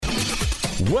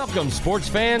Welcome, sports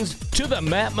fans, to the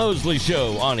Matt Mosley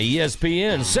Show on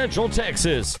ESPN Central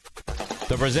Texas.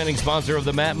 The presenting sponsor of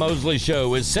the Matt Mosley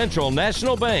Show is Central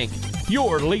National Bank,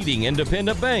 your leading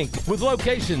independent bank with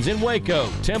locations in Waco,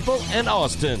 Temple, and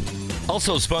Austin.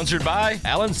 Also sponsored by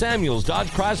Allen Samuels Dodge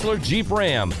Chrysler Jeep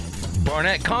Ram,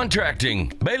 Barnett Contracting,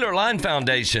 Baylor Line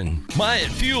Foundation,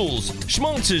 Myatt Fuels,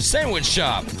 Schmaltz's Sandwich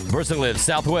Shop, VersaLift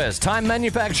Southwest Time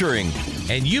Manufacturing,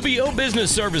 and UBO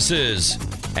Business Services.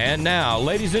 And now,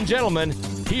 ladies and gentlemen,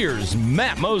 here's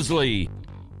Matt Mosley.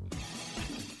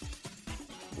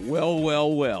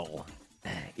 Well.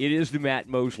 It is the Matt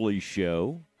Mosley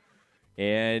Show,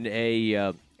 and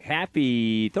a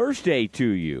happy Thursday to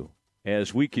you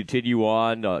as we continue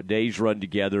on. Days run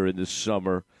together in the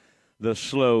summer, the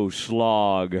slow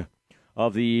slog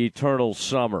of the eternal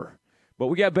summer. But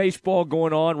we got baseball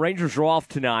going on. Rangers are off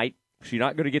tonight, so you're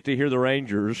not going to get to hear the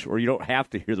Rangers, or you don't have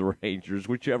to hear the Rangers,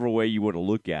 whichever way you want to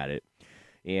look at it.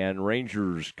 And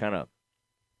Rangers kind of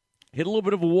hit a little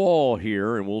bit of a wall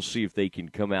here, and we'll see if they can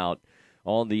come out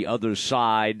on the other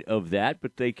side of that.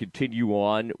 But they continue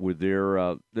on with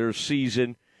their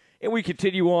season, and we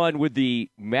continue on with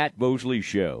the Matt Mosley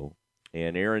Show.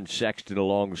 And Aaron Sexton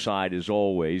alongside as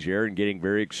always. Aaron getting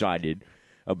very excited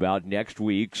about next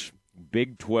week's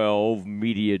Big 12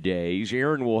 Media Days.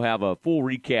 Aaron will have a full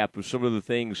recap of some of the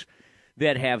things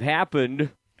that have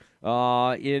happened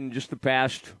in just the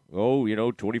past,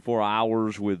 24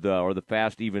 hours with, or the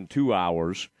past even 2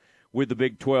 hours with the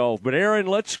Big 12. But Aaron,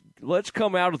 let's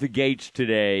come out of the gates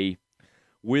today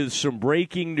with some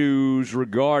breaking news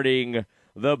regarding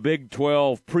the Big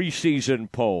 12 preseason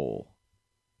poll.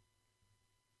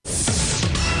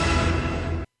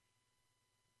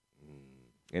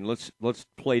 And let's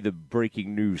play the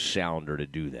breaking news sounder to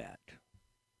do that.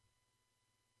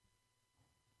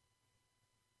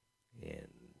 And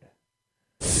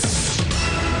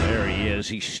there he is.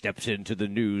 He steps into the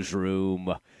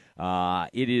newsroom.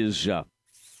 It's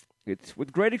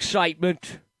with great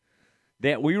excitement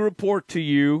that we report to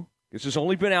you. This has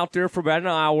only been out there for about an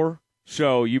hour,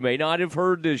 so you may not have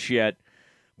heard this yet.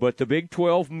 But the Big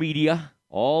 12 media,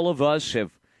 all of us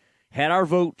have had our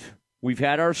vote. We've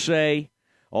had our say.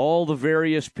 All the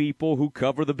various people who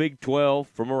cover the Big 12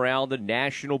 from around the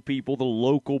national people, the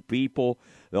local people,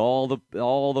 all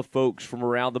the folks from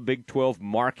around the Big 12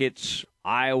 markets,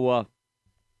 Iowa,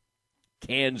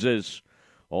 Kansas,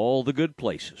 all the good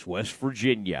places, West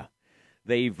Virginia.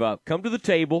 They've come to the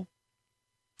table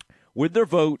with their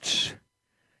votes.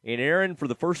 And Aaron, for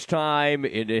the first time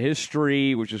in the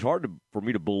history, which is hard for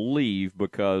me to believe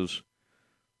because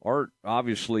Art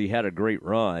obviously had a great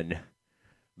run,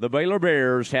 the Baylor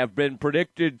Bears have been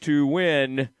predicted to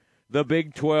win the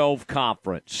Big 12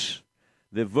 Conference.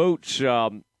 The votes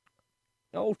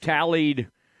tallied.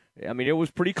 I mean, it was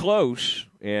pretty close,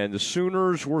 and the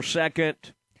Sooners were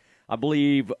second. I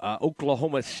believe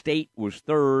Oklahoma State was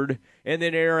third. And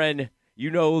then, Aaron, the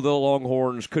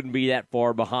Longhorns couldn't be that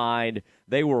far behind.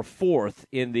 They were fourth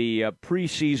in the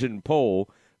preseason poll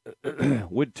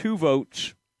with two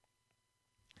votes.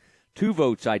 Two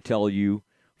votes, I tell you,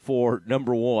 for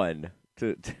number one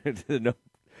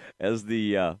as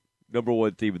the number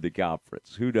one team in the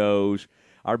conference. Who knows?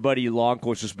 Our buddy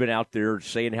Longquist has been out there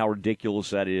saying how ridiculous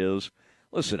that is.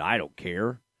 Listen, I don't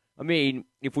care. I mean,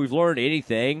 if we've learned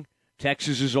anything,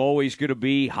 Texas is always going to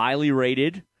be highly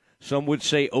rated. Some would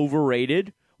say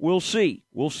overrated. We'll see.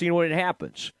 We'll see when it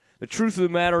happens. The truth of the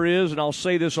matter is, and I'll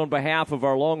say this on behalf of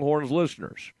our Longhorns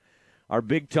listeners, our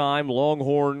big-time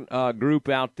Longhorn group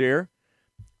out there,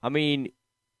 I mean,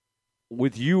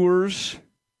 with Ewers,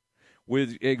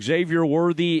 with Xavier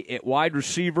Worthy at wide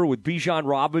receiver, with Bijan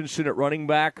Robinson at running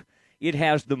back, it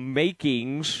has the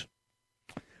makings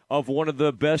of one of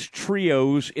the best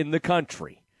trios in the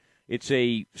country. It's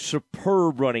a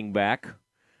superb running back,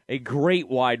 a great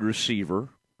wide receiver,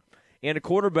 and a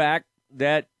quarterback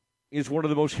that is one of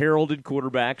the most heralded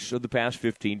quarterbacks of the past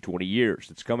 15, 20 years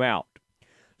that's come out.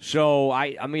 So,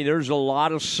 I mean, there's a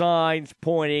lot of signs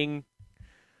pointing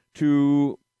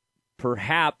to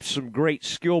perhaps some great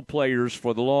skill players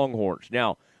for the Longhorns.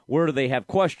 Now, where do they have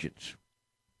questions?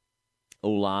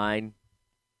 O-line,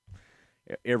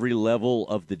 every level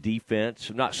of the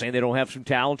defense. I'm not saying they don't have some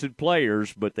talented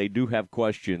players, but they do have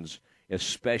questions,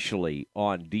 especially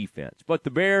on defense. But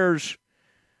the Bears,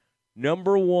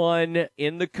 number one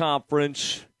in the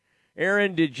conference.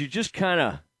 Aaron, did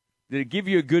it give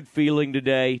you a good feeling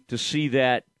today to see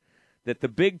that the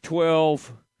Big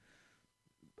 12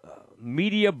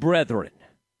 media brethren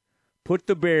put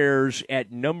the Bears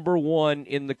at number one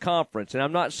in the conference? And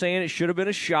I'm not saying it should have been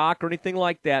a shock or anything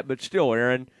like that, but still,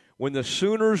 Aaron, when the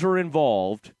Sooners are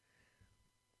involved,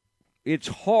 it's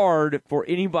hard for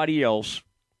anybody else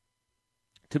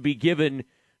to be given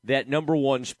that number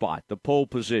one spot, the pole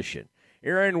position.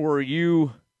 Aaron, were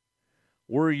you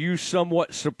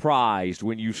somewhat surprised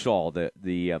when you saw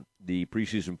the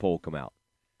preseason poll come out?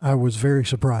 I was very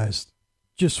surprised,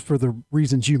 just for the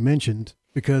reasons you mentioned,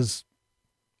 because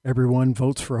everyone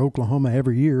votes for Oklahoma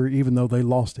every year, even though they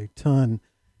lost a ton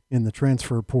in the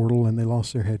transfer portal and they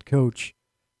lost their head coach.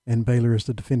 And Baylor is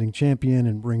the defending champion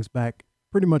and brings back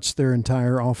pretty much their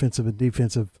entire offensive and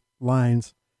defensive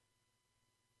lines.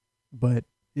 But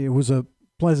it was a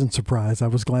pleasant surprise. I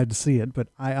was glad to see it, but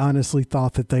I honestly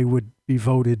thought that they would be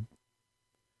voted.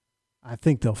 I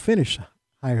think they'll finish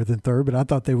higher than third, but I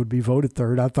thought they would be voted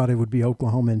third. I thought it would be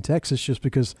Oklahoma and Texas, just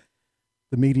because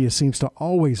the media seems to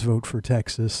always vote for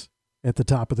Texas at the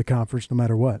top of the conference no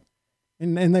matter what.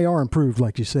 And they are improved,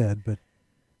 like you said, but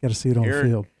got to see it on the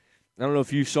field. I don't know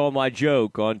if you saw my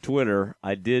joke on Twitter.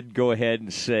 I did go ahead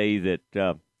and say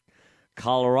that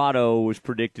Colorado was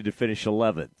predicted to finish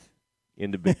 11th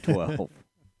in the Big 12.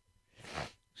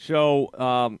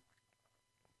 So,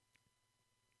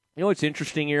 what's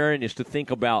interesting, Aaron, is to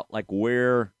think about like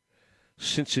where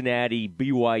Cincinnati,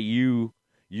 BYU,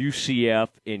 UCF,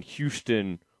 and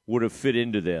Houston would have fit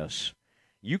into this.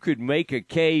 You could make a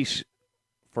case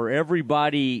for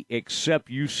everybody except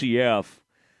UCF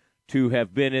to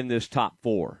have been in this top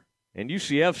four. And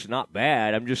UCF's not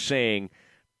bad. I'm just saying,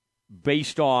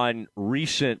 based on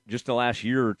recent, just the last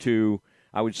year or two,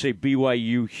 I would say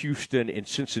BYU, Houston, and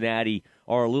Cincinnati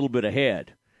are a little bit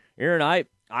ahead. Aaron,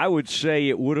 I would say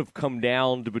it would have come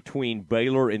down to between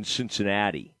Baylor and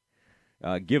Cincinnati,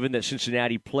 given that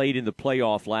Cincinnati played in the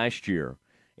playoff last year.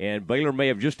 And Baylor may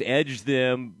have just edged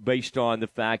them based on the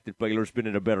fact that Baylor's been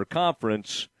in a better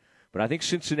conference. But I think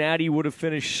Cincinnati would have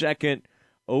finished second,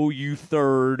 OU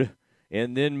third,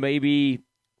 and then maybe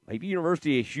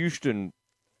University of Houston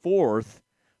fourth,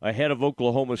 ahead of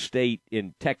Oklahoma State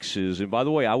in Texas. And by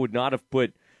the way, I would not have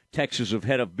put Texas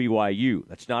ahead of BYU.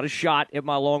 That's not a shot at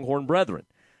my Longhorn brethren.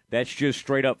 That's just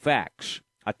straight up facts.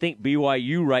 I think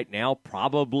BYU right now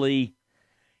probably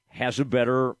has a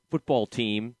better football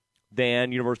team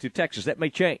than University of Texas. That may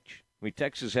change. I mean,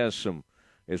 Texas has some,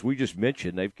 as we just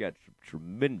mentioned, they've got some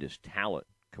tremendous talent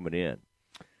coming in.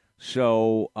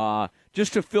 So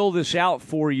just to fill this out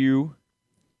for you,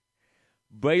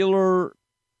 Baylor,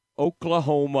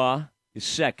 Oklahoma is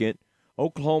second.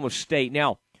 Oklahoma State.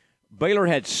 Now, Baylor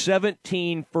had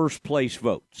 17 first-place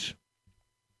votes.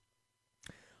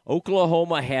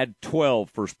 Oklahoma had 12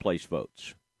 first-place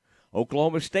votes.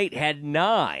 Oklahoma State had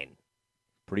 9.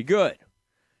 Pretty good.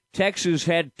 Texas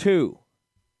had 2.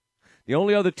 The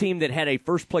only other team that had a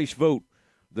first-place vote,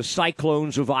 the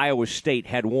Cyclones of Iowa State,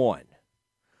 had 1.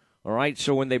 All right,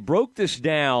 so when they broke this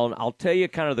down, I'll tell you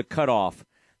kind of the cutoff.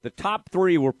 The top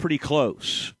 3 were pretty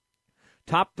close.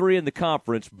 Top 3 in the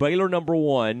conference, Baylor number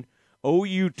 1,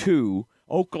 OU 2,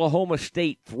 Oklahoma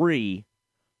State 3,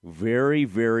 very,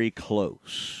 very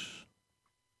close.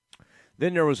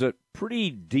 Then there was a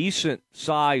pretty decent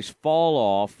size fall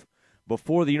off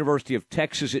before the University of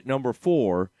Texas at number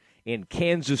 4 and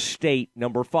Kansas State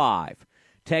number 5.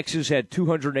 Texas had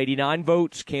 289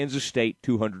 votes, Kansas State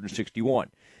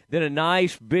 261. Then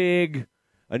another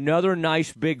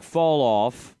nice big fall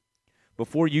off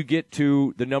before you get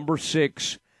to the number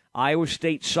 6 Iowa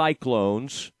State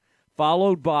Cyclones,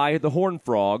 followed by the Horned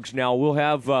Frogs. Now we'll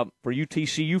have, for you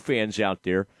TCU fans out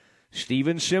there,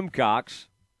 Steven Simcox,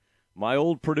 my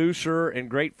old producer and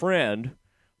great friend,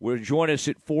 will join us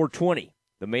at 4:20.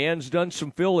 The man's done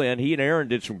some fill-in. He and Aaron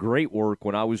did some great work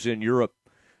when I was in Europe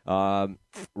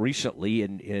recently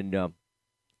in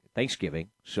Thanksgiving.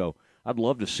 So I'd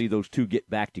love to see those two get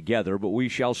back together, but we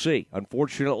shall see.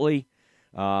 Unfortunately,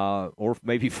 or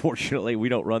maybe fortunately, we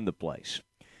don't run the place.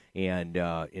 And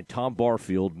Tom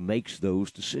Barfield makes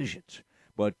those decisions.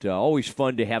 But always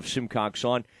fun to have Simcox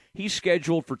on. He's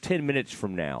scheduled for 10 minutes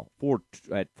from now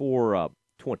at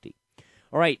 4:20.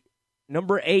 All right,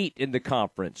 number 8 in the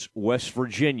conference, West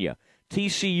Virginia.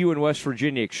 TCU and West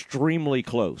Virginia extremely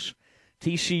close.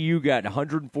 TCU got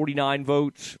 149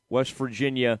 votes. West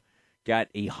Virginia got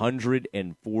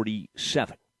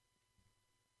 147.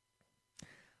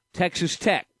 Texas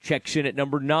Tech checks in at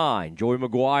number 9. Joey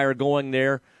McGuire going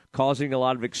there, causing a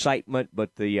lot of excitement,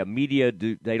 but the media,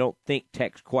 they don't think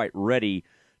Tech's quite ready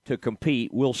to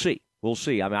compete. We'll see. We'll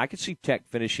see. I mean, I could see Tech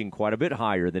finishing quite a bit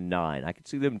higher than 9. I could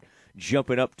see them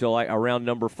jumping up to like around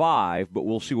number 5, but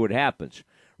we'll see what happens.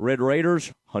 Red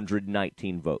Raiders,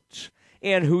 119 votes.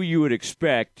 And who you would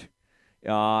expect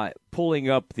pulling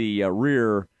up the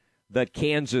rear, the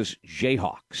Kansas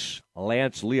Jayhawks,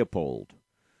 Lance Leopold.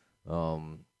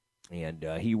 And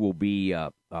he will be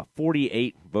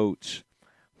 48 votes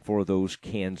for those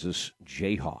Kansas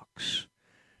Jayhawks.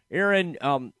 Aaron,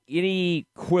 any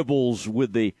quibbles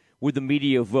with the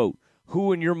media vote?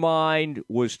 Who in your mind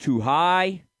was too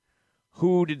high?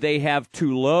 Who did they have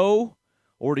too low?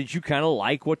 Or did you kind of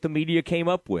like what the media came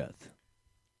up with?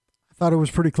 I thought it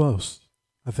was pretty close.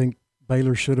 I think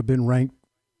Baylor should have been ranked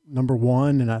number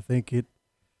 1, and I think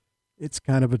it's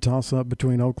kind of a toss-up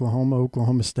between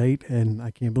Oklahoma State, and I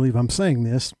can't believe I'm saying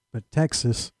this, but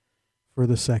Texas for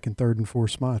the 2nd, 3rd, and 4th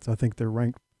spots. I think they're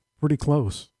ranked pretty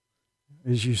close.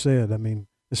 As you said, I mean,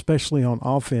 especially on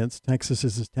offense, Texas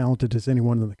is as talented as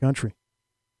anyone in the country.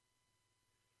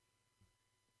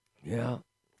 Yeah,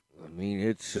 I mean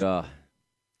it's going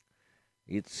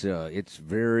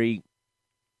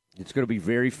to be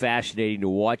very fascinating to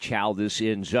watch how this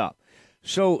ends up.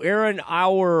 So, Aaron,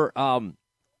 our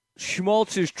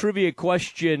Schmaltz's trivia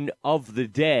question of the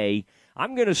day.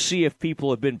 I'm going to see if people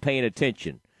have been paying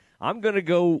attention. I'm going to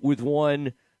go with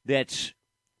one that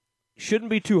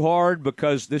shouldn't be too hard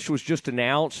because this was just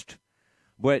announced,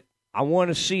 but I want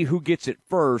to see who gets it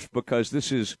first because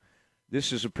this is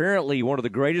apparently one of the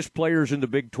greatest players in the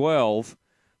Big 12,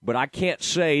 but I can't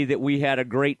say that we had a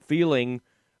great feeling.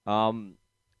 I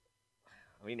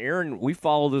mean, Aaron, we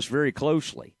follow this very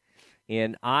closely,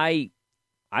 and I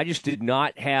just did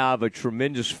not have a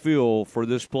tremendous feel for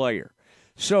this player.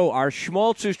 So our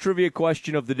Schmaltz's trivia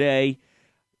question of the day,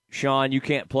 Sean, you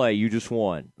can't play. You just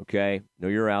won, okay? No,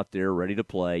 you're out there ready to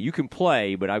play. You can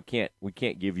play, but we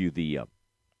can't give you the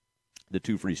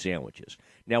 2 free sandwiches.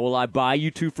 Now, will I buy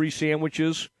you 2 free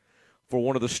sandwiches for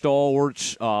one of the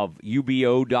stalwarts of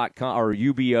UBO.com or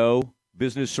UBO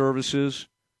Business Services?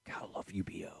 God, I love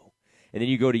UBO. And then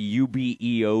you go to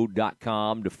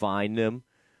UBEO.com to find them.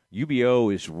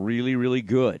 UBO is really, really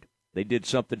good. They did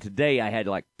something today. I had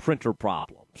like printer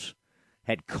problems,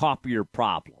 had copier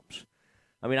problems.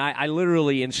 I mean, I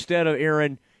literally, instead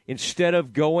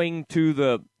of going to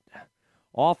the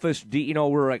office,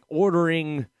 we're like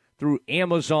ordering through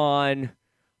Amazon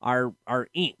our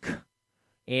ink.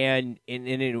 And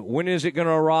when is it going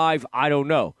to arrive? I don't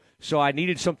know. So I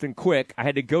needed something quick. I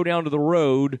had to go down to the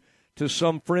road to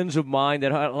some friends of mine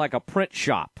that had like a print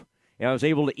shop. And I was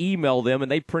able to email them,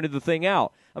 and they printed the thing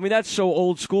out. I mean, that's so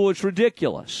old school, it's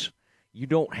ridiculous. You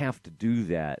don't have to do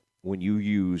that when you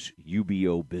use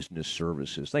UBO Business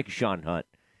Services. Thank you, Sean Hunt.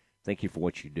 Thank you for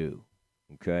what you do,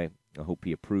 okay? I hope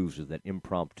he approves of that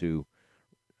impromptu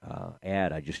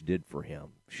ad I just did for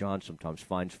him. Sean sometimes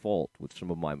finds fault with some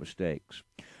of my mistakes.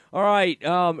 All right,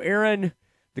 Aaron,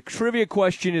 the trivia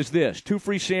question is this. 2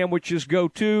 free sandwiches go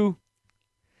to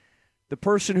the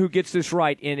person who gets this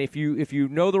right. And if you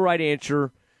know the right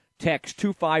answer, text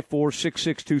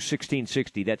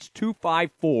 254-662-1660. That's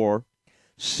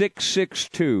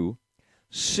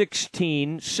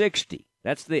 254-662-1660.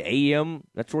 That's the AM.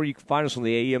 That's where you can find us on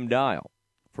the AM dial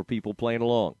for people playing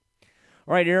along.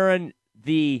 All right, Aaron,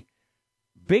 the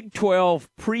Big 12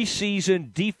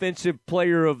 preseason defensive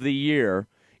player of the year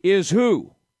is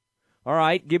who? All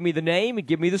right, give me the name and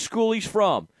give me the school he's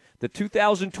from. The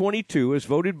 2022, as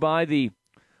voted by the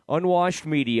unwashed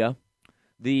media,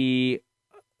 the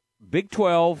Big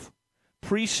 12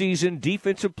 preseason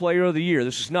defensive player of the year.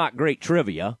 This is not great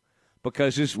trivia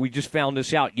because we just found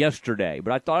this out yesterday,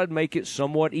 but I thought I'd make it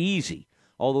somewhat easy,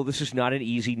 although this is not an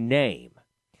easy name.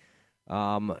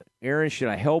 Aaron, should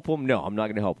I help him? No, I'm not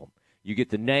going to help him. You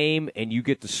get the name and you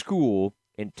get the school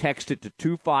and text it to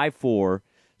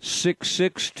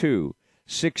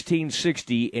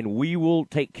 254-662-1660, and we will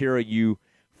take care of you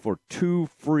for 2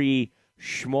 free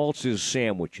Schmaltz's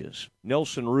sandwiches.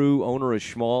 Nelson Rue, owner of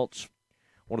Schmaltz,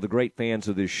 one of the great fans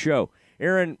of this show.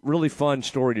 Aaron, really fun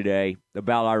story today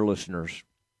about our listeners.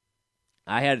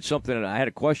 I had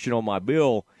a question on my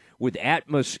bill with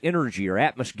Atmos Energy or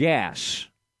Atmos Gas.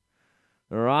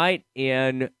 All right,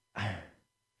 and I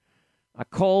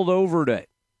called the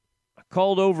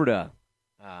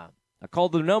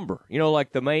number,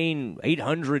 like the main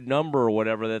 800 number or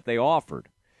whatever that they offered.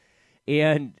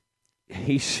 And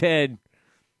he said,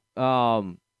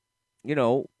 Waco,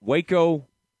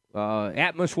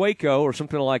 Atmos Waco or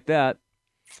something like that.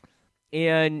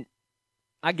 And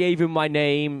I gave him my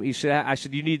name. I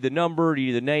said, you need the number? Do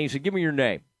you need the name? He said, give me your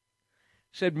name.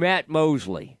 I said, Matt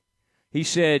Mosley. He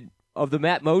said, of the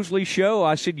Matt Mosley Show?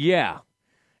 I said, yeah.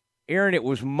 Aaron, it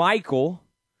was Michael,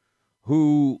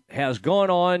 who has gone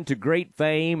on to great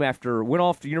fame went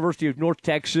off to the University of North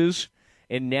Texas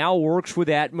and now works with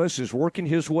Atmos, is working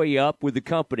his way up with the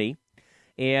company.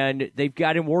 And they've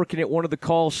got him working at one of the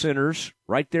call centers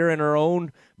right there in our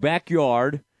own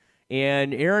backyard.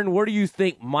 And, Aaron, where do you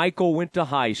think Michael went to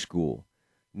high school?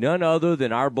 none other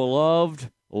than our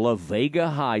beloved La Vega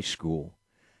High School.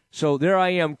 So there I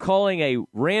am calling a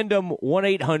random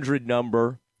 1-800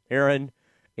 number, Aaron,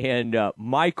 and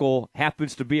Michael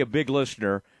happens to be a big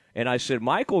listener. And I said,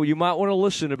 Michael, you might want to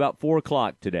listen about 4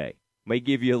 o'clock today. May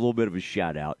give you a little bit of a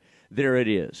shout-out. There it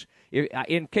is.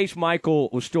 In case Michael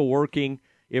was still working,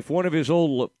 if one of his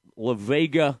old La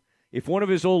Vega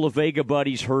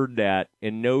buddies heard that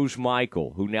and knows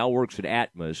Michael, who now works at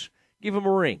Atmos, give him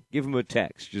a ring, give him a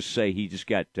text. Just say he just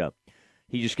got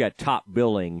top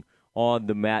billing on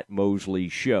the Matt Mosley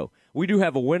Show. We do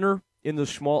have a winner in the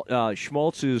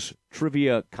Schmaltz's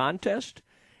trivia contest.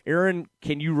 Aaron,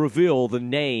 can you reveal the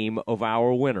name of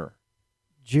our winner?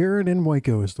 Jared in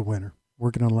Waco is the winner.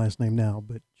 Working on the last name now,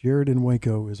 but Jared in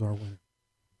Waco is our winner.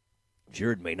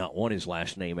 Jared may not want his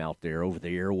last name out there over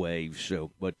the airwaves,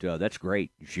 but that's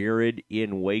great. Jared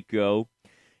in Waco.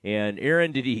 And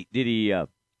Aaron, did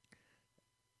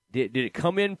it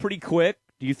come in pretty quick?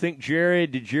 Do you think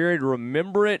did Jared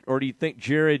remember it, or do you think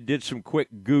Jared did some quick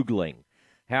Googling?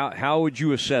 How would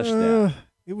you assess that?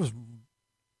 He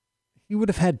would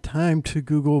have had time to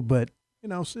Google, but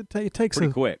it takes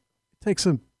pretty quick. It takes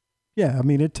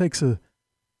it takes a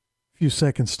few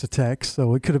seconds to text,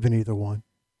 so it could have been either one.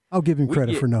 I'll give him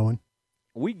credit for knowing.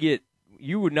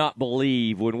 You would not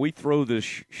believe when we throw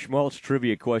this Schmaltz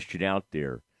trivia question out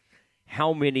there,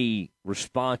 how many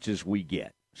responses we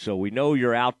get. So we know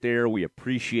you're out there. We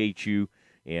appreciate you,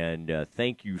 and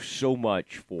thank you so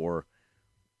much for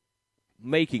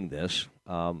making this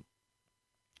a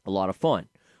lot of fun.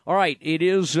 All right, it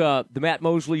is the Matt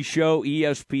Mosley Show,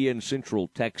 ESPN Central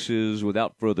Texas.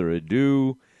 Without further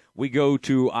ado, we go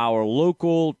to our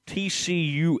local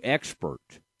TCU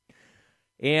expert.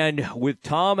 And with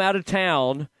Tom out of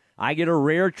town, I get a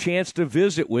rare chance to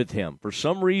visit with him. For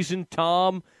some reason,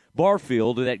 Tom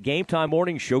Barfield at that Game Time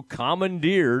Morning Show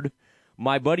commandeered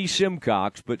my buddy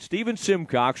Simcox, but Stephen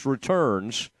Simcox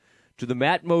returns to the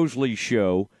Matt Mosley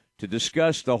Show to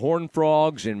discuss the Horned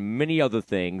Frogs and many other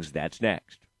things. That's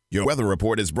next. Your weather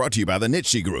report is brought to you by the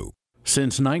Nitsche Group.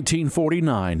 Since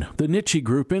 1949, the Nitsche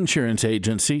Group Insurance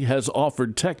Agency has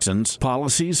offered Texans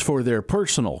policies for their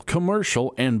personal,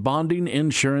 commercial, and bonding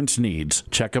insurance needs.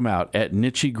 Check them out at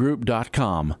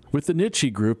NitscheGroup.com. With the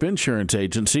Nitsche Group Insurance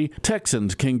Agency,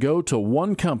 Texans can go to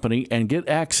one company and get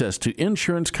access to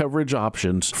insurance coverage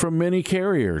options from many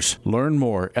carriers. Learn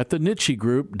more at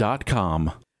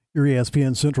thenitschegroup.com. Your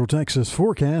ESPN Central Texas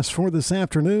forecast for this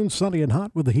afternoon, sunny and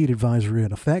hot with the heat advisory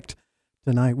in effect.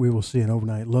 Tonight we will see an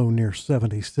overnight low near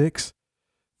 76.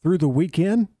 Through the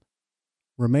weekend,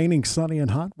 remaining sunny and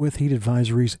hot with heat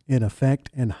advisories in effect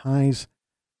and highs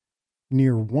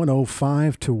near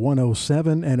 105 to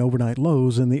 107 and overnight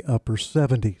lows in the upper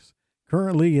 70s.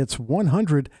 Currently it's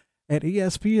 100 at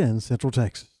ESPN Central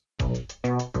Texas.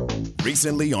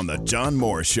 Recently on the John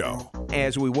Moore Show.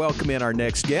 As we welcome in our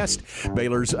next guest,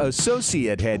 Baylor's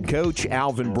associate head coach,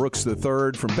 Alvin Brooks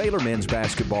III from Baylor men's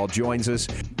basketball joins us.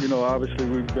 Obviously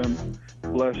we've been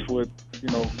blessed with,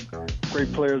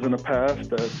 great players in the past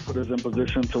that put us in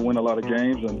position to win a lot of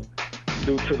games. And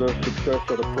due to the success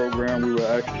of the program, we were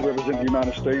asked to represent the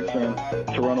United States, and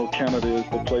Toronto, Canada is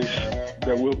the place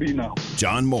that we'll be now.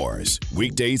 John Moore's,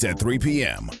 weekdays at 3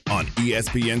 p.m. on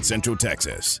ESPN Central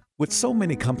Texas. With so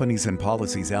many companies and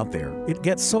policies out there, it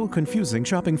gets so confusing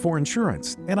shopping for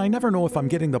insurance, and I never know if I'm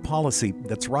getting the policy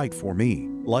that's right for me.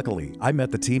 Luckily, I met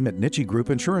the team at Nitsche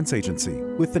Group Insurance Agency.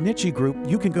 With the Nitsche Group,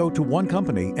 you can go to one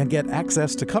company and get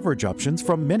access to coverage options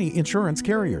from many insurance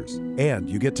carriers. And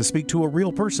you get to speak to a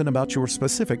real person about your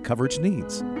specific coverage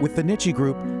needs. With the Nitsche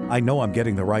Group, I know I'm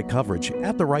getting the right coverage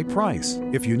at the right price.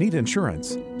 If you need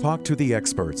insurance, talk to the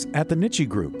experts at the Nitsche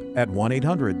Group at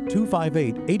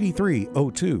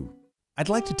 1-800-258-8302. I'd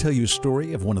like to tell you a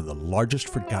story of one of the largest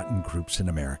forgotten groups in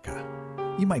America.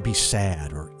 You might be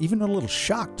sad or even a little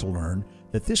shocked to learn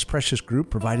that this precious group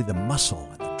provided the muscle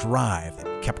and the drive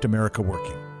that kept America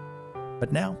working.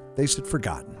 But now they sit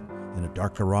forgotten in a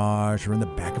dark garage or in the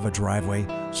back of a driveway,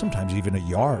 sometimes even a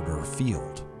yard or a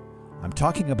field. I'm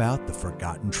talking about the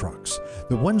forgotten trucks,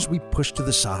 the ones we push to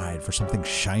the side for something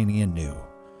shiny and new.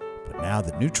 But now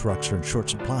that new trucks are in short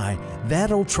supply,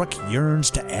 that old truck yearns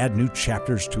to add new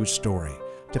chapters to its story,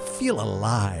 to feel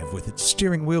alive with its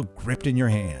steering wheel gripped in your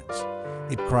hands.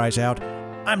 It cries out,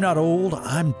 "I'm not old,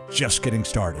 I'm just getting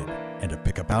started." And at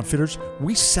Pickup Outfitters,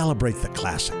 we celebrate the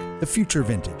classic, the future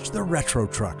vintage, the retro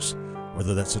trucks,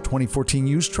 whether that's a 2014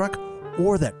 used truck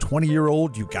or that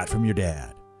 20-year-old you got from your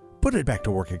dad. Put it back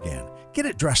to work again, get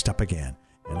it dressed up again,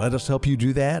 and let us help you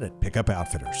do that at Pickup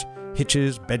Outfitters.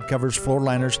 Hitches, bed covers, floor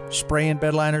liners, spray and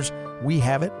bed liners, we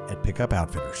have it at Pickup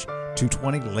Outfitters,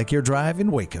 220 Lake Air Drive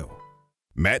in Waco.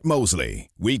 Matt Mosley,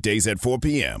 weekdays at 4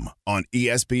 p.m. on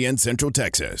ESPN Central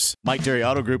Texas. Mike Terry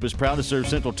Auto Group is proud to serve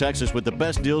Central Texas with the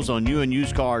best deals on new and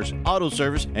used cars, auto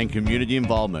service, and community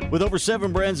involvement. With over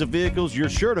 7 brands of vehicles, you're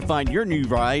sure to find your new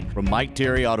ride from Mike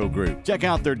Terry Auto Group. Check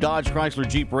out their Dodge Chrysler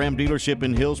Jeep Ram dealership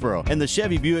in Hillsboro and the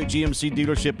Chevy Buick GMC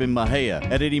dealership in Mahia.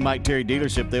 At any Mike Terry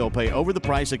dealership, they will pay over the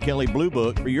price of Kelly Blue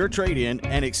Book for your trade-in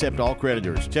and accept all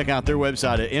creditors. Check out their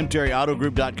website at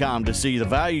mterryautogroup.com to see the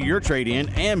value of your trade-in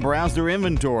and browse their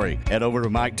inventory. Head over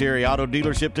to Mike Terry Auto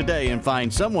Dealership today and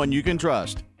find someone you can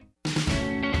trust.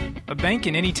 A bank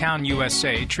in any town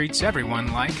USA treats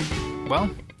everyone like,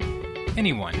 well,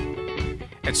 anyone.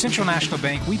 At Central National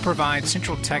Bank, we provide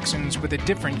Central Texans with a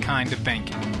different kind of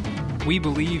banking. We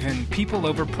believe in people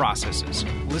over processes,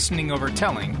 listening over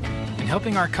telling, and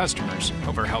helping our customers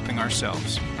over helping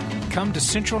ourselves. Come to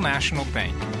Central National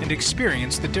Bank and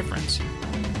experience the difference.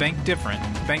 Bank different.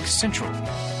 Bank Central.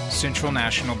 Central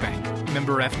National Bank.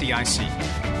 Member FDIC.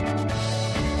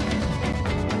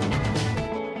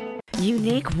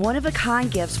 Unique, one-of-a-kind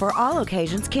gifts for all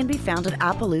occasions can be found at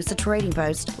Appaloosa Trading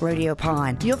Post, Rodeo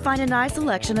Pond. You'll find a nice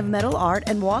selection of metal art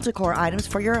and wall decor items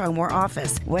for your home or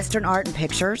office. Western art and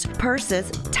pictures, purses,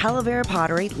 Talavera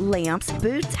pottery, lamps,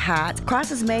 boots, hats,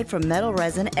 crosses made from metal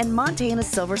resin, and Montana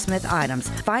silversmith items.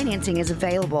 Financing is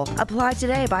available. Apply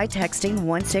today by texting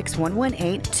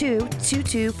 16118 to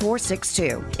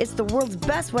 22462. It's the world's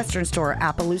best Western store,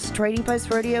 Appaloosa Trading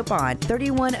Post, Rodeo Pond,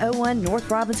 3101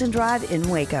 North Robinson Drive in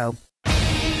Waco.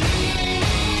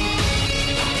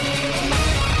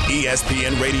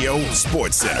 ESPN Radio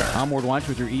Sports Center. I'm Ward Weitz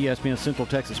with your ESPN Central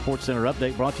Texas Sports Center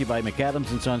update, brought to you by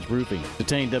McAdams & Sons Roofing.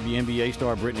 Detained WNBA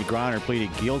star Brittany Griner pleaded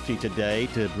guilty today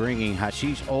to bringing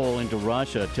hashish oil into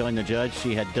Russia, telling the judge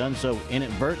she had done so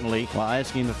inadvertently while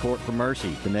asking the court for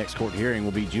mercy. The next court hearing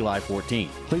will be July 14th.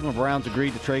 Cleveland Browns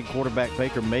agreed to trade quarterback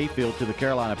Baker Mayfield to the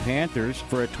Carolina Panthers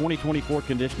for a 2024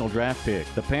 conditional draft pick.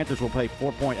 The Panthers will pay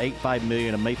 $4.85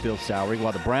 million of Mayfield's salary,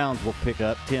 while the Browns will pick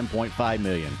up $10.5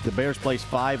 million. The Bears placed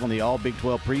 5 on the All Big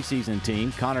 12 preseason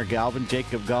team. Connor Galvin,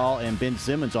 Jacob Gall, and Ben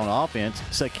Simmons on offense.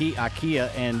 Saki Akia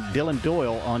and Dylan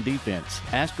Doyle on defense.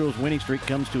 Astros winning streak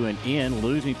comes to an end,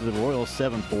 losing to the Royals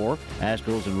 7-4.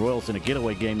 Astros and Royals in a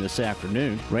getaway game this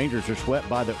afternoon. Rangers are swept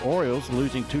by the Orioles,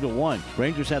 losing 2-1.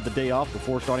 Rangers have the day off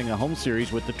before starting a home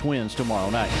series with the Twins tomorrow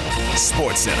night.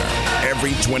 Sports Center,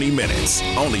 every 20 minutes,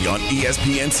 only on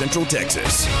ESPN Central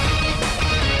Texas.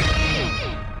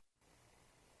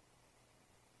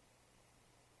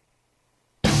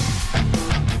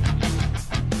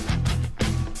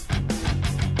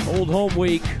 Old Home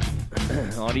Week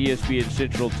on ESPN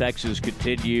Central Texas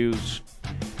continues.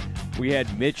 We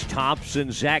had Mitch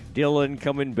Thompson, Zach Dillon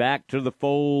coming back to the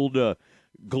fold.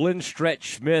 Glenn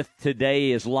Stretch Smith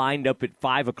today is lined up at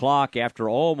 5 o'clock after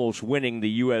almost winning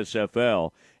the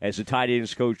USFL as the tight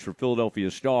ends coach for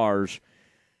Philadelphia Stars.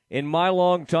 And my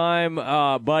longtime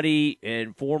buddy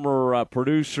and former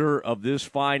producer of this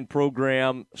fine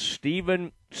program,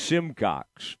 Stephen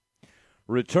Simcox,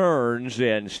 returns.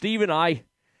 And Stephen, I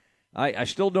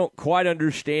still don't quite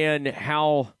understand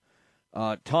how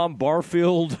Tom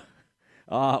Barfield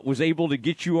was able to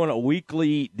get you on a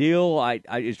weekly deal. I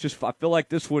feel like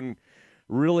this one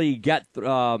really got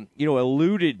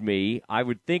eluded me. I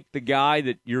would think the guy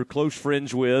that you're close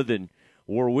friends with and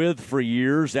were with for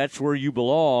years, that's where you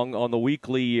belong on the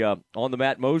weekly on the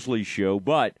Matt Mosley show.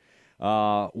 But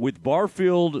with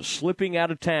Barfield slipping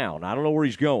out of town, I don't know where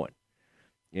he's going.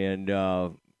 And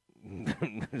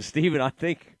Stephen, I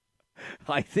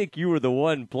think you were the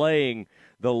one playing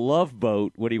the Love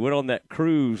Boat when he went on that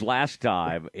cruise last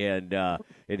time, and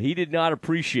he did not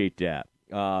appreciate that.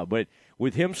 But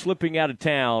with him slipping out of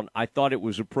town, I thought it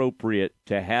was appropriate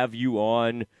to have you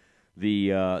on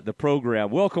the program.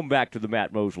 Welcome back to the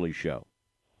Matt Mosley Show.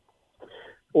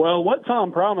 Well, what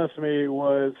Tom promised me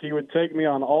was he would take me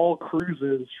on all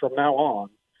cruises from now on,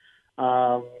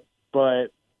 but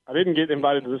I didn't get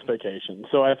invited to this vacation.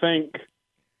 So I think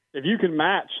if you can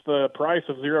match the price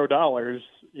of $0,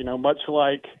 much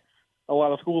like a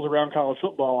lot of schools around college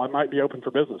football, I might be open for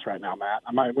business right now, Matt.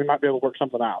 We might be able to work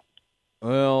something out.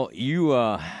 Well,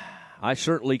 I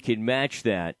certainly can match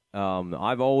that.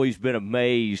 I've always been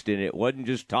amazed, and it wasn't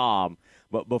just Tom,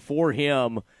 but before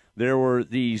him, there were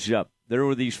these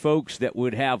folks that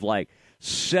would have like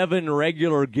 7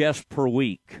 regular guests per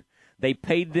week. They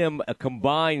paid them a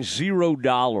combined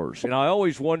 $0. And I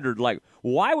always wondered,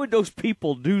 why would those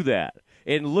people do that?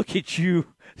 And look at you,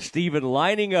 Stephen,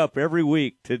 lining up every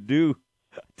week to do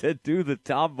the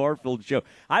Tom Barfield show.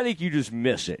 I think you just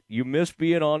miss it. You miss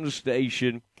being on the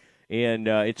station, and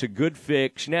it's a good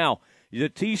fix. Now, the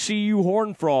TCU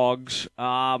Horned Frogs,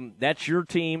 that's your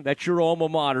team. That's your alma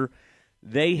mater.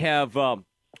 they have, I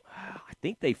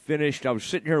think they finished, I was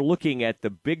sitting here looking at the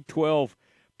Big 12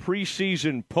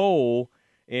 preseason poll,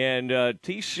 and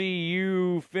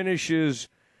TCU finishes,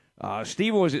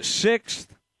 Stephen, was it 6th?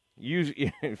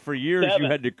 For years 7th. you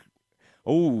had to,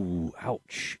 oh,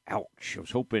 ouch. I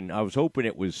was hoping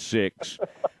it was 6.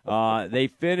 They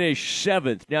finished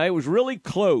 7th. Now, it was really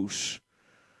close.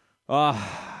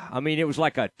 I mean, it was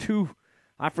like a 2,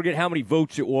 I forget how many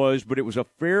votes it was, but it was a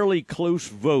fairly close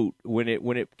vote when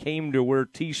it came to where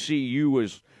TCU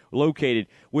was located.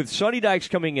 With Sonny Dykes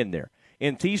coming in there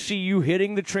and TCU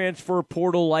hitting the transfer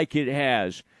portal like it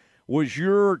has, was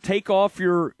your take off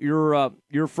your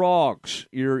frogs,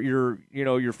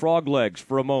 your frog legs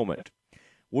for a moment?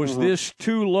 Was this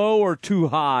too low or too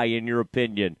high in your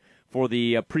opinion for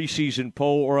the preseason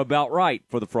poll, or about right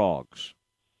for the Frogs?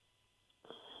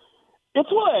 It's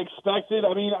what I expected.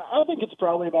 I mean, I think it's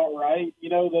probably about right.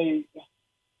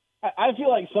 I feel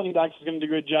like Sonny Dykes is going to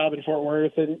do a good job in Fort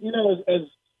Worth. And, as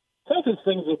tough as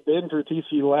things have been for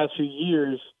TCU the last few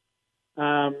years,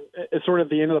 it's sort of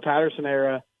the end of the Patterson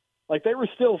era, like they were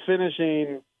still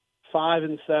finishing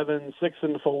 5-7,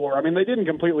 6-4. I mean, they didn't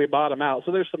completely bottom out.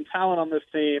 So there's some talent on this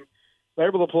team. They're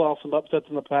able to pull off some upsets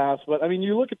in the past. But, I mean,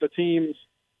 you look at the teams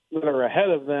that are ahead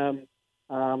of them.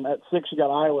 At 6, you got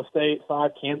Iowa State,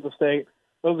 5, Kansas State.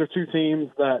 Those are 2 teams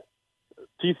that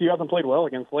TCU hasn't played well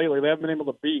against lately. They haven't been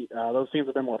able to beat. Those teams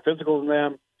have been more physical than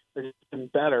them. They've just been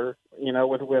better,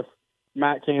 with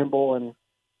Matt Campbell and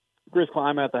Chris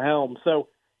Klieman at the helm. So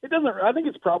I think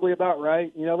it's probably about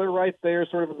right. They're right there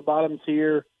sort of at the bottom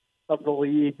tier of the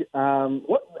league.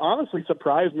 What honestly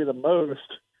surprised me the most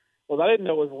was I didn't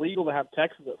know it was legal to have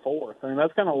Texas at 4th. I mean,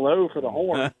 that's kind of low for the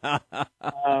Horns.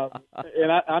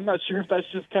 And I'm not sure if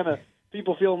that's just kind of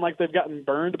people feeling like they've gotten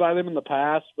burned by them in the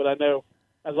past. But I know,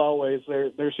 as always,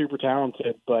 they're super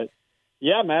talented. But,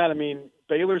 yeah, Matt, I mean,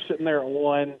 Baylor's sitting there at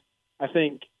 1. I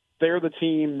think they're the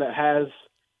team that has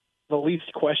the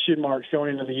least question marks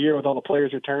going into the year with all the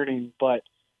players returning. But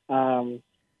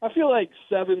I feel like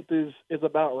 7th is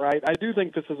about right. I do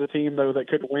think this is a team, though, that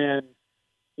could win,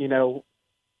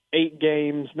 8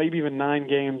 games, maybe even 9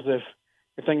 games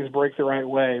if things break the right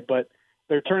way. But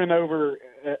they're turning over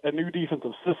a new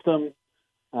defensive system,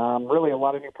 really a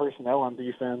lot of new personnel on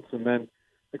defense. And then,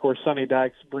 of course, Sonny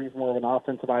Dykes brings more of an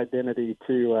offensive identity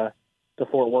to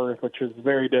Fort Worth, which is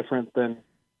very different than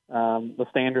the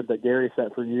standard that Gary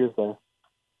set for years there.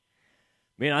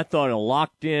 Man, I thought a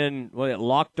Locked On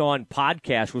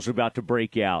podcast was about to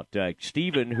break out.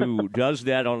 Stephen, who does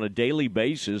that on a daily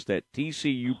basis, that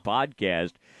TCU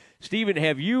podcast. Stephen,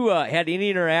 have you had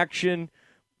any interaction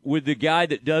with the guy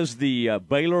that does the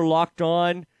Baylor Locked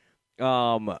On,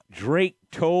 Drake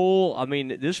Toll? I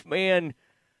mean, this man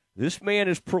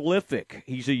is prolific.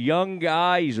 He's a young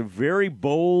guy. He's a very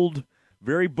bold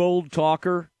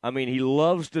talker. I mean, he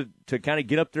loves to kind of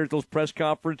get up there at those press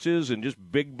conferences and just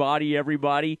big body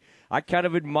everybody. I kind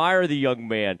of admire the young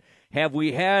man. Have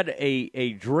we had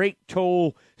a Drake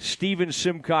Toll, Stephen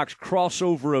Simcox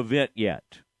crossover event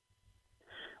yet?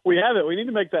 We haven't. We need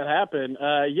to make that happen.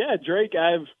 Yeah, Drake,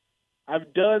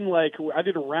 I've done I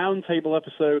did a roundtable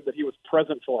episode that he was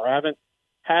present for. I haven't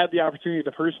had the opportunity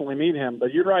to personally meet him,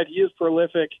 but you're right. He is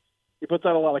prolific. He puts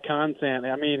out a lot of content.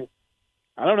 I mean,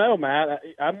 I don't know, Matt.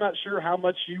 I'm not sure how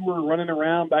much you were running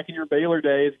around back in your Baylor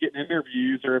days getting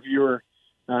interviews, or if you were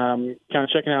kind of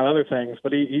checking out other things.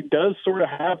 But he does sort of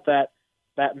have that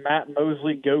Matt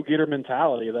Mosley go-getter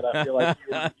mentality that I feel like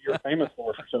you're famous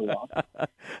for so long.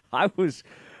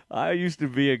 I used to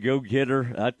be a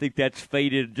go-getter. I think that's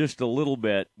faded just a little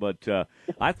bit. But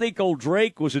I think old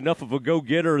Drake was enough of a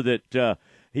go-getter that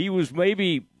he was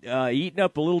maybe eating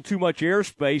up a little too much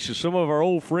airspace, and some of our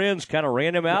old friends kind of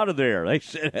ran him out of there. They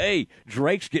said, hey,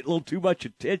 Drake's getting a little too much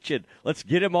attention. Let's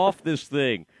get him off this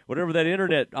thing, whatever that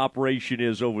internet operation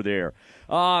is over there.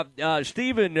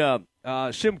 Stephen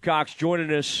Simcox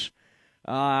joining us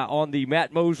on the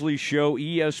Matt Mosley Show,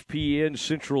 ESPN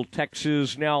Central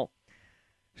Texas. Now,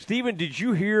 Stephen, did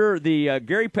you hear the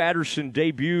Gary Patterson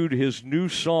debuted his new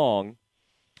song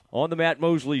on the Matt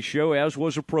Mosley Show, as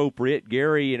was appropriate?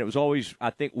 Gary, and it was always, I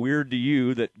think, weird to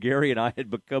you that Gary and I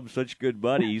had become such good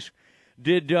buddies.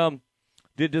 Did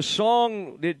the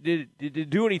song did it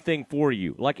do anything for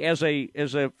you? Like as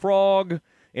a Frog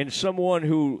and someone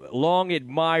who long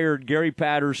admired Gary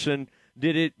Patterson,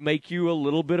 did it make you a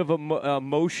little bit of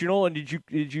emotional? And did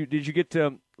you get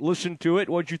to listen to it?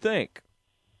 What'd you think?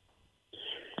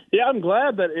 Yeah, I'm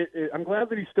glad that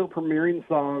he's still premiering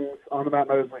songs on the Matt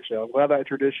Mosley Show. I'm glad that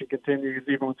tradition continues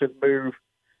even with his move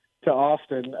to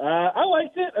Austin. I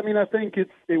liked it. I mean, I think it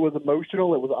was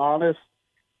emotional. It was honest.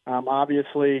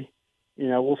 Obviously,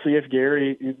 we'll see if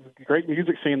Gary, great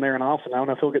music scene there in Austin. I don't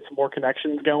know if he'll get some more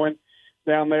connections going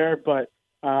down there, but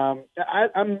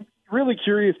I'm really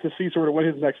curious to see sort of what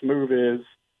his next move is,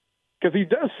 because he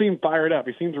does seem fired up.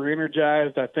 He seems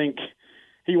re-energized. I think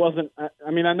he wasn't –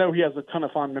 I mean, I know he has a ton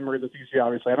of fond memories of TCU,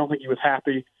 obviously. I don't think he was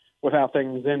happy with how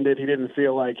things ended. He didn't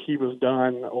feel like he was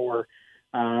done, or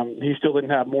he still didn't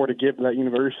have more to give to that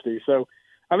university. So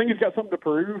I think he's got something to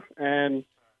prove, and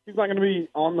he's not going to be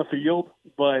on the field.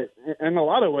 But in a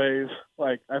lot of ways,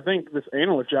 like, I think this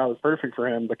analyst job is perfect for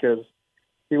him, because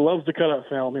he loves to cut up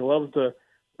film. He loves to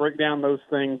break down those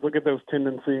things, look at those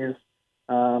tendencies.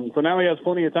 So now he has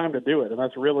plenty of time to do it, and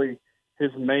that's really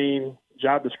his main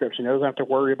job description. He doesn't have to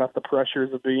worry about the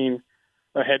pressures of being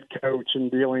a head coach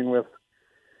and dealing with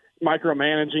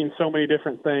micromanaging so many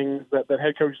different things that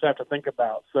head coaches have to think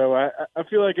about. So I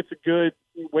feel like it's a good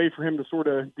way for him to sort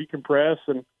of decompress,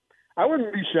 and I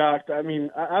wouldn't be shocked. I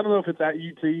mean, I don't know if it's at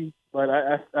UT, but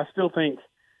I still think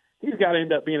he's got to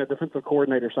end up being a defensive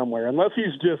coordinator somewhere, unless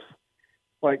he's just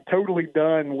like totally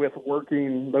done with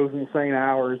working those insane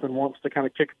hours and wants to kind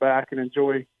of kick back and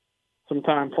enjoy some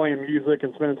time playing music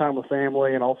and spending time with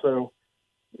family, and also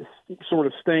sort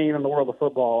of staying in the world of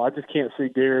football. I just can't see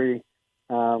Gary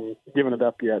giving it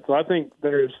up yet. So I think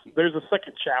there's a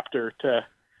second chapter to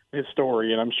his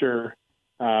story, and I'm sure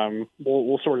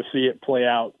we'll sort of see it play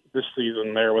out this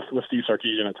season there with Steve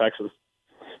Sarkisian at Texas.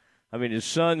 I mean, his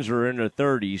sons are in their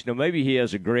 30s. Now, maybe he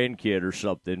has a grandkid or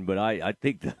something, but I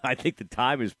think the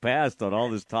time has passed on all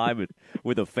this time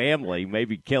with a family.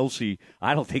 Maybe Kelsey –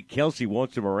 I don't think Kelsey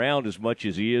wants him around as much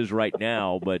as he is right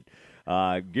now, but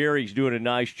Gary's doing a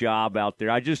nice job out there.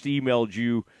 I just emailed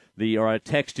you I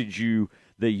texted you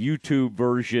the YouTube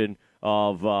version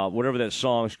of whatever that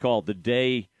song's called, The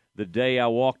Day I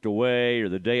Walked Away, or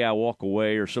The Day I Walk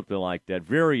Away, or something like that.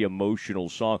 Very emotional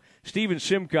song. Stephen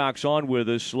Simcox on with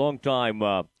us, longtime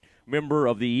member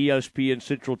of the ESPN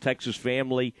Central Texas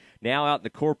family, now out in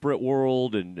the corporate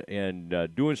world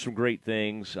and doing some great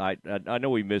things. I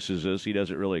know he misses us. He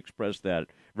doesn't really express that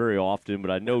very often, but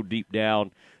I know deep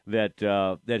down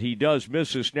that he does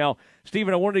miss us. Now,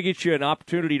 Stephen, I wanted to get you an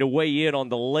opportunity to weigh in on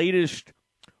the latest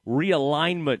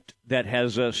realignment that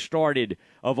has started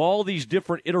of all these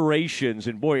different iterations.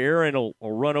 And, boy, Aaron will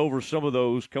run over some of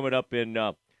those coming up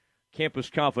in Campus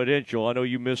Confidential. I know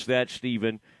you missed that,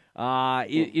 Stephen.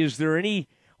 Is there any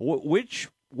which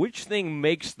thing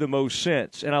makes the most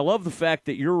sense? And I love the fact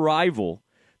that your rival,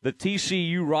 the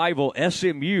TCU rival,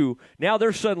 SMU, now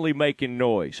they're suddenly making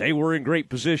noise. Hey, we're in great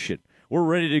position. We're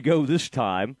ready to go this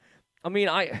time. I mean,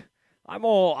 I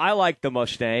like the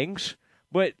Mustangs,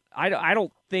 but I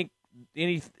don't think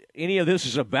any of this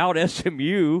is about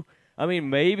SMU. I mean,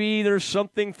 maybe there's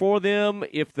something for them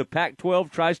if the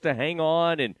Pac-12 tries to hang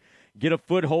on and get a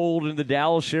foothold in the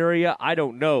Dallas area. I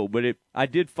don't know, but I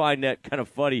did find that kind of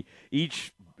funny.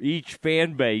 Each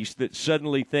fan base that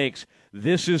suddenly thinks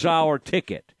this is our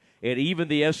ticket, and even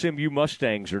the SMU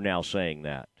Mustangs are now saying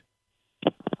that.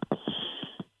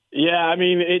 Yeah, I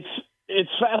mean, it's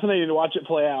fascinating to watch it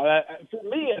play out. For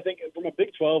me, I think from a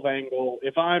Big 12 angle,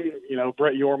 if I'm,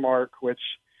 Brett Yormark, which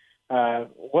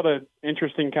what an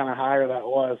interesting kind of hire that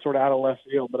was, sort of out of left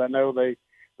field, but I know they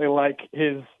like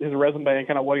his resume and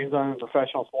kind of what he's done in the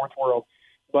professional sports world.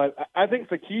 But I think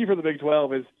the key for the Big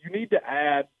 12 is you need to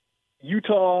add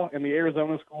Utah and the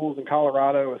Arizona schools in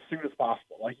Colorado as soon as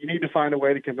possible. Like, you need to find a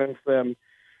way to convince them,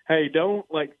 hey, don't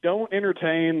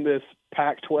entertain this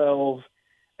Pac-12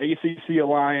 ACC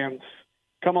alliance.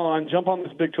 Come on, jump on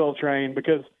this Big 12 train,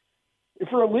 because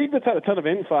for a league that's had a ton of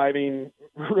infighting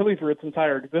really for its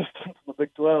entire existence in the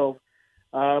Big 12,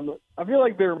 I feel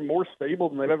like they're more stable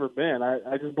than they've ever been.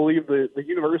 I just believe the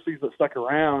universities that stuck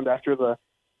around after the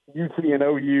UT and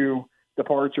OU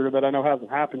departure, that I know hasn't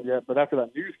happened yet, but after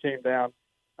that news came down,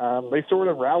 they sort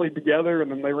of rallied together, and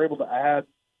then they were able to add,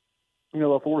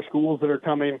 the 4 schools that are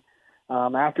coming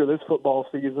after this football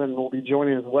season will be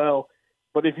joining as well.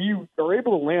 But if you are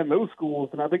able to land those schools,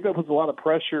 then I think that puts a lot of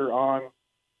pressure on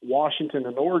Washington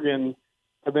and Oregon.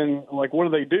 And then, what do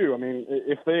they do? I mean,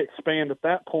 if they expand at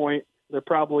that point, they're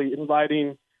probably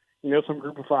inviting, some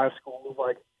group of 5 schools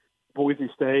like Boise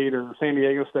State or San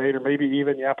Diego State, or maybe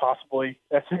even, possibly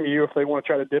SMU if they want to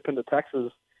try to dip into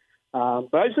Texas.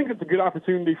 But I just think it's a good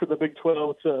opportunity for the Big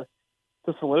 12 to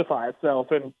solidify itself.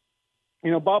 And,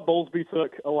 Bob Bowlesby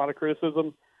took a lot of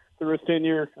criticism through his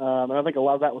tenure, and I think a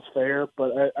lot of that was fair.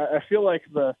 But I feel like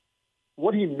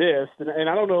what he missed, and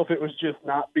I don't know if it was just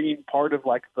not being part of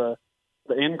the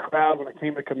in crowd when it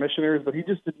came to commissioners, but he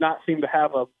just did not seem to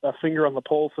have a finger on the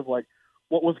pulse of what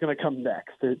was going to come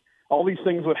next. All these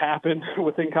things would happen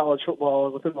within college football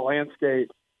and within the landscape,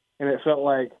 and it felt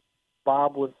like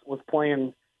Bob was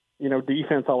playing,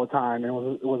 defense all the time and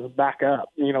was back up,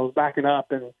 was backing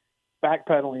up and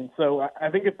backpedaling. So I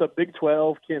think if the Big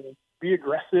 12 can be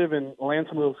aggressive and land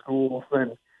some of those schools,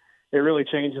 then it really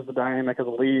changes the dynamic of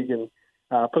the league and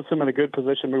puts them in a good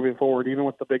position moving forward, even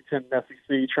with the Big 10 and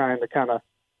SEC trying to kind of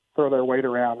throw their weight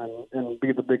around and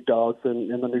be the big dogs in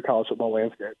the new college football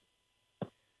landscape.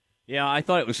 Yeah, I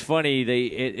thought it was funny.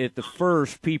 At the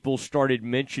first, people started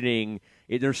mentioning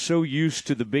they're so used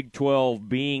to the Big 12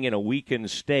 being in a weakened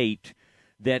state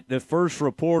that the first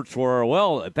reports were,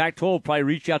 well, Pac-12 probably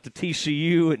reached out to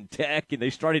TCU and Tech, and they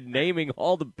started naming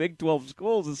all the Big 12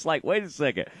 schools. It's like, wait a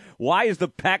second, why is the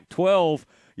Pac-12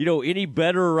 any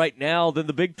better right now than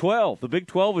the Big 12? The Big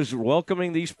 12 is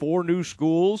welcoming these 4 new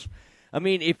schools. I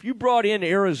mean, if you brought in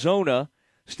Arizona,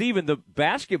 Stephen, the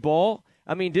basketball,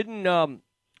 I mean,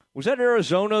 was that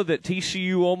Arizona that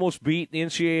TCU almost beat in the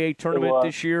NCAA tournament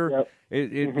this year? Yep.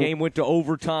 Game went to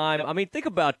overtime. I mean, think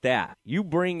about that. You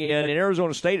bring in, and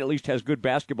Arizona State at least has good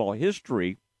basketball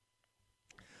history.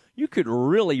 You could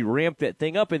really ramp that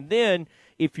thing up. And then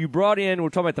if you brought in, we're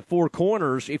talking about the 4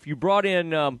 corners, if you brought in,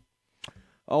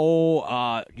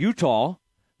 Utah,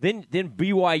 then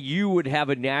BYU would have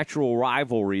a natural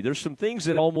rivalry. There's some things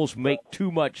that almost make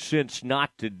too much sense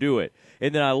not to do it.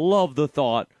 And then I love the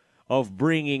thought of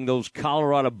bringing those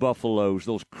Colorado Buffaloes,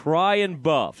 those crying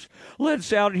Buffs. Let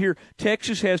us out of here.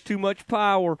 Texas has too much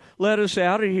power. Let us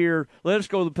out of here. Let us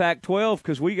go to the Pac-12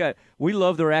 because we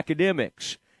love their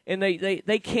academics. And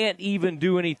they can't even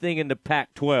do anything in the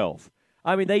Pac-12.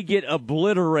 I mean, they get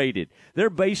obliterated. They're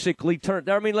basically turned.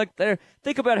 I mean,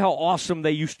 think about how awesome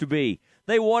they used to be.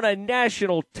 They won a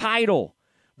national title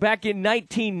back in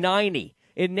 1990.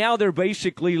 And now they're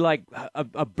basically like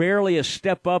barely a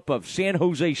step up of San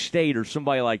Jose State or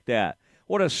somebody like that.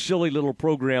 What a silly little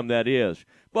program that is.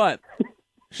 But,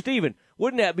 Stephen,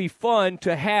 wouldn't that be fun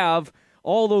to have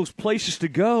all those places to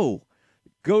go?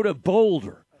 Go to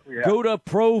Boulder. Yeah. Go to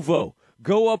Provo.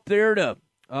 Go up there to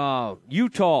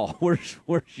Utah. Where's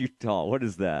Utah? What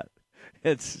is that?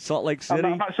 It's Salt Lake City?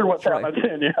 I'm not sure what town it's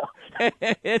in,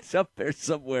 yeah. It's up there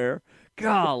somewhere.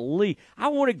 Golly, I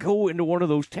want to go into one of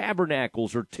those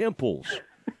tabernacles or temples,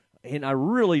 and I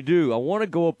really do. I want to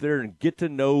go up there and get to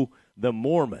know the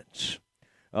Mormons.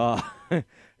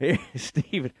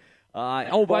 Stephen, by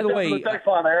the way, the text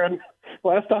line, Aaron.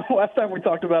 Last time we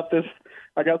talked about this,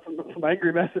 I got some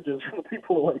angry messages from the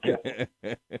people like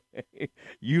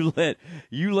You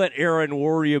let Aaron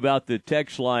worry about the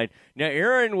text line. Now,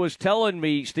 Aaron was telling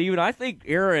me, Stephen, I think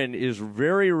Aaron is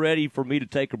very ready for me to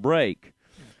take a break.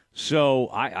 So,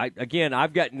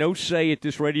 I've got no say at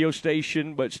this radio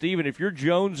station. But, Stephen, if you're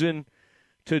jonesing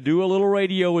to do a little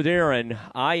radio with Aaron,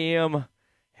 I am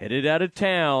headed out of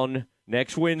town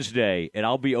next Wednesday, and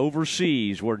I'll be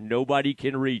overseas where nobody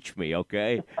can reach me,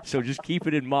 okay? So just keep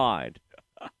it in mind.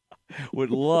 Would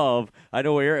love. I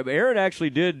know Aaron actually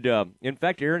did. In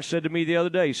fact, Aaron said to me the other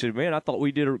day, he said, man, I thought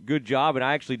we did a good job, and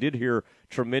I actually did hear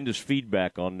tremendous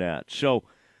feedback on that. So,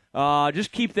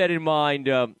 just keep that in mind,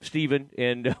 Stephen,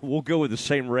 and we'll go with the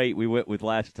same rate we went with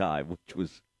last time,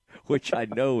 which I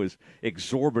know is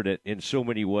exorbitant in so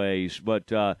many ways. But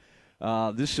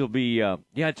this will be,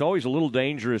 it's always a little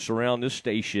dangerous around this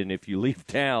station. If you leave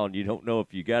town, you don't know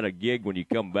if you got a gig when you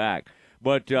come back.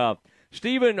 But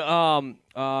Stephen,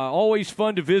 always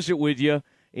fun to visit with you.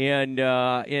 And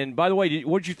by the way,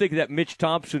 what did you think of that Mitch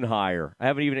Thompson hire? I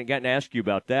haven't even gotten to ask you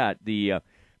about that. The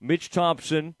Mitch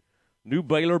Thompson, new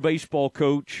Baylor baseball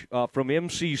coach from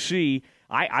MCC.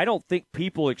 I don't think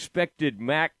people expected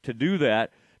Mac to do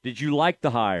that. Did you like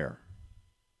the hire?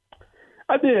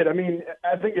 I did. I mean,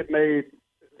 I think it made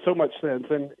so much sense.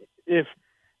 And if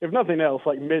nothing else,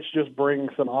 like Mitch just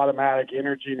brings some automatic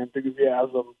energy and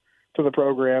enthusiasm to the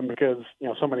program because,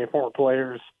 so many former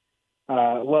players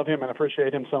love him and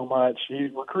appreciate him so much. He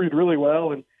recruited really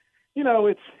well, and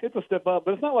it's a step up,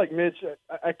 but it's not like Mitch.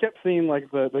 I kept seeing like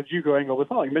the JUCO angle. But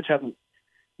it's not like Mitch hasn't,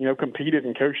 competed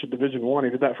and coached at Division I. He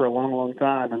did that for a long, long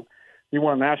time, and he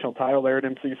won a national title there at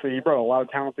MCC. He brought a lot of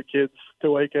talented kids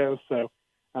to Waco, so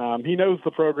he knows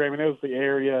the program, he knows the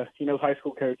area, he knows high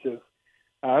school coaches.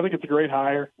 I think it's a great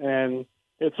hire, and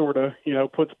it sort of,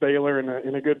 puts Baylor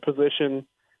in a good position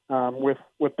with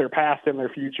their past and their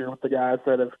future, with the guys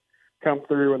that have come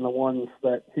through and the ones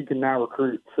that he can now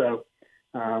recruit. So.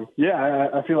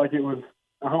 I feel like it was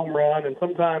a home run, and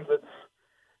sometimes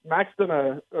Mac's done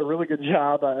a really good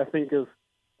job, I think, of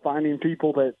finding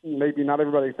people that maybe not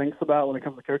everybody thinks about when it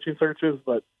comes to coaching searches,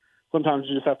 but sometimes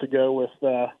you just have to go with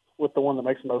the one that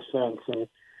makes the most sense, and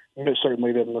Mitch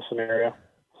certainly did in this scenario.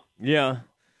 Yeah.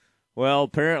 Well,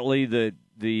 apparently the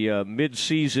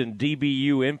mid-season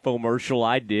DBU infomercial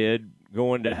I did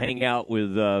going to hang out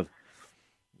with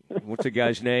what's the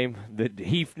guy's name? Dan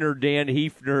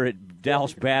Hefner at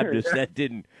Dallas Baptist. That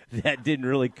didn't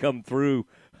really come through.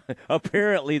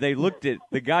 Apparently, they looked at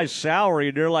the guy's salary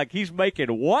and they're like, he's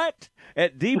making what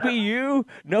at DBU?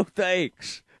 No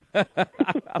thanks.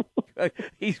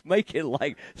 He's making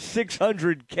like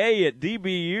 $600K at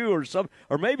DBU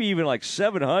or maybe even like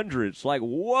 $700. It's like,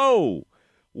 whoa,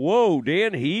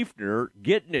 Dan Hefner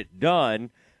getting it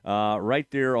done right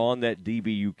there on that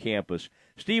DBU campus.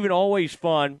 Stephen, always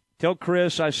fun. Tell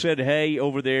Chris I said hey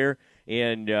over there,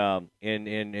 and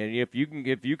if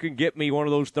you can get me one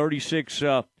of those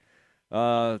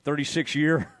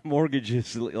 36-year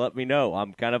mortgages, let me know.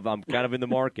 I'm kind of in the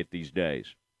market these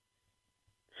days.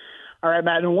 All right,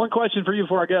 Matt, and one question for you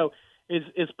before I go.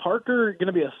 Is Parker going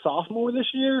to be a sophomore this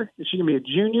year? Is she going to be a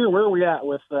junior? Where are we at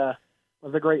with the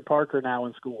great Parker now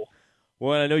in school?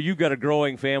 Well, I know you've got a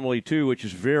growing family, too, which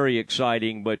is very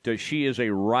exciting, but she is a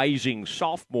rising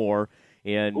sophomore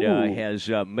and has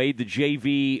made the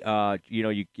JV.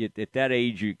 You at that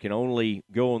age, you can only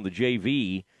go on the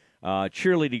JV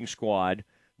cheerleading squad,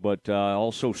 but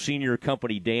also senior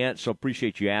company dance. So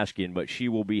appreciate you asking, but she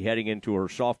will be heading into her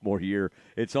sophomore year.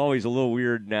 It's always a little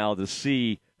weird now to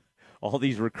see all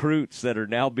these recruits that are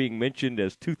now being mentioned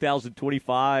as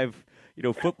 2025,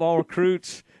 football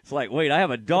recruits. It's like, wait, I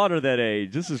have a daughter that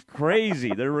age. This is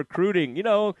crazy. They're recruiting.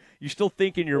 You still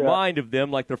think in your mind of them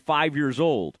like they're 5 years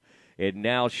old. And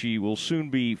now she will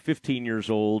soon be 15 years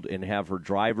old and have her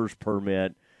driver's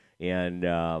permit. And,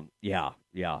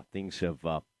 things have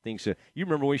you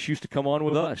remember when she used to come on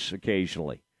with us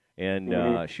occasionally.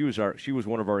 And she was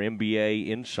one of our NBA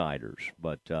insiders.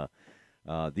 But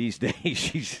these days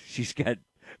she's got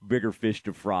bigger fish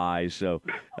to fry, so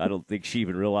I don't think she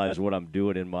even realized what I'm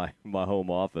doing in my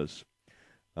home office.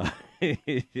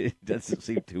 It doesn't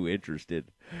seem too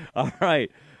interested. All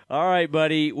right,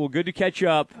 buddy. Well, good to catch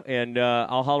up, and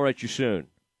I'll holler at you soon.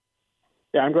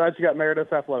 Yeah, I'm glad you got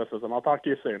Meredith's athleticism. I'll talk to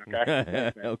you soon,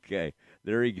 okay? Okay,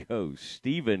 there he goes.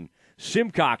 Stephen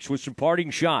Simcox with some parting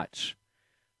shots.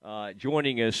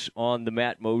 Joining us on the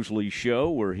Matt Mosley Show,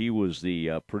 where he was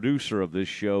the producer of this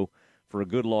show for a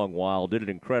good long while, did an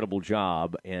incredible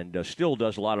job, and still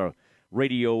does a lot of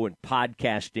radio and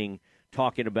podcasting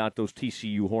talking about those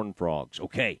TCU Horned Frogs.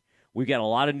 Okay, we've got a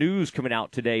lot of news coming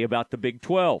out today about the Big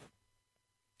 12.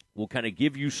 We'll kind of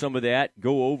give you some of that,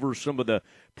 go over some of the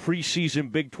preseason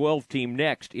Big 12 team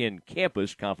next in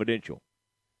Campus Confidential.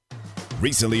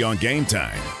 Recently on Game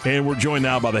Time. And we're joined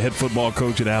now by the head football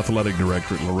coach and athletic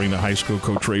director at Lorena High School,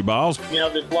 Coach Trey Biles.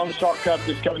 This Lone Star Cup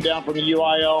that's coming down from the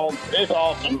UIL, it's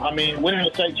awesome. I mean, winning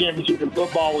a state championship in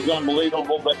football was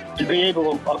unbelievable, but to be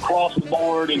able to, across the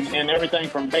board and everything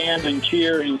from band and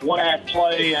cheer and one-act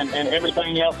play and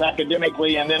everything else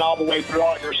academically, and then all the way through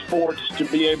all your sports to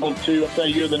be able to say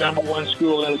you're the number one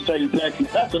school in the state of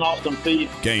Texas, that's an awesome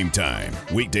feat. Game Time,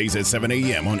 weekdays at 7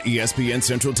 a.m. on ESPN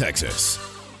Central Texas.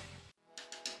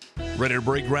 Ready to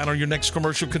break ground on your next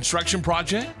commercial construction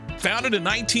project? Founded in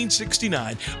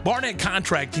 1969, Barnett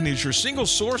Contracting is your single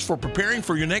source for preparing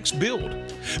for your next build.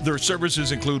 Their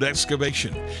services include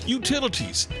excavation,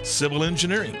 utilities, civil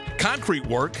engineering, concrete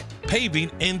work,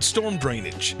 paving, and storm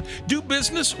drainage. Do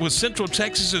business with Central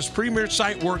Texas's premier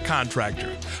site work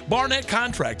contractor, Barnett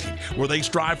Contracting, where they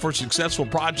strive for successful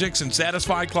projects and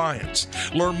satisfy clients.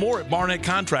 Learn more at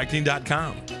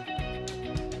barnettcontracting.com.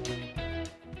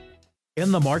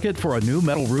 In the market for a new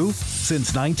metal roof?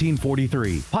 Since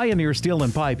 1943, Pioneer Steel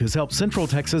and Pipe has helped Central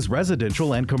Texas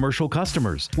residential and commercial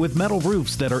customers with metal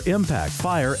roofs that are impact,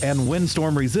 fire, and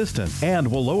windstorm resistant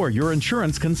and will lower your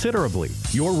insurance considerably.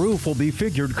 Your roof will be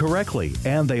figured correctly,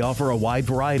 and they offer a wide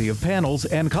variety of panels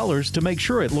and colors to make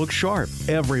sure it looks sharp.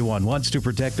 Everyone wants to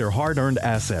protect their hard-earned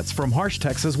assets from harsh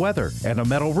Texas weather, and a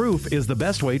metal roof is the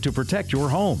best way to protect your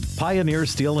home. Pioneer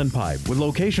Steel and Pipe, with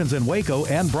locations in Waco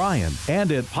and Bryan,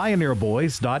 and at pioneerboys.com.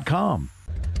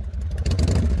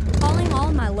 Calling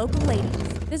all my local ladies.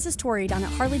 This is Tori down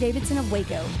at Harley-Davidson of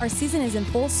Waco. Our season is in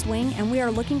full swing, and we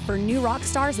are looking for new rock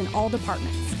stars in all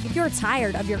departments. If you're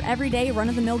tired of your everyday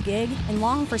run-of-the-mill gig and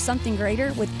long for something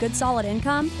greater with good solid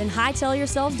income, then hightail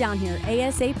yourselves down here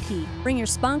ASAP. Bring your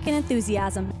spunk and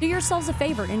enthusiasm. Do yourselves a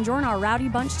favor and join our rowdy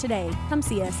bunch today. Come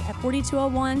see us at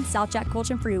 4201 South Jack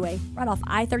Colchin Freeway, right off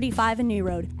I-35 and New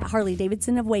Road at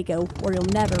Harley-Davidson of Waco, where you'll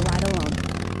never ride alone.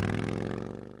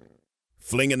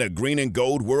 Flinging the green and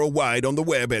gold worldwide on the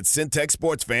web at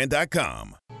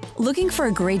CentexSportsFan.com. Looking for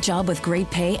a great job with great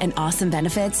pay and awesome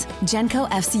benefits? Genco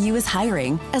FCU is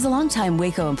hiring. As a longtime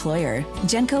Waco employer,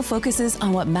 Genco focuses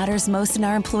on what matters most in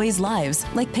our employees' lives,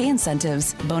 like pay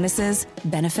incentives, bonuses,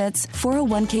 benefits,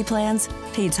 401k plans,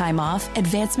 paid time off,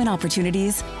 advancement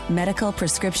opportunities, medical,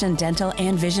 prescription, dental,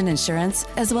 and vision insurance,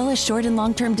 as well as short and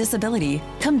long-term disability.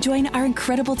 Come join our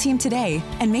incredible team today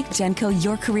and make Genco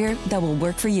your career that will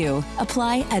work for you.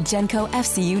 Apply at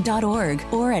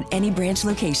gencofcu.org or at any branch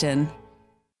location.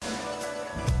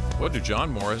 What do John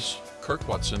Morris, Kirk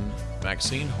Watson,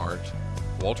 Maxine Hart,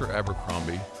 Walter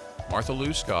Abercrombie, Martha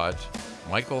Lou Scott,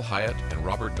 Michael Hyatt, and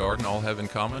Robert Darden all have in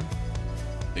common?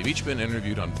 They've each been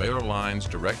interviewed on Baylor Line's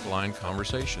Direct Line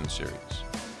Conversation series.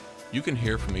 You can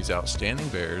hear from these outstanding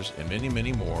Bears and many,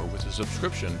 many more with a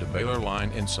subscription to Baylor Line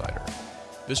Insider.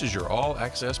 This is your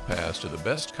all-access pass to the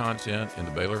best content in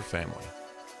the Baylor family.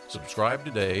 Subscribe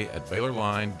today at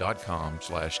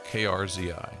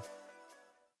BaylorLine.com/KRZI.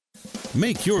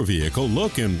 Make your vehicle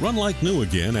look and run like new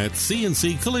again at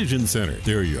C&C Collision Center.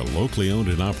 They're your locally owned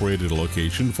and operated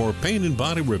location for paint and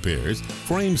body repairs,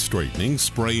 frame straightening,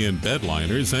 spray and bed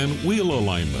liners, and wheel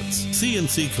alignments.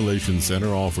 C&C Collision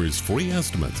Center offers free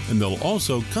estimates, and they'll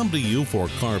also come to you for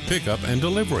car pickup and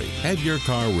delivery. Have your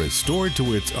car restored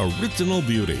to its original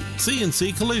beauty.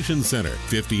 C&C Collision Center,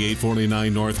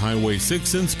 5849 North Highway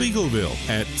 6 in Spiegelville,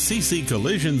 at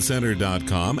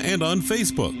cccollisioncenter.com and on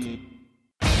Facebook.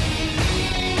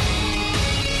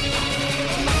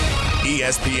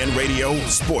 ESPN Radio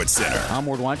Sports Center. I'm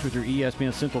Ward Weitz with your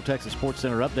ESPN Central Texas Sports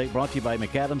Center update, brought to you by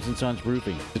McAdams & Sons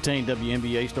Roofing. Detained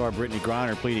WNBA star Brittany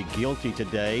Griner pleaded guilty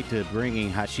today to bringing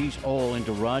hashish oil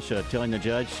into Russia, telling the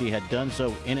judge she had done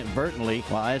so inadvertently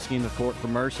while asking the court for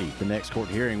mercy. The next court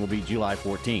hearing will be July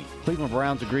 14th. Cleveland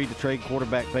Browns agreed to trade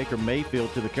quarterback Baker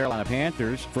Mayfield to the Carolina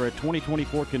Panthers for a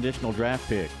 2024 conditional draft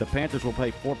pick. The Panthers will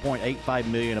pay $4.85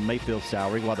 million of Mayfield's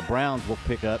salary, while the Browns will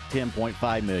pick up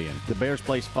 $10.5 million. The Bears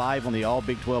placed 5 on the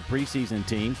All-Big 12 preseason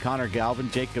team. Connor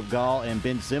Galvin, Jacob Gall, and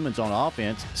Ben Simmons on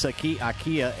offense. Saki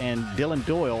Akia and Dylan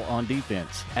Doyle on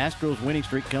defense. Astros winning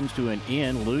streak comes to an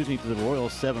end, losing to the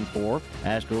Royals 7-4.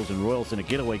 Astros and Royals in a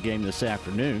getaway game this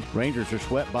afternoon. Rangers are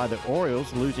swept by the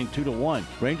Orioles, losing 2-1.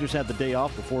 Rangers have the day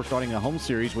off before starting a home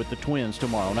series with the Twins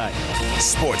tomorrow night.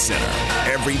 Sports Center,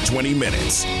 every 20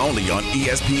 minutes, only on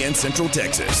ESPN Central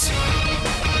Texas.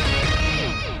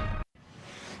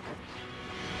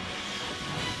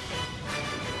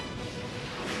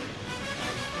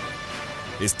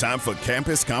 It's time for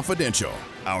Campus Confidential,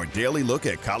 our daily look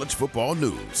at college football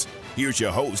news. Here's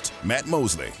your host, Matt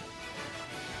Mosley.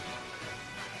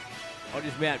 Well,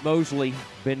 just Matt Mosley.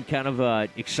 Been kind of an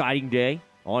exciting day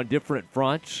on different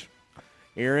fronts.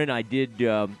 Aaron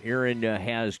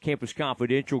has Campus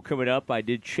Confidential coming up. I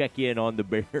did check in on the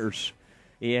Bears,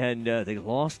 and they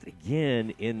lost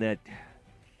again in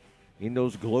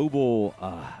those global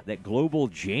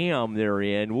jam they're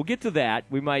in. We'll get to that.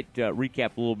 We might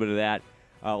recap a little bit of that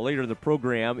later in the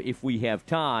program if we have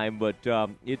time, but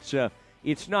it's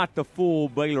not the full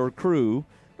Baylor crew.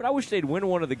 But I wish they'd win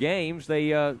one of the games. They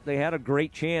had a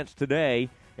great chance today,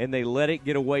 and they let it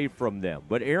get away from them.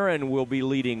 But Aaron will be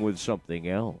leading with something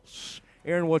else.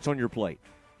 Aaron, what's on your plate?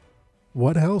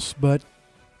 What else but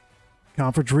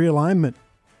conference realignment?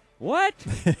 What?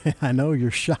 I know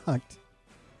you're shocked.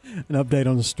 An update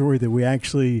on the story that we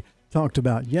actually talked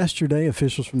about yesterday.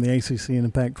 Officials from the ACC and the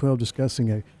Pac-12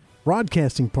 discussing a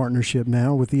broadcasting partnership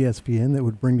now with ESPN that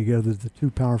would bring together the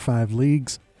two Power 5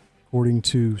 leagues, according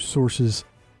to what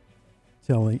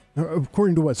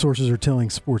sources are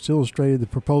telling Sports Illustrated. The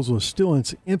proposal is still in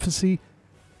its infancy,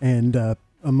 and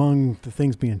among the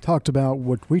things being talked about,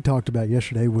 what we talked about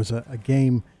yesterday was a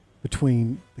game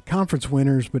between the conference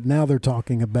winners, but now they're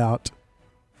talking about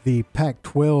the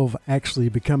Pac-12 actually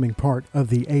becoming part of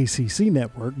the ACC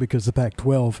network, because the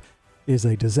Pac-12 is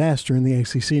a disaster and the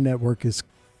ACC network is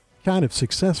kind of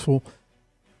successful.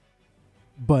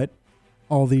 But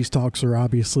all these talks are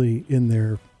obviously in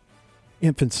their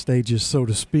infant stages, so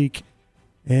to speak,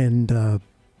 and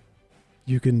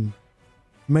you can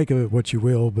make of it what you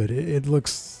will, but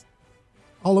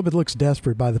all of it looks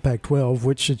desperate by the Pac-12,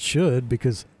 which it should,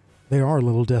 because they are a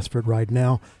little desperate right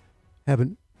now.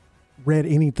 Haven't read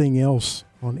anything else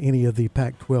on any of the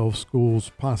Pac-12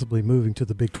 schools possibly moving to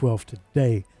the Big 12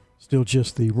 today. Still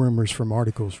just the rumors from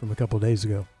articles from a couple of days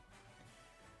ago.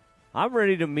 I'm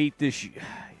ready to meet this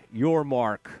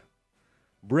Yormark,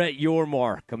 Brett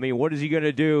Yormark. I mean, what is he going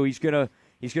to do? He's going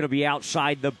to be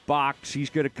outside the box. He's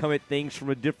going to come at things from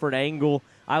a different angle.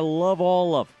 I love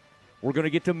all of it. We're going to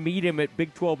get to meet him at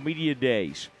Big 12 Media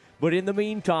Days. But in the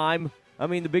meantime, I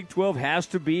mean, the Big 12 has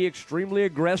to be extremely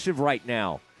aggressive right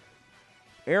now.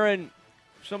 Aaron,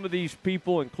 some of these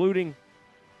people, including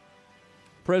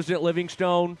President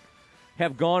Livingstone,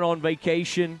 have gone on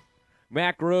vacation.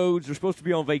 Mack Rhodes, they're supposed to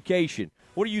be on vacation.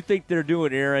 What do you think they're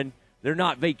doing, Aaron? They're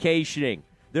not vacationing.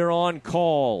 They're on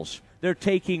calls. They're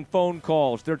taking phone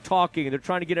calls. They're talking. They're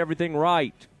trying to get everything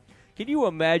right. Can you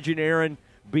imagine, Aaron,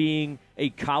 being a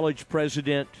college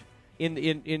president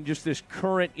in just this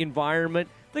current environment?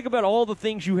 Think about all the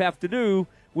things you have to do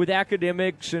with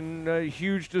academics and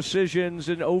huge decisions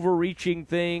and overreaching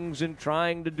things and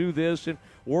trying to do this and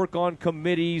work on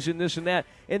committees and this and that.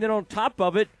 And then on top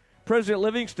of it, President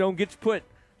Livingstone gets put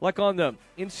like on the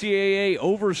NCAA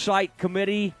oversight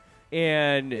committee,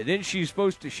 and then she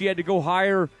had to go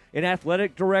hire an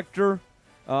athletic director,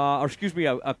 a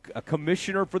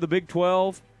commissioner for the Big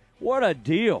 12. What a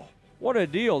deal. What a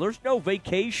deal. There's no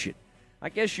vacation. I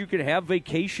guess you can have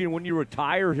vacation when you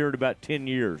retire here in about 10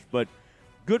 years, but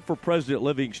good for President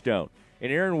Livingstone.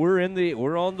 And Aaron,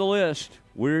 we're on the list.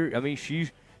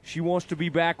 She wants to be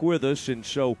back with us, and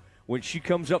so when she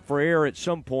comes up for air at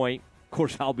some point, of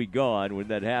course I'll be gone when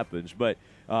that happens, but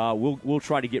we'll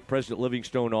try to get President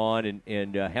Livingstone on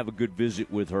and have a good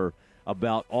visit with her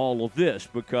about all of this,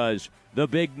 because the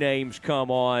big names come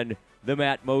on the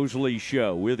Matt Mosley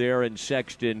Show with Aaron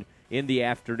Sexton in the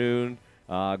afternoon.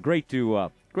 Great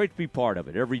to be part of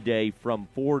it every day from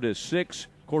 4 to 6.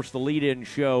 Of course, the lead-in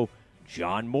show,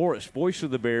 John Morris, voice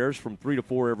of the Bears, from 3 to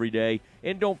 4 every day.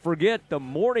 And don't forget the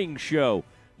morning show,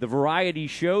 the variety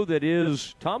show that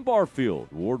is Tom Barfield,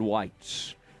 Ward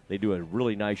White's. They do a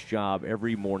really nice job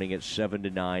every morning at 7 to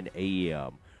 9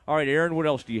 a.m. All right, Aaron, what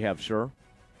else do you have, sir?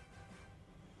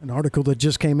 An article that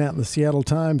just came out in the Seattle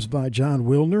Times by John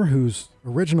Wilner, whose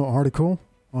original article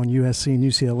on USC and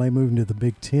UCLA moving to the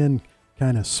Big Ten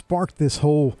kind of sparked this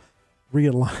whole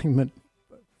realignment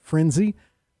frenzy.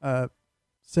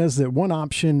 Says that one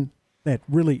option that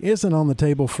really isn't on the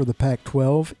table for the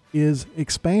Pac-12 is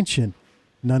expansion.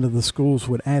 None of the schools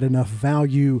would add enough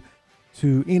value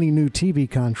to any new TV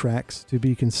contracts to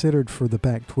be considered for the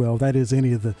Pac-12. That is,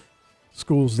 any of the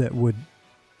schools that would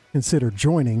consider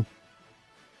joining.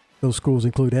 Those schools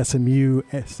include SMU,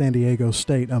 San Diego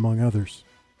State, among others.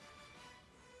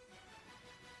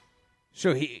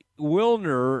 So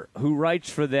Wilner, who writes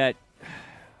for that,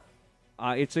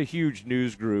 it's a huge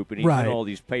news group, and he's in all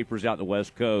these papers out in the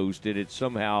West Coast, and it's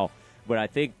somehow, but I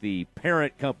think the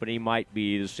parent company might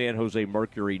be the San Jose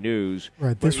Mercury News.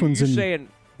 Right, this one's in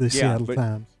the Seattle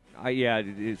Times.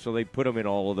 So they put them in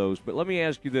all of those. But let me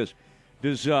ask you this.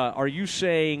 Are you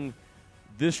saying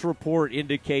this report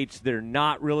indicates they're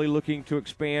not really looking to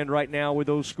expand right now with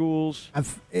those schools?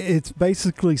 It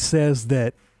basically says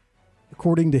that,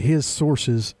 according to his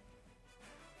sources,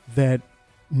 that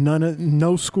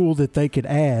no school that they could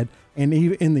add, and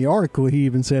even in the article he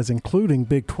even says including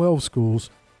Big 12 schools,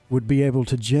 would be able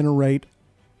to generate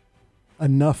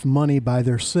enough money by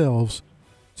themselves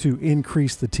to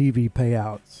increase the TV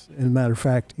payouts. As a matter of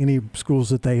fact, any schools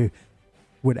that they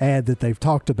would add that they've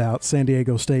talked about, San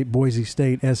Diego State, Boise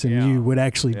State, SMU, would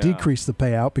actually decrease the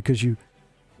payout because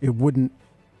it wouldn't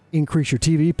increase your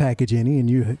TV package any, and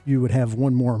you would have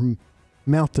one more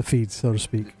mouth to feed, so to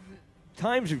speak.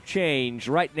 Times have changed.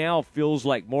 Right now feels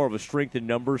like more of a strength in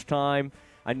numbers time.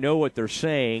 I know what they're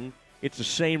saying. It's the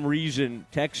same reason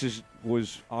Texas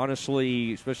was,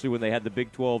 honestly, especially when they had the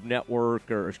Big 12 network,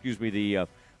 the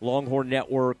Longhorn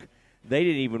network, they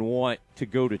didn't even want to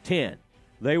go to 10.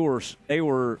 They were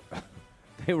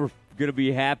going to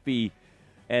be happy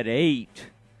at 8,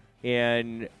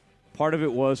 and part of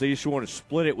it was they just want to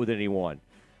split it with anyone.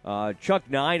 Chuck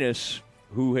Ninus,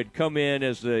 who had come in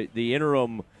as the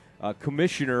interim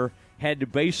commissioner, had to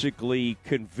basically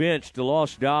convince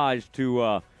DeLoss Dodge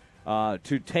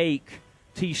to take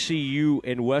TCU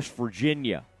and West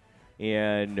Virginia.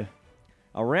 And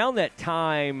around that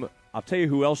time, I'll tell you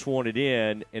who else wanted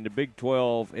in the Big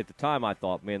 12. At the time, I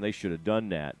thought, man, they should have done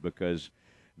that because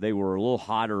they were a little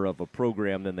hotter of a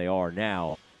program than they are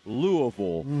now.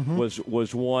 Louisville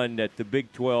was one that the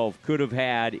Big 12 could have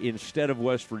had instead of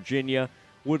West Virginia.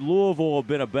 Would Louisville have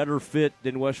been a better fit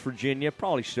than West Virginia?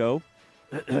 Probably so.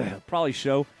 Probably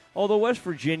so. Although West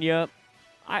Virginia,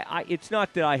 it's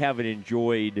not that I haven't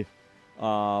enjoyed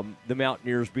the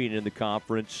Mountaineers being in the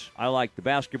conference. I like the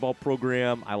basketball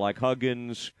program. I like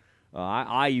Huggins.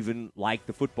 I even like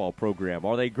the football program.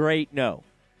 Are they great? No.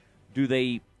 Do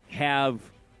they have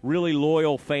really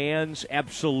loyal fans?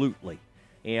 Absolutely.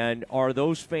 And are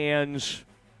those fans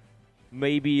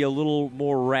maybe a little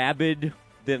more rabid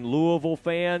than Louisville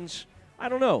fans? I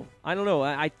don't know.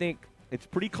 I think it's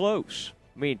pretty close.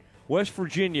 I mean, West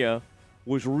Virginia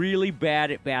was really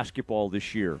bad at basketball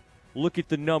this year. Look at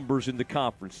the numbers in the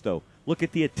conference, though. Look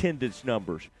at the attendance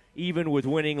numbers. even with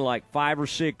winning like 5 or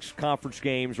 6 conference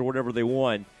games or whatever they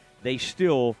won, they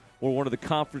still were one of the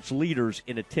conference leaders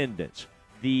in attendance.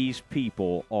 These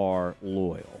people are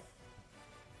loyal.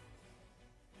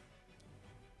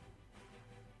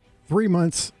 3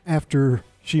 months after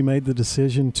she made the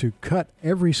decision to cut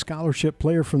every scholarship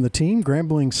player from the team,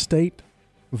 Grambling State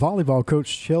volleyball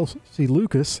coach Chelsea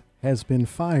Lucas has been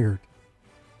fired.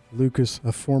 Lucas,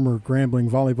 a former Grambling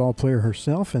volleyball player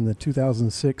herself and the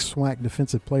 2006 SWAC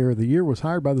Defensive Player of the Year, was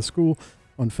hired by the school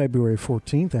on February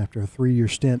 14th after a 3-year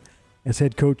stint as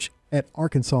head coach at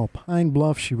Arkansas Pine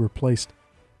Bluff. She replaced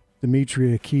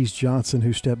Demetria Keys-Johnson,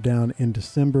 who stepped down in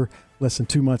December. Less than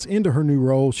 2 months into her new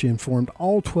role, she informed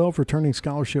all 12 returning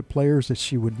scholarship players that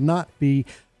she would not be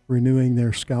renewing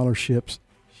their scholarships.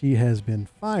 She has been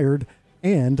fired,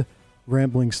 and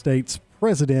Grambling State's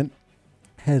president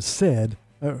has said,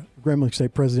 Grambling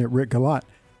State President Rick Galat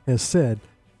has said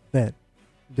that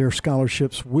their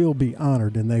scholarships will be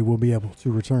honored and they will be able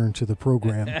to return to the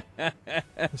program.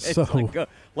 So, like,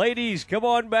 ladies, come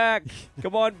on back.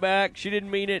 Come on back. She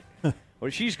didn't mean it. Well,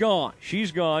 she's gone.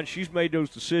 She's gone. She's made those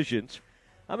decisions.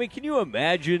 I mean, can you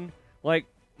imagine, like,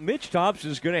 Mitch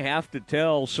Thompson's going to have to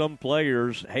tell some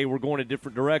players, hey, we're going a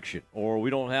different direction, or we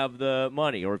don't have the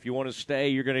money, or if you want to stay,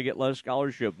 you're going to get less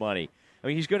scholarship money. I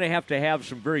mean, he's going to have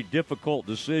some very difficult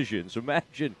decisions.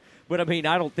 Imagine. But, I mean,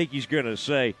 I don't think he's going to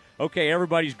say, okay,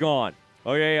 everybody's gone.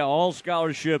 Okay, all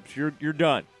scholarships, you're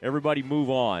done. Everybody move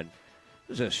on.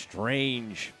 This is a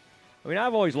strange. I mean,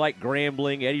 I've always liked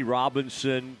Grambling, Eddie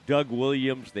Robinson, Doug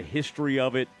Williams. The history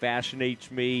of it fascinates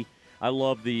me. I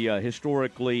love the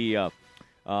historically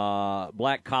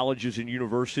black colleges and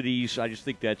universities. I just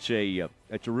think that's a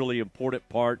really important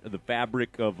part of the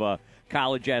fabric of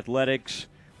college athletics.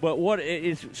 But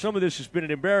some of this has been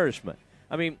an embarrassment.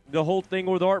 I mean, the whole thing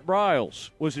with Art Briles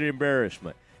was an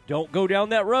embarrassment. Don't go down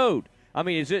that road. I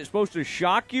mean, is it supposed to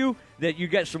shock you that you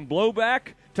get some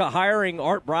blowback to hiring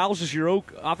Art Briles as your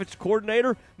offensive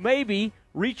coordinator? Maybe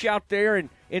reach out there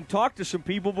and talk to some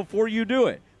people before you do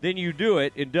it. Then you do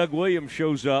it, and Doug Williams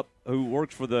shows up, who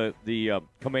works for the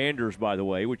Commanders, by the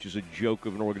way, which is a joke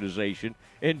of an organization.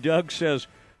 And Doug says,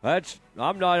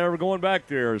 I'm not ever going back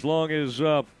there as long as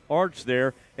Art's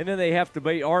there. And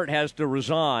then Art has to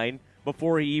resign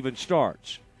before he even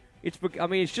starts. It's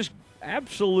just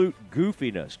absolute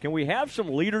goofiness. Can we have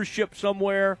some leadership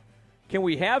somewhere? Can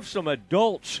we have some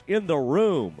adults in the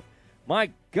room?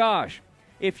 My gosh,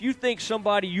 if you think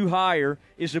somebody you hire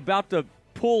is about to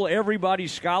pull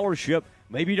everybody's scholarship,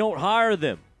 maybe don't hire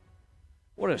them.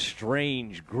 What a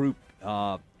strange group,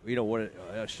 what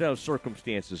a set of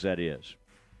circumstances that is.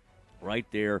 Right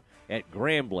there at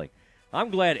Grambling. I'm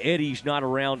glad Eddie's not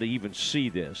around to even see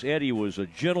this. Eddie was a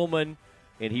gentleman,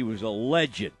 and he was a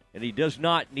legend, and he does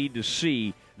not need to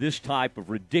see this type of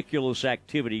ridiculous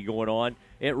activity going on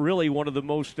at really one of the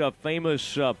most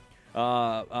famous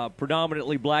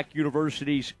predominantly black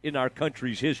universities in our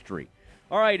country's history.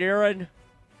 All right, Aaron.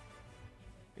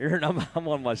 I'm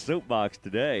on my soapbox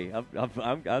today.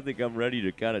 I think I'm ready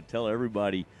to kind of tell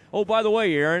everybody. Oh, by the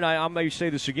way, Aaron, I may say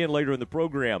this again later in the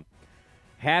program.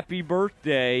 Happy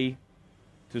birthday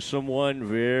to someone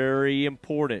very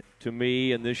important to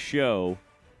me in this show,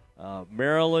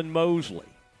 Marilyn Mosley.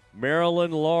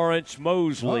 Marilyn Lawrence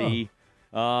Mosley.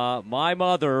 My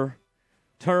mother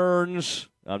turns,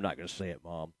 I'm not going to say it,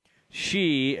 Mom.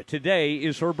 Today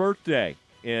is her birthday.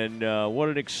 And what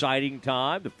an exciting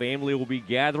time. The family will be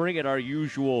gathering at our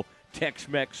usual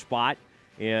Tex-Mex spot.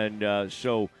 And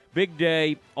so, big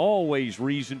day, always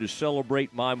reason to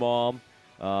celebrate my mom.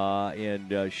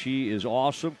 And she is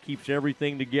awesome, keeps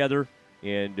everything together.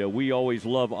 And we always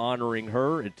love honoring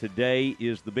her. And today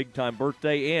is the big-time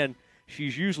birthday, and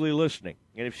she's usually listening.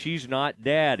 And if she's not,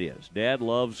 Dad is. Dad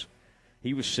loves.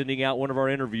 He was sending out one of our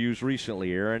interviews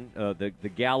recently, Aaron,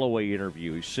 the Galloway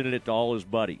interview. He's sending it to all his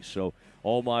buddies. So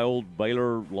all my old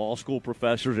Baylor Law School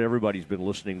professors, everybody's been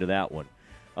listening to that one.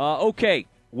 Okay,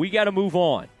 we got to move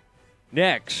on.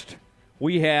 Next,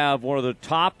 we have one of the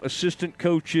top assistant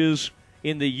coaches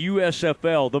in the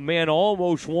USFL. The man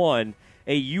almost won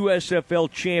a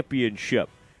USFL championship.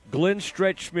 Glenn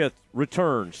Stretch Smith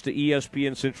returns to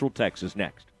ESPN Central Texas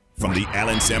next. From the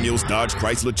Allen Samuels Dodge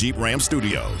Chrysler Jeep Ram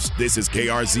Studios, this is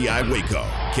KRZI Waco,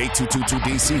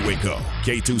 K222DC Waco,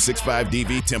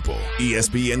 K265DV Temple,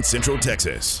 ESPN Central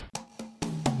Texas.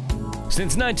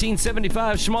 Since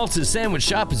 1975, Schmaltz's Sandwich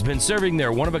Shop has been serving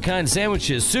their one-of-a-kind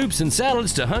sandwiches, soups, and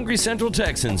salads to hungry Central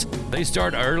Texans. They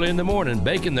start early in the morning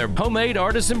baking their homemade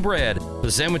artisan bread. The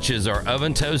sandwiches are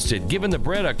oven-toasted, giving the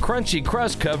bread a crunchy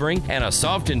crust covering and a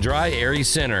soft and dry, airy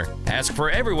center. Ask for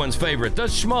everyone's favorite, the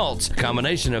Schmaltz, a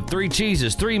combination of 3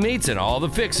 cheeses, 3 meats, and all the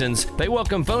fixins. They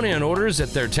welcome phone-in orders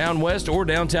at their Town West or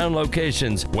downtown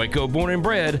locations. Waco born and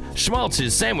bred,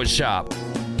 Schmaltz's Sandwich Shop.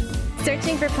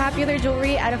 Searching for popular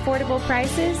jewelry at affordable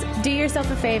prices? Do yourself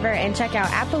a favor and check out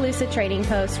Appaloosa Trading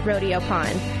Post Rodeo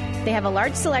Pond. They have a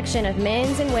large selection of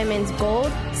men's and women's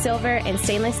gold, silver, and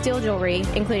stainless steel jewelry,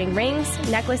 including rings,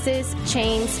 necklaces,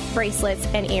 chains, bracelets,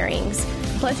 and earrings,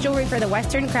 plus jewelry for the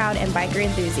Western crowd and biker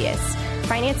enthusiasts.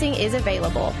 Financing is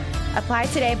available. Apply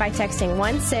today by texting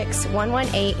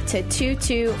 16118 to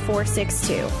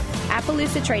 22462.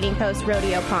 Appaloosa Trading Post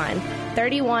Rodeo Pond,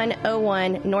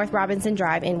 3101 North Robinson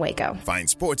Drive in Waco. Find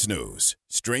sports news,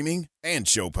 streaming, and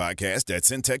show podcast at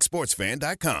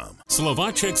syntechsportsfan.com.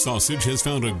 Slovacek Sausage has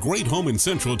found a great home in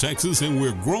Central Texas, and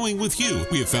we're growing with you.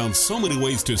 We have found so many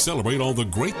ways to celebrate all the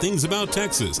great things about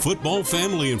Texas. Football,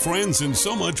 family, and friends, and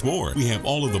so much more. We have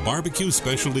all of the barbecue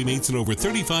specialty meats and over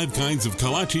 35 kinds of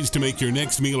kolaches to make your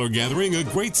next meal or gathering a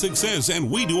great success, and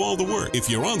we do all the work.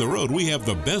 If you're on the road, we have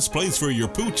the best place for your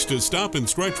pooch to stop and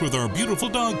stretch with our beautiful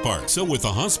dog park. So with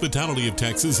the hospitality of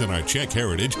Texas and our Czech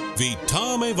heritage,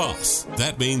 Vítame vás.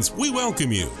 That means we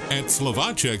welcome you. At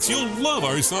Slovacek's, you'll love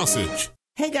our sausage.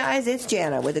 Hey guys, it's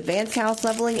Jana with Advanced House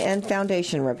Leveling and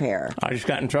Foundation Repair. I just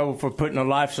got in trouble for putting a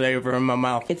lifesaver in my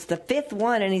mouth. It's the 5th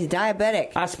one and he's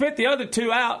diabetic. I spit the other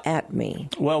 2 out. At me.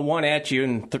 Well, 1 at you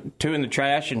and 2 in the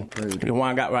trash, and the one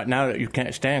I got right now that you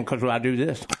can't stand because I do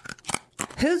this.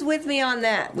 Who's with me on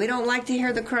that? We don't like to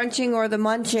hear the crunching or the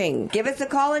munching. Give us a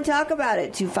call and talk about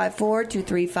it.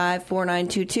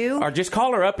 254-235-4922. Or just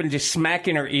call her up and just smack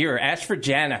in her ear. Ask for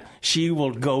Jana. She will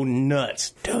go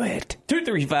nuts. Do it.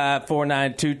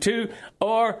 235-4922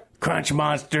 or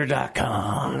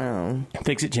crunchmonster.com. No.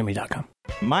 Fixitjimmy.com.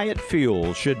 Myatt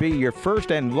Fuel should be your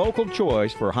first and local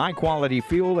choice for high-quality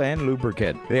fuel and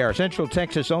lubricant. They are Central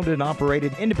Texas-owned and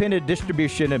operated independent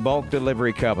distribution and bulk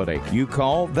delivery company. You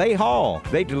call, they haul.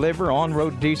 They deliver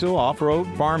on-road diesel, off-road,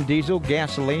 farm diesel,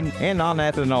 gasoline, and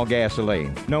non-ethanol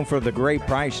gasoline. Known for the great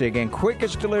pricing and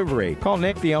quickest delivery. Call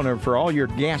Nick, the owner, for all your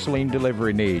gasoline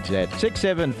delivery needs at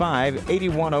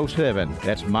 675-8107.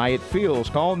 That's Myatt Fuels.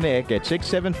 Call Nick at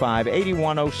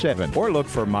 675-8107 or look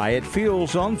for Myatt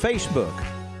Fuels on Facebook.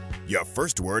 Your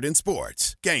first word in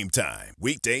sports. Game time.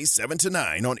 Weekdays 7 to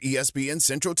 9 on ESPN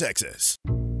Central Texas.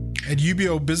 At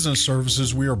UBO Business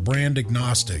Services, we are brand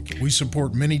agnostic. We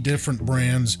support many different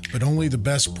brands, but only the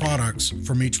best products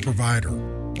from each provider.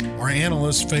 Our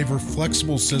analysts favor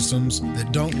flexible systems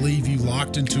that don't leave you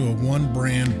locked into a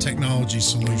one-brand technology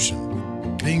solution.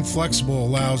 Being flexible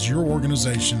allows your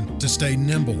organization to stay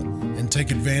nimble and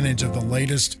take advantage of the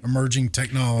latest emerging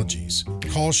technologies.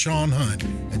 Call Sean Hunt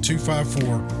at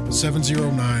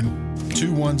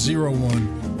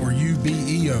 254-709-2101 or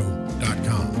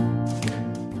ubeo.com.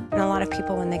 And a lot of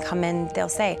people, when they come in, they'll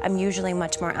say, I'm usually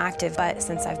much more active, but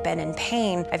since I've been in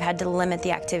pain, I've had to limit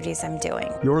the activities I'm doing.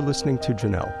 You're listening to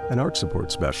Janelle, an arch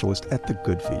support specialist at the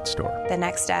Good Feet store. The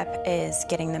next step is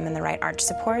getting them in the right arch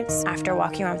supports. After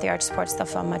walking around with the arch supports, they'll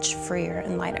feel much freer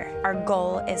and lighter. Our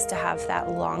goal is to have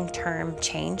that long-term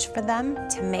change for them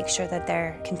to make sure that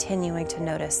they're continuing to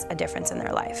notice a difference in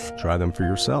their life. Try them for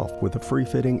yourself with a free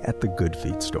fitting at the Good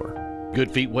Feet store. Good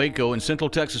Feet Waco in Central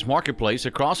Texas Marketplace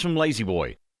across from Lazy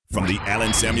Boy. From the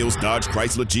Allen Samuels Dodge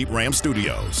Chrysler Jeep Ram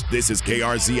Studios, this is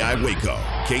KRZI Waco,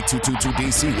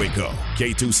 K222DC Waco,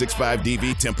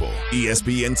 K265DV Temple,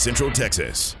 ESPN Central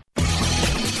Texas.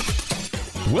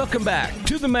 Welcome back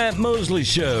to the Matt Mosley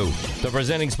Show. The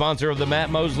presenting sponsor of the Matt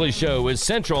Mosley Show is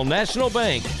Central National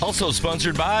Bank. Also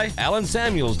sponsored by Allen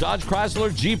Samuels Dodge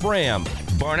Chrysler Jeep Ram,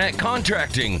 Barnett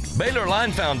Contracting, Baylor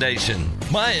Line Foundation,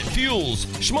 Myatt Fuels,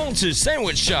 Schmaltz's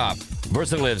Sandwich Shop,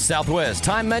 VersaLive Southwest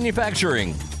Time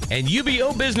Manufacturing, and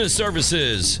UBO Business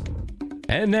Services.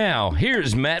 And now,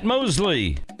 here's Matt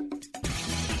Mosley.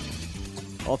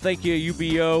 Well, thank you,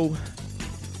 UBO.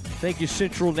 Thank you,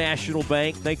 Central National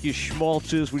Bank. Thank you,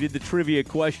 Schmaltz's. We did the trivia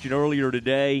question earlier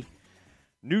today.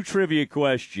 New trivia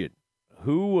question.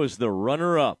 Who was the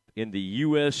runner-up in the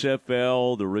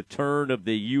USFL, the return of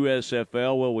the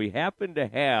USFL? Well, we happen to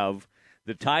have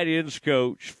the tight ends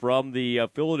coach from the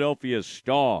Philadelphia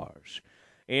Stars.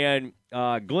 And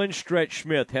Glenn Stretch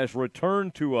Smith has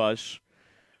returned to us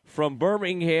from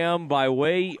Birmingham by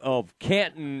way of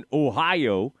Canton,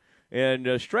 Ohio.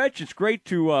 And, Stretch, it's great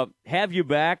to have you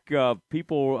back.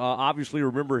 People obviously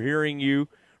remember hearing you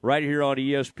right here on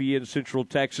ESPN Central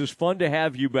Texas. Fun to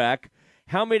have you back.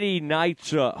 how many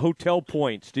nights hotel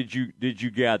points did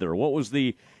you gather? What was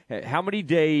how many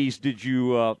days did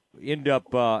you end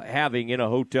up having in a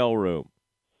hotel room?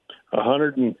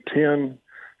 110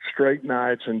 straight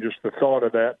nights, and just the thought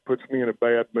of that puts me in a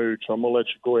bad mood. So I'm going to let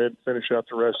you go ahead and finish out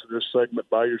the rest of this segment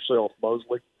by yourself,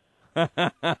 Mosley.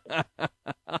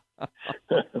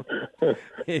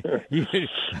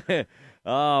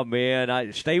 Oh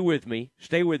man, stay with me.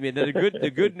 And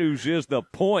the good news is the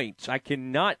points. I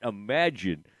cannot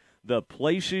imagine the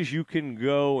places you can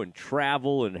go and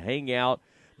travel and hang out,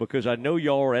 because I know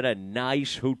y'all are at a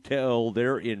nice hotel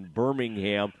there in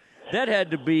Birmingham. That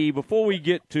had to be, before we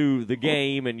get to the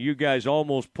game and you guys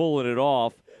almost pulling it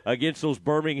off against those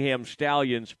Birmingham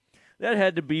Stallions, that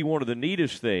had to be one of the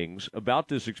neatest things about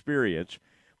this experience,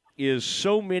 is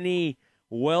so many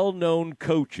well-known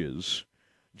coaches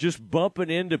just bumping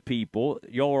into people.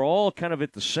 Y'all are all kind of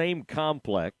at the same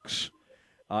complex.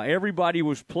 Everybody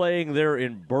was playing there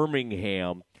in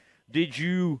Birmingham. Did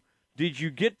you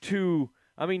get to,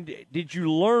 did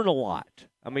you learn a lot?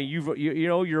 I mean,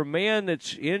 you're a man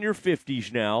that's in your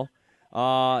 50s now.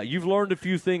 You've learned a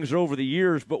few things over the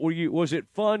years, but was it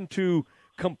fun to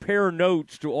compare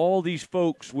notes to all these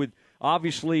folks with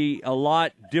obviously a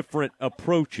lot different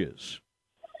approaches?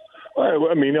 Well,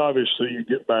 I mean, obviously you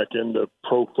get back into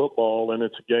pro football, and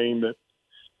it's a game that,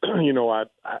 I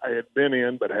had been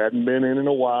in but hadn't been in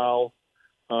a while.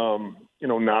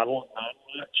 Not a lot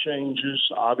changes.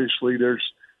 Obviously there's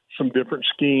some different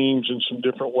schemes and some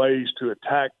different ways to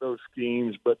attack those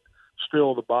schemes, but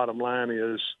still the bottom line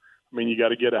is, you got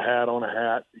to get a hat on a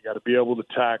hat. You got to be able to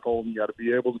tackle. You got to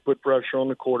be able to put pressure on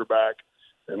the quarterback.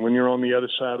 And when you're on the other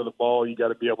side of the ball, you got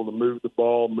to be able to move the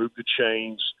ball, move the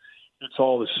chains. It's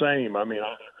all the same. I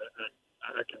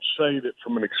can say that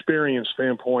from an experience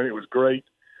standpoint, it was great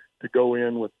to go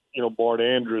in with, Bart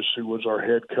Andrus, who was our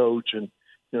head coach. And,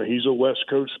 he's a West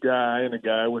Coast guy and a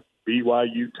guy with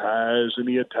BYU ties, and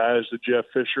he had ties to Jeff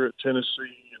Fisher at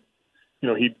Tennessee.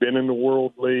 And, he'd been in the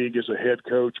World League as a head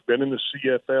coach, been in the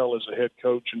CFL as a head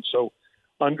coach. And so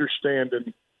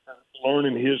understanding,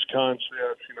 learning his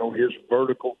concepts, his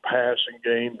vertical passing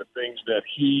game, the things that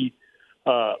he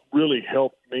really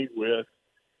helped me with,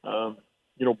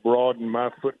 broaden my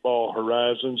football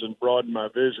horizons and broaden my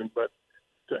vision. But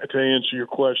to answer your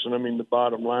question, the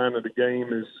bottom line of the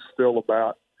game is still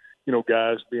about,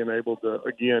 guys being able to,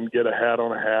 again, get a hat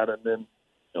on a hat, and then,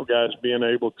 guys being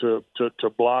able to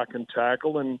block and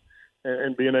tackle and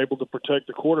being able to protect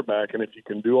the quarterback. And if you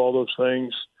can do all those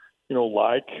things,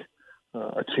 like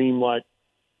a team like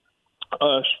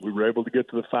us, we were able to get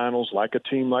to the finals, like a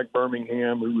team like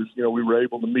Birmingham, who was, we were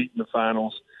able to meet in the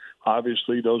finals.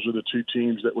 Obviously, those are the two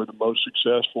teams that were the most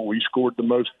successful. We scored the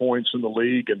most points in the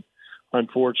league, and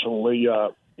unfortunately,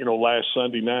 last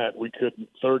Sunday night we couldn't.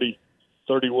 30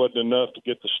 wasn't enough to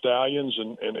get the Stallions,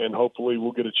 and hopefully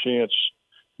we'll get a chance,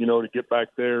 to get back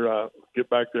there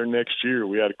next year.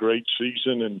 We had a great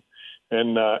season, and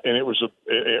it was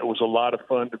a lot of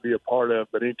fun to be a part of.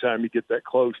 But anytime you get that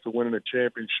close to winning a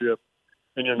championship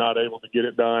and you're not able to get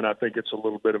it done, I think it's a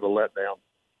little bit of a letdown.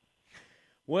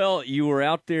 Well, you were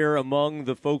out there among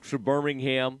the folks of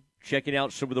Birmingham, checking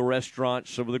out some of the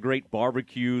restaurants, some of the great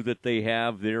barbecue that they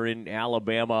have there in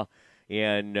Alabama.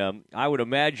 And I would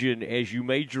imagine as you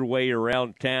made your way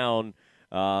around town,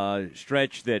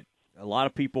 Stretch, that a lot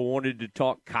of people wanted to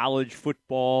talk college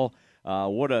football.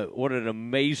 What an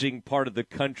amazing part of the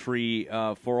country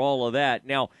for all of that.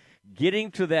 Now,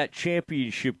 getting to that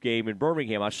championship game in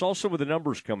Birmingham, I saw some of the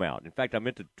numbers come out. In fact, I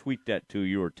meant to tweet that to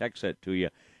you or text that to you.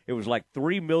 It was like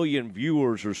 3 million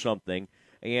viewers or something,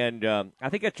 and I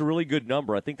think that's a really good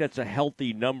number. I think that's a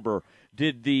healthy number.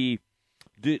 Do the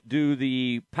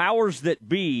powers that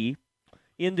be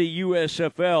in the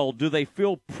USFL, do they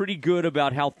feel pretty good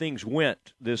about how things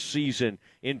went this season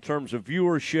in terms of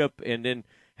viewership, and then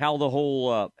how the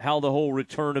whole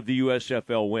return of the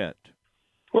USFL went?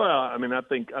 Well, I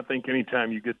think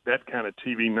anytime you get that kind of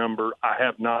TV number, I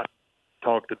have not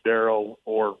talked to Darryl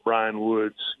or Brian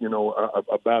Woods,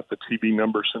 about the TV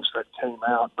number since that came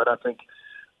out, but I think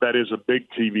that is a big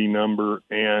TV number,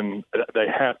 and they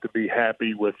have to be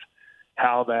happy with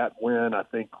how that went. I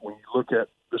think when you look at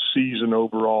the season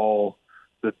overall,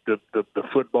 the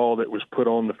football that was put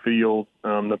on the field,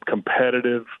 the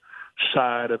competitive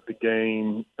side of the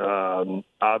game,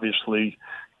 obviously,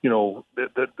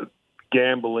 the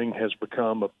gambling has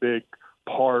become a big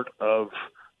part of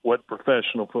what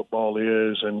professional football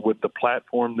is, and with the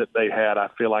platform that they had, I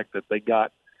feel like that they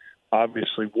got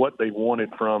obviously what they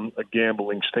wanted from a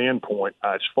gambling standpoint.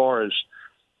 As far as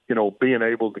being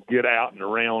able to get out and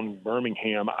around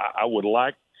Birmingham, I would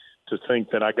like to think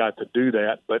that I got to do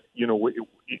that. But,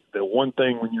 the one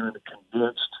thing when you're in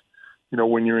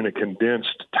a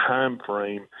condensed time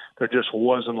frame, there just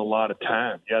wasn't a lot of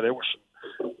time. Yeah, there were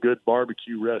some good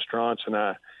barbecue restaurants, and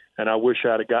I wish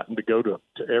I'd have gotten to go to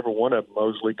every one of them,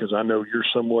 Mosley, because I know you're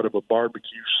somewhat of a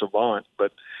barbecue savant.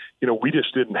 But, we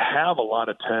just didn't have a lot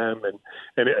of time. And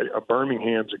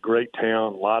Birmingham's a great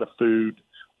town, a lot of food,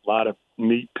 a lot of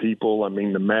neat people. I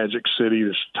mean, the Magic City,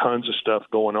 there's tons of stuff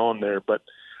going on there. But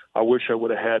I wish I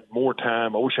would have had more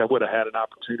time. I wish I would have had an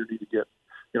opportunity to get,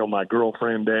 my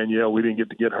girlfriend, Danielle, we didn't get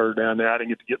to get her down there. I didn't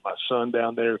get to get my son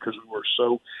down there because the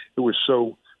workload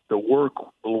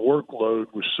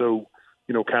was so,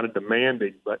 kind of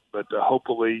demanding. But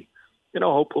hopefully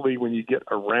when you get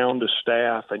around the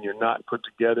staff and you're not put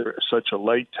together at such a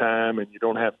late time and you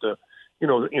don't have to,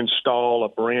 install a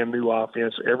brand new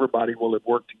offense, everybody will have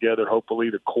worked together, hopefully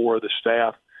the core of the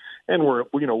staff, and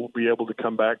we'll be able to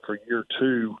come back for year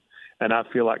two. And I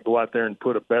feel like go out there and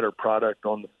put a better product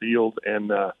on the field. And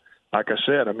like I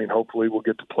said, I mean, hopefully we'll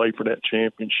get to play for that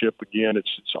championship again.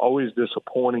 It's always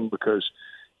disappointing because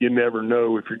you never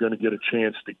know if you're going to get a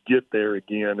chance to get there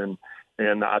again.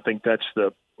 And I think that's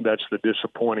the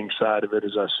disappointing side of it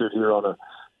as I sit here on a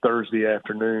Thursday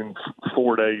afternoon,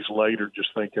 4 days later,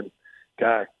 just thinking,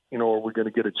 God, are we going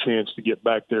to get a chance to get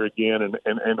back there again?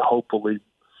 And hopefully,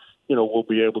 we'll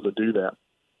be able to do that.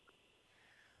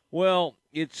 Well,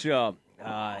 it's you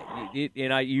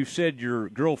said your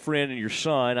girlfriend and your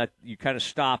son. You kind of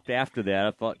stopped after that.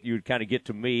 I thought you would kind of get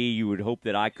to me. You would hope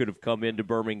that I could have come into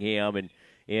Birmingham and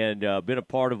been a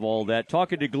part of all that.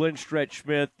 Talking to Glenn Stretch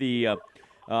Smith, the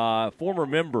former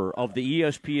member of the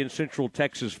ESPN Central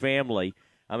Texas family.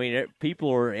 I mean,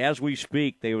 people are, as we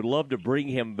speak, they would love to bring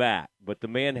him back, but the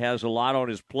man has a lot on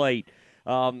his plate.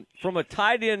 From a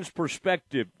tight end's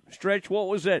perspective, Stretch, what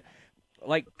was that?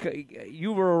 Like,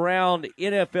 you were around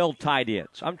NFL tight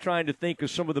ends. I'm trying to think of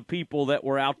some of the people that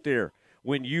were out there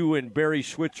when you and Barry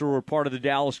Switzer were part of the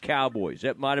Dallas Cowboys.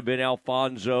 That might have been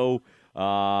Alfonso,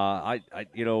 or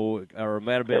it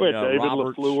might have been David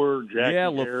Roberts. LaFleur, Jackie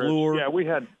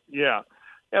LaFleur.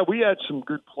 Yeah, we had some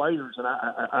good players, and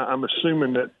I'm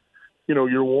assuming that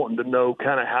you're wanting to know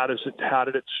kind of how did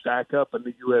it stack up in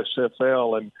the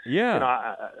USFL, and the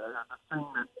thing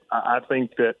that I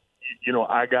think that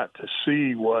I got to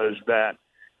see was that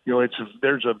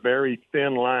there's a very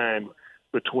thin line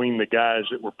between the guys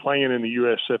that were playing in the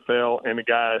USFL and the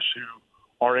guys who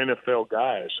are NFL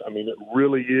guys. I mean, it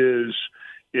really is.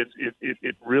 It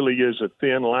really is a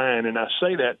thin line, and I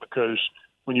say that because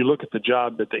when you look at the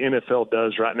job that the NFL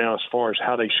does right now as far as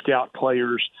how they scout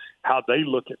players, how they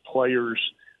look at players,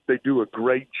 they do a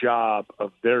great job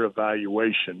of their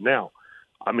evaluation. Now,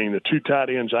 I mean, the two tight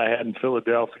ends I had in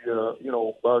Philadelphia,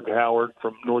 Bug Howard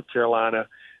from North Carolina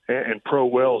and Pro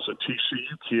Wells, a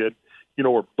TCU kid,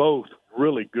 are both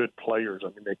really good players. I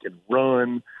mean, they can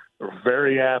run. They're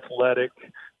very athletic.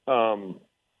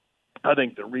 I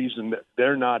think the reason that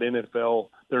they're not in the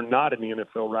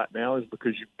NFL right now is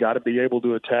because you've got to be able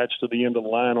to attach to the end of the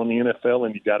line on the NFL,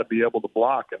 and you've got to be able to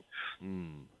block.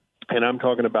 And I'm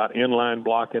talking about inline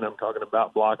blocking. I'm talking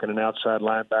about blocking an outside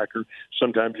linebacker.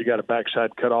 Sometimes you got a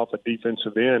backside cut off a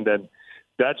defensive end, and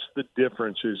that's the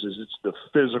difference. Is it's the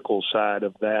physical side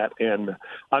of that. And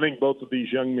I think both of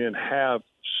these young men have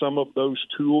some of those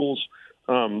tools.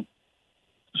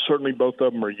 Certainly, both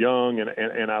of them are young,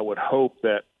 and I would hope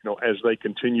that as they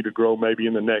continue to grow, maybe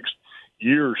in the next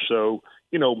year or so,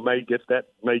 may get that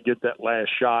last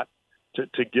shot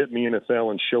to get in the NFL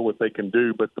and show what they can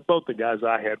do. But both the guys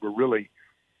I had were really,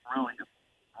 really,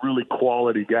 really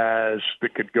quality guys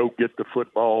that could go get the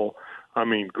football. I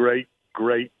mean, great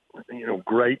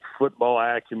football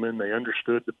acumen. They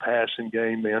understood the passing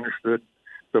game. They understood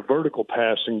the vertical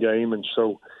passing game. And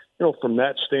so, from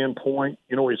that standpoint,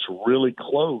 it's really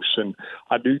close. And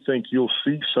I do think you'll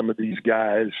see some of these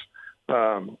guys,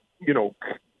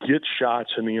 get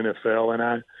shots in the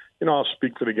NFL. And I'll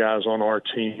speak for the guys on our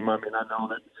team. I mean, I know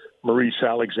that Maurice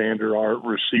Alexander, our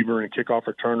receiver and kickoff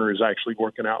returner, is actually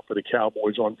working out for the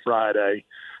Cowboys on Friday.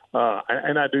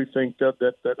 And I do think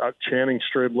that Channing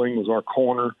Stribling was our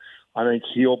corner. I think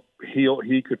he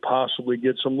could possibly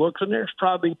get some looks. And there's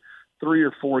probably 3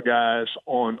 or 4 guys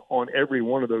on every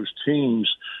one of those teams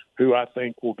who I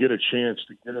think will get a chance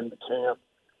to get into camp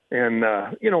and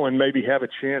and maybe have a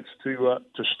chance to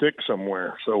stick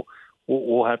somewhere. So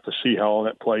we'll have to see how all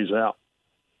that plays out.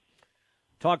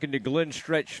 Talking to Glenn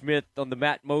Stretch Smith on the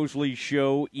Matt Mosley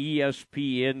Show,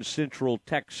 ESPN Central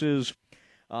Texas.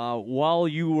 While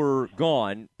you were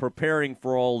gone, preparing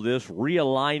for all this,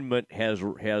 realignment has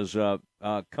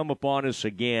come upon us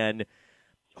again.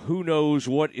 Who knows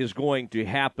what is going to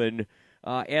happen?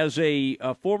 as a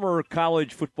former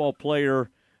college football player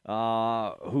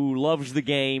who loves the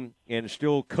game and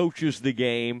still coaches the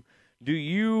game,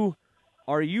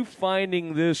 are you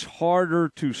finding this harder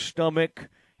to stomach?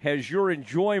 Has your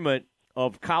enjoyment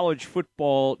of college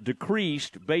football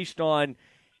decreased based on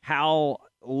how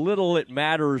little it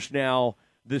matters now,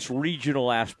 this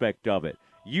regional aspect of it?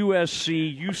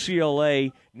 USC,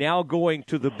 UCLA now going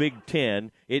to the Big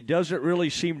Ten. It doesn't really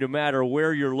seem to matter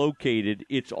where you're located.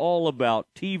 It's all about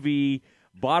TV,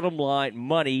 bottom line,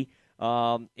 money,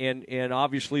 and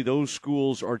obviously those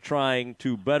schools are trying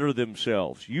to better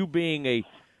themselves. You being a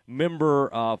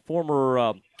member,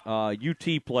 former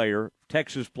UT player,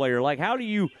 Texas player, like how do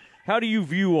you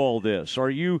view all this?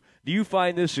 Do you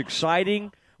find this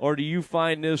exciting, or do you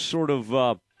find this sort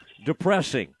of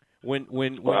depressing when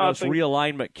this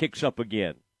realignment kicks up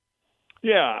again?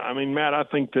 Yeah, I mean, Matt, I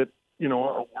think that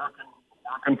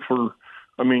working for,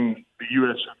 the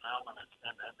USFL,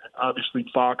 and obviously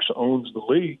Fox owns the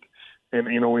league, and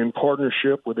in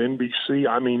partnership with NBC.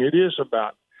 I mean, it is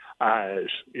about eyes.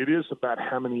 It is about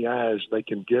how many eyes they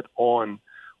can get on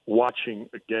watching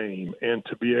a game, and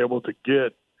to be able to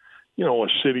get, a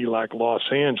city like Los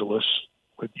Angeles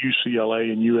with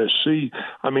UCLA and USC,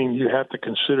 I mean, you have to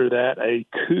consider that a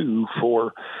coup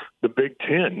for the Big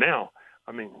Ten. Now,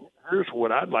 I mean, here's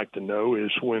what I'd like to know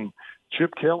is when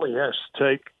Chip Kelly has to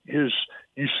take his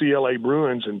UCLA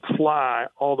Bruins and fly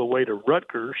all the way to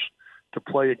Rutgers to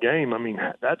play a game, I mean,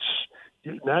 now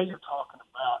you're talking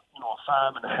about,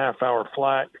 a 5.5-hour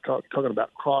flight. You're talking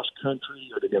about cross country.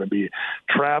 Are they going to be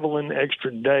traveling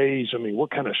extra days? I mean, what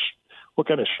kind of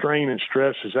strain and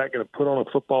stress is that going to put on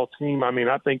a football team? I mean,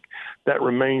 I think that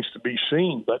remains to be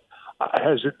seen. But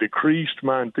has it decreased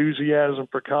my enthusiasm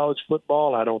for college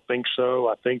football? I don't think so.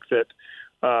 I think that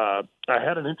I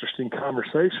had an interesting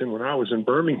conversation when I was in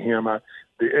Birmingham.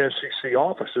 The SEC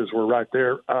offices were right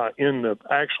there in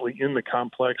the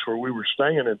complex where we were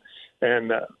staying,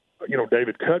 and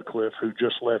David Cutcliffe, who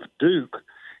just left Duke,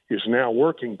 is now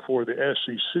working for the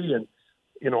SEC, and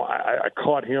I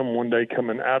caught him one day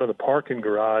coming out of the parking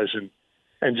garage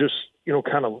and just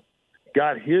kind of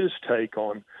got his take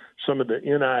on some of the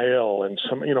NIL and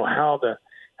some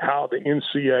how the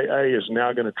NCAA is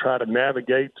now going to try to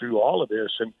navigate through all of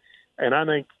this, and I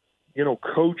think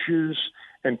coaches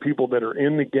and people that are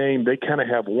in the game, they kind of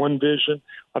have one vision.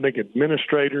 I think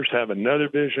administrators have another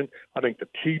vision. I think the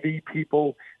TV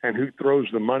people and who throws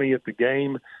the money at the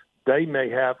game, they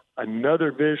may have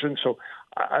another vision. So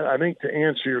I think to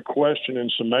answer your question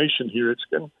in summation here,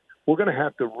 we're going to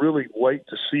have to really wait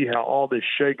to see how all this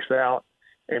shakes out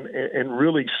and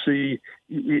really see,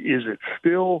 is it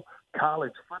still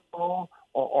college football,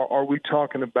 or are we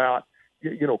talking about,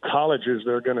 colleges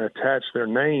that are going to attach their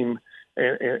name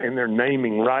and their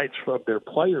naming rights of their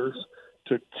players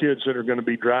to kids that are going to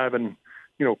be driving,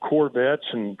 Corvettes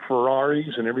and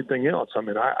Ferraris and everything else. I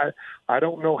mean, I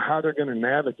don't know how they're going to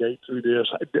navigate through this,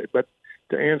 but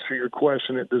to answer your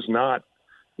question, it does not,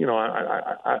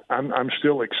 I'm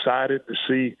still excited to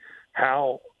see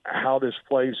how this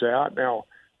plays out. Now,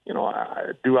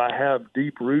 do I have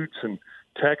deep roots in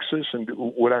Texas, and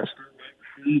would I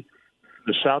see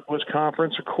the Southwest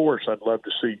Conference? Of course, I'd love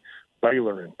to see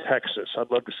Baylor and Texas. I'd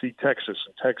love to see Texas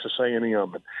and Texas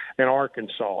A&M and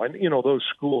Arkansas and those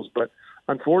schools. But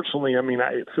unfortunately, I mean,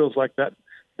 it feels like that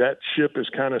ship has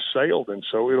kind of sailed, and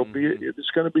so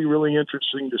it's going to be really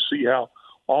interesting to see how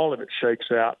all of it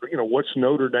shakes out. What's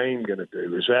Notre Dame going to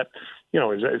do? Is that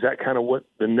is that kind of what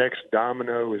the next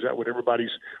domino? Is that what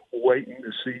everybody's waiting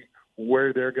to see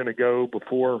where they're going to go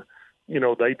before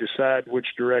they decide which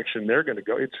direction they're going to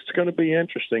go? It's going to be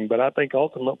interesting, but I think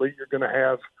ultimately you're going to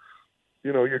have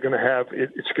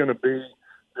it's going to be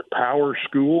the power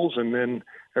schools, and then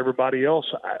everybody else,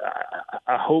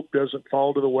 I hope, doesn't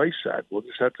fall to the wayside. We'll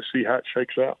just have to see how it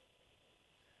shakes out.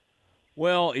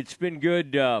 Well, it's been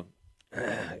good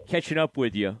catching up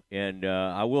with you, and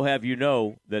I will have you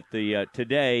know that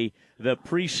today the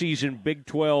preseason Big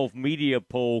 12 media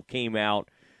poll came out.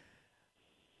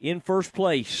 In first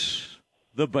place,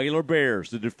 the Baylor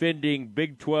Bears, the defending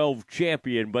Big 12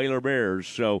 champion Baylor Bears.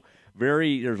 So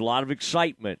there's a lot of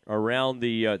excitement around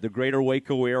the greater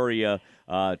Waco area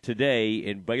today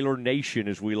in Baylor Nation,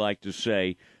 as we like to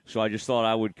say. So I just thought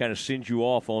I would kind of send you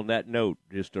off on that note.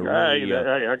 Just a really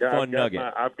fun nugget.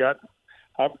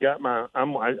 I'm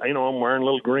wearing a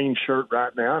little green shirt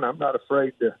right now, and I'm not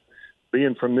afraid to,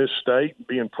 being from this state,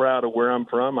 being proud of where I'm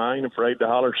from, I ain't afraid to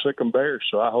holler sick 'em Bears.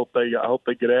 So I hope they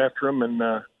get after them,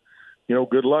 and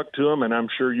good luck to them. And I'm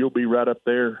sure you'll be right up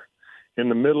there in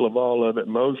the middle of all of it,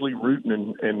 Mosley,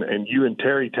 rooting, and you and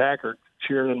Terry Tackert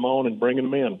cheering them on and bringing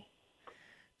them in.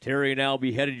 Terry and I'll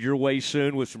be headed your way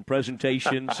soon with some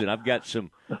presentations, and I've got some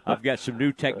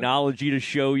new technology to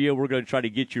show you. We're going to try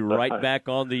to get you right back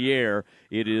on the air.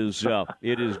 It is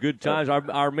good times.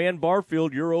 Our man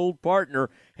Barfield, your old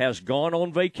partner, has gone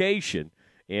on vacation,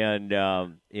 and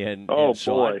boy,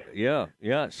 so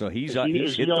so he's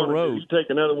hit the road. He's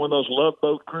taking another one of those Love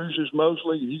Boat cruises,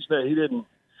 Mosley. He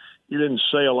didn't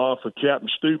sail off with Captain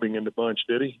Steubing in the bunch,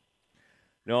 did he?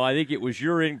 No, I think it was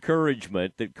your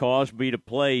encouragement that caused me to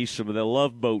play some of the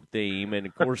Love Boat theme, and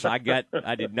of course I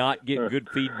did not get good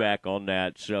feedback on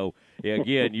that. So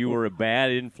again, you were a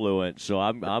bad influence. So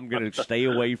I'm going to stay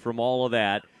away from all of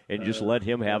that and just let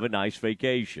him have a nice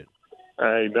vacation.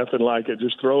 Hey, nothing like it.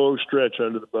 Just throw old Stretch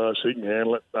under the bus. He can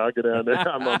handle it. I'll get down there.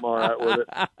 I'm all right with it.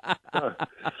 All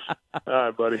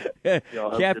right, buddy.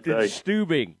 Captain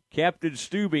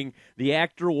Steubing, the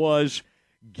actor was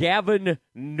Gavin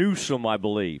Newsom, I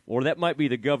believe, or that might be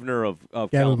the governor of Gavin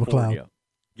California. McLeod.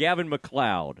 Gavin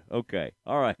McLeod. Okay.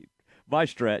 All right. Bye,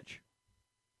 Stretch.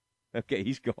 Okay,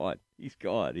 he's gone.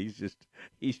 He's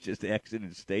just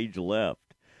exited stage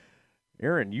left.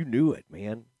 Aaron, you knew it,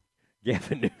 man.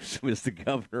 Gavin Newsom is the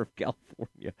governor of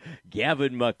California.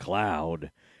 Gavin McLeod.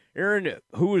 Aaron,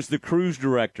 who is the cruise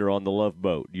director on the Love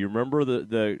Boat? Do you remember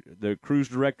the cruise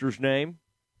director's name?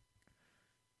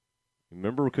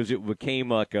 Remember, because it became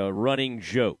like a running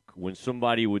joke when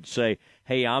somebody would say,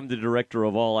 "Hey, I'm the director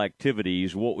of all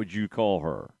activities." What would you call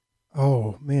her?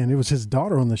 Oh, man, it was his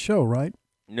daughter on the show, right?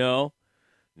 No,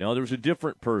 there was a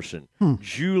different person.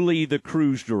 Julie, the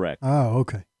cruise director. Oh,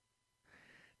 okay.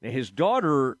 Now, his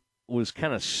daughter was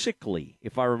kind of sickly,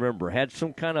 if I remember. Had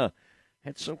some kind of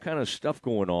stuff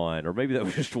going on, or maybe that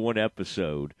was just one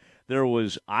episode. There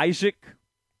was Isaac.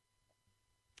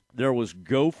 There was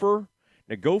Gopher.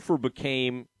 Now, Gopher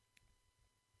became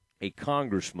a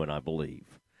congressman, I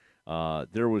believe.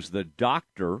 There was the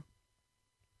doctor. I'm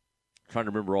trying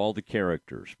to remember all the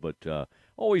characters, but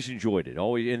always enjoyed it.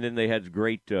 And then they had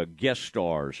great guest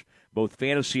stars, both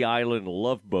Fantasy Island and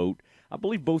Love Boat. I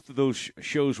believe both of those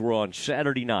shows were on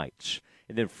Saturday nights.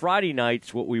 And then Friday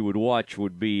nights, what we would watch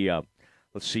would be,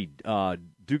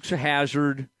 Dukes of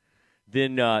Hazzard,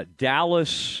 then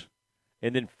Dallas,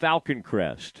 and then Falcon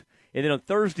Crest. And then on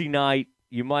Thursday night,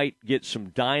 you might get some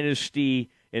Dynasty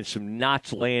and some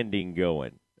Knots Landing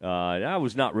going. I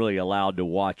was not really allowed to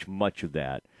watch much of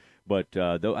that, but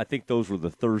I think those were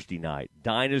the Thursday night.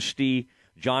 Dynasty,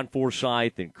 John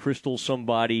Forsythe and Crystal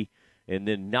somebody, and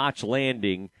then Knots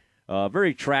Landing,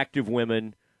 very attractive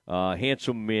women,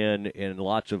 handsome men, and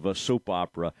lots of soap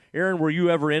opera. Aaron, were you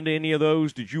ever into any of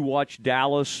those? Did you watch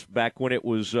Dallas back when it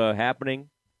was happening?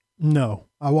 No,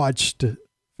 I watched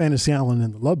Fantasy Island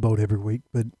and the Love Boat every week,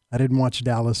 but I didn't watch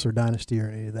Dallas or Dynasty or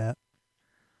any of that.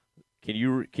 Can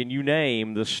you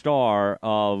name the star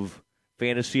of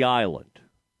Fantasy Island?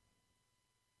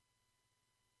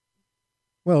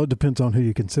 Well, it depends on who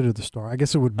you consider the star. I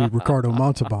guess it would be Ricardo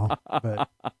Montalban. But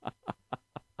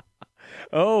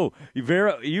oh, you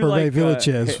Hervé like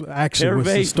Villachez actually was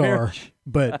the star,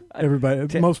 but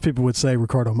most people would say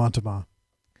Ricardo Montalban.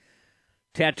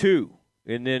 Tattoo.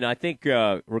 And then I think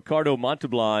Ricardo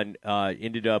Montalban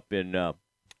ended up in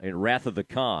Wrath of the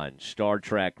Khan, Star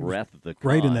Trek Wrath of the Khan.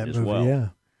 Great in that as movie, well.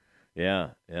 yeah.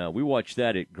 Yeah. We watched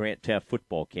that at Grant Taft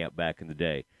football camp back in the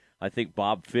day. I think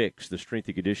Bob Fix, the strength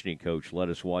and conditioning coach, let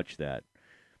us watch that.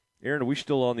 Aaron, are we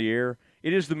still on the air?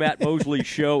 It is the Matt Mosley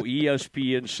Show,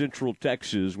 ESPN Central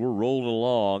Texas. We're rolling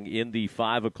along in the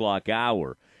 5 o'clock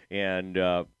hour. And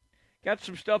got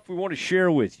some stuff we want to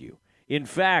share with you. In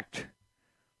fact,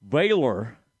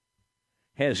 Baylor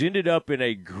has ended up in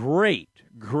a great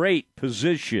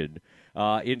position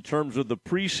in terms of the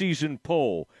preseason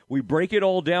poll. We break it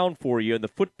all down for you in the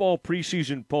football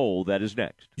preseason poll. That is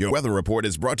next. Your weather report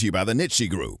is brought to you by the Nitsche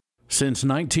Group. Since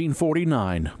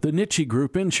 1949, the Nitsche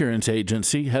Group Insurance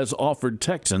Agency has offered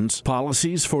Texans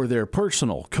policies for their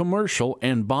personal, commercial,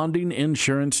 and bonding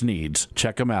insurance needs.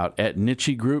 Check them out at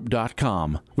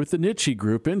NitscheGroup.com. With the Nitsche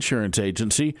Group Insurance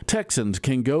Agency, Texans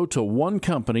can go to one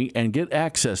company and get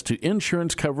access to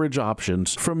insurance coverage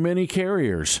options from many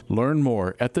carriers. Learn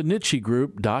more at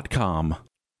thenitschegroup.com.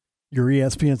 Your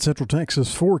ESPN Central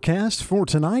Texas forecast for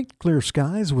tonight: clear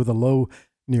skies with a low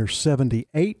near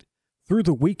 78. Through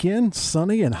the weekend,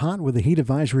 sunny and hot with a heat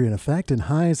advisory in effect and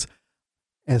highs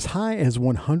as high as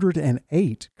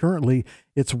 108. Currently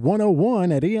It's 101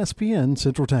 at ESPN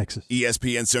Central Texas.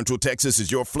 ESPN Central Texas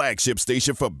is your flagship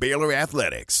station for Baylor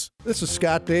Athletics. This is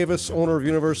Scott Davis, owner of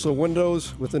Universal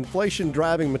Windows. With inflation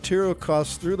driving material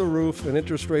costs through the roof and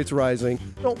interest rates rising,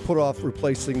 don't put off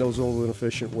replacing those old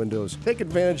inefficient windows. Take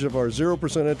advantage of our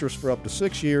 0% interest for up to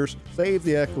 6 years. Save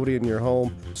the equity in your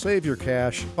home. Save your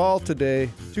cash. Call today,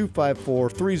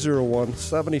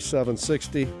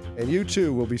 254-301-7760, and you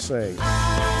too will be saying,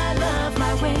 I love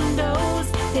my windows.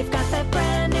 They've got that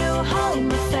brand new home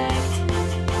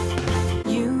effect.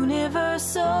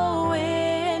 Universal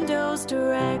Windows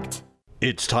Direct.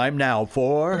 It's time now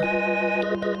for The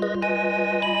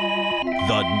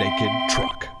Naked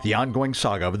Truck, the ongoing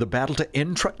saga of the battle to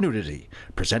end truck nudity,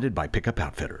 presented by Pickup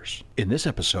Outfitters. In this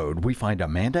episode, we find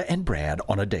Amanda and Brad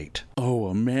on a date. Oh,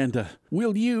 Amanda,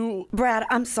 will you? Brad,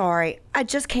 I'm sorry. I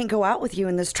just can't go out with you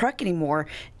in this truck anymore.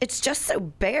 It's just so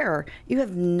bare. You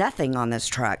have nothing on this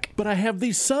truck. But I have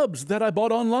these subs that I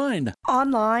bought online.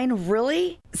 Online?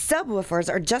 Really? Subwoofers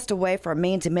are just a way for a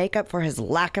man to make up for his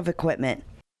lack of equipment.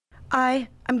 I'm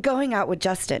going out with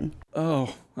Justin.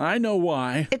 Oh, I know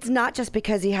why. It's not just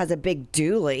because he has a big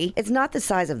dually. It's not the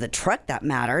size of the truck that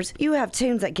matters. You have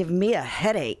tunes that give me a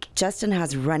headache. Justin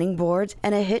has running boards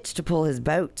and a hitch to pull his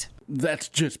boat. That's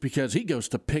just because he goes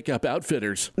to Pickup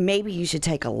Outfitters. Maybe you should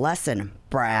take a lesson,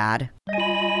 Brad.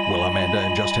 Will Amanda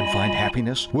and Justin find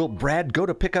happiness? Will Brad go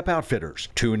to Pickup Outfitters?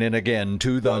 Tune in again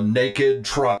to The Naked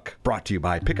Truck. Brought to you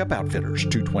by Pickup Outfitters,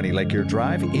 220 Lakeyear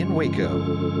Drive in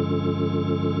Waco.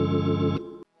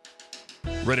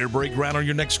 Ready to break ground on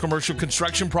your next commercial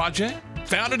construction project?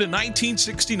 Founded in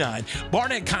 1969,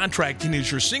 Barnett Contracting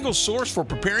is your single source for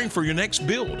preparing for your next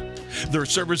build. Their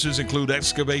services include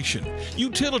excavation,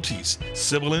 utilities,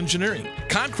 civil engineering,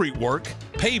 concrete work,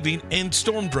 paving, and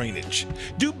storm drainage.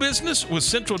 Do business with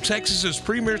Central Texas's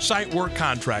premier site work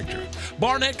contractor,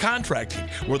 Barnett Contracting,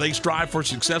 where they strive for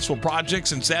successful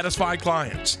projects and satisfied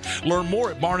clients. Learn more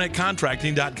at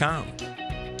barnettcontracting.com.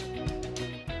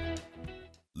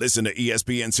 Listen to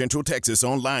ESPN Central Texas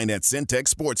online at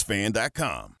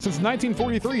centexsportsfan.com. Since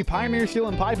 1943, Pioneer Steel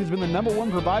and Pipe has been the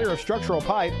 #1 provider of structural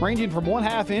pipe, ranging from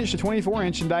 1/2 inch to 24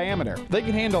 inch in diameter. They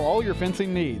can handle all your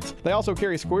fencing needs. They also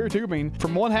carry square tubing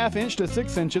from 1/2 inch to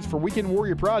 6 inches for weekend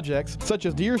warrior projects, such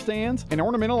as deer stands and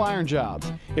ornamental iron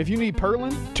jobs. If you need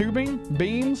purlin, tubing,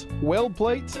 beams, weld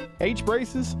plates,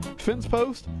 H-braces, fence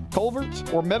posts, culverts,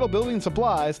 or metal building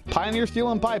supplies, Pioneer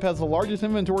Steel and Pipe has the largest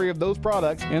inventory of those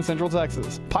products in Central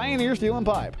Texas. Pioneer Steel and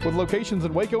Pipe, with locations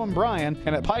in Waco and Bryan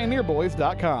and at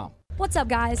pioneerboys.com. What's up,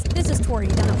 guys? This is Tori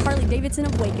down at Harley-Davidson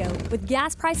of Waco. With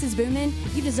gas prices booming,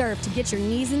 you deserve to get your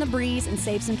knees in the breeze and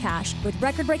save some cash. With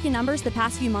record-breaking numbers the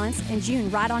past few months and June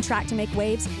right on track to make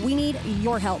waves, we need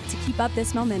your help to keep up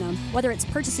this momentum. Whether it's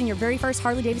purchasing your very first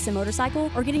Harley-Davidson motorcycle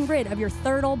or getting rid of your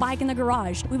third old bike in the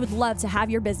garage, we would love to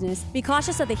have your business. Be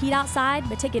cautious of the heat outside,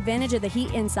 but take advantage of the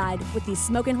heat inside with these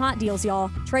smoking hot deals, y'all.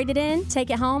 Trade it in,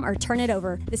 take it home, or turn it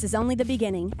over. This is only the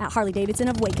beginning at Harley-Davidson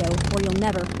of Waco, where you'll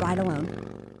never ride alone.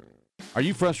 Are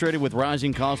you frustrated with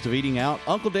rising cost of eating out?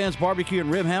 Uncle Dan's Barbecue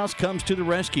and Rib House comes to the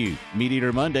rescue. Meat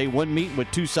Eater Monday, one meat with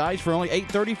 2 sides for only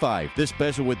 $8.35. This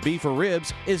special with beef or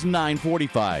ribs is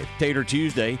 $9.45. Tater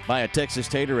Tuesday, buy a Texas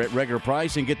tater at regular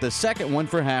price and get the second one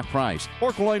for half price.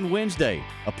 Pork Loin Wednesday,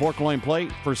 a pork loin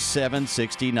plate for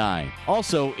 $7.69.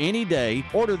 Also, any day,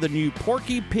 order the new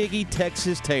Porky Piggy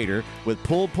Texas Tater with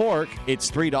pulled pork. It's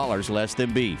 $3 less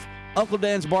than beef. Uncle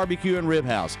Dan's Barbecue and Rib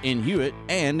House in Hewitt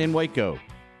and in Waco.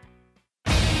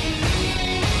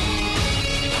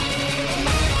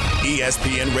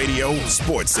 ESPN Radio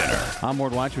Sports Center. I'm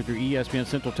Ward Weitz with your ESPN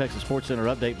Central Texas Sports Center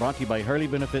update brought to you by Hurley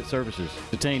Benefit Services.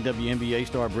 Detained WNBA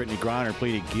star Brittany Griner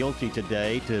pleaded guilty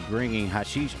today to bringing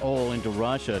hashish oil into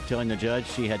Russia, telling the judge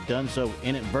she had done so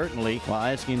inadvertently while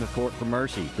asking the court for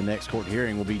mercy. The next court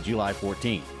hearing will be July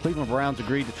 14th. Cleveland Browns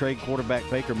agreed to trade quarterback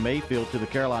Baker Mayfield to the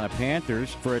Carolina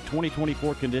Panthers for a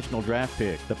 2024 conditional draft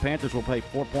pick. The Panthers will pay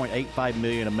 $4.85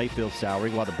 million of Mayfield's salary,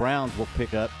 while the Browns will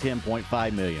pick up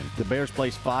 $10.5 million. The Bears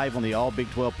placed 5 on the All Big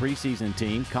 12 preseason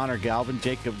team. Connor Galvin,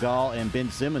 Jacob Gall, and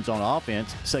Ben Simmons on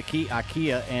offense. Saki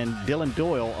Akia and Dylan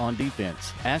Doyle on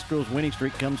defense. Astros winning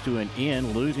streak comes to an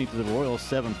end, losing to the Royals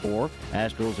 7-4.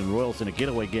 Astros and Royals in a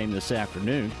getaway game this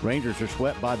afternoon. Rangers are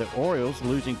swept by the Orioles,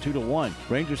 losing 2-1.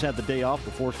 Rangers have the day off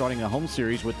before starting a home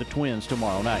series with the Twins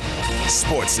tomorrow night.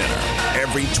 Sports Center,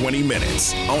 every 20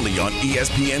 minutes, only on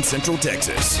ESPN Central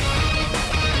Texas.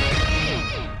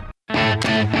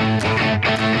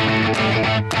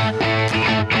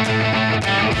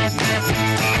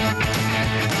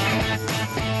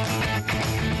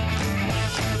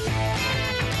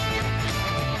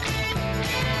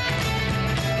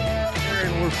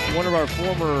 one of our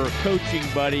former coaching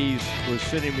buddies was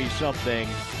sending me something.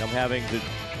 I'm having to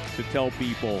tell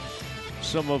people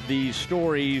some of these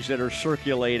stories that are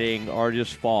circulating are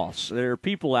just false. There are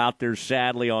people out there,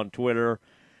 sadly, on Twitter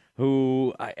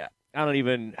who I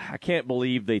can't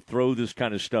believe they throw this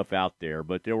kind of stuff out there.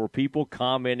 But there were people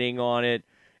commenting on it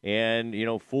and,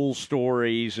 full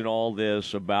stories and all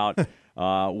this about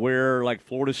where, like,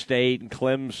 Florida State and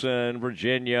Clemson,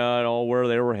 Virginia, and all where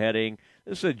they were heading.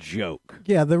 This is a joke.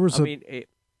 Yeah, there was I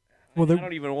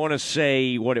don't even want to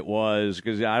say what it was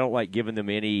because I don't like giving them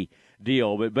any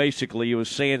deal. But basically, it was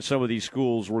saying some of these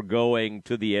schools were going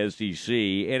to the SEC,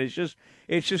 and it's just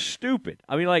stupid.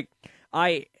 I mean,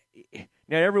 now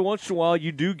every once in a while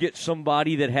you do get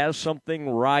somebody that has something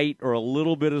right or a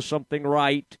little bit of something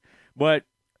right, but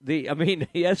the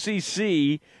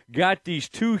SEC got these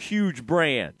two huge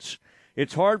brands.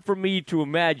 It's hard for me to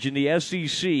imagine the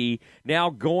SEC now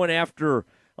going after.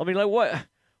 I mean, like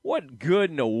what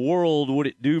good in the world would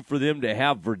it do for them to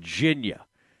have Virginia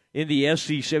in the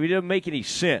SEC? I mean, it doesn't make any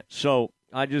sense. So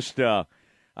I just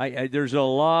there's a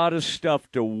lot of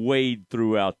stuff to wade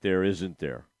through out there, isn't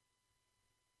there?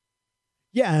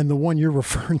 Yeah, and the one you're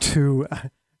referring to,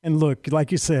 and look,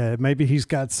 like you said, maybe he's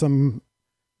got some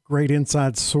great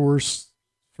inside source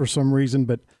for some reason,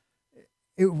 but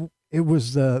it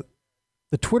was the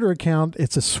Twitter account.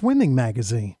 It's a swimming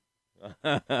magazine.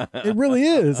 It really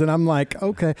is, and I'm like,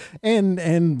 okay, and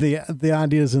the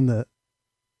ideas in the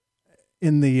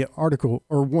article,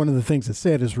 or one of the things it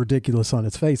said is ridiculous on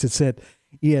its face. It said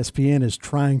ESPN is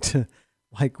trying to,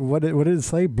 like, what did it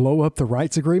say? Blow up the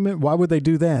rights agreement? Why would they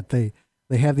do that? They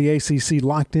have the ACC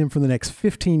locked in for the next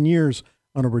 15 years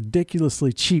on a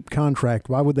ridiculously cheap contract.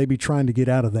 Why would they be trying to get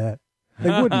out of that? They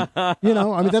wouldn't.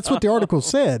 That's what the article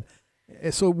said.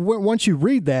 So once you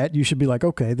read that, you should be like,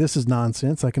 okay, this is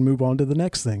nonsense. I can move on to the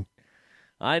next thing.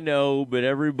 I know, but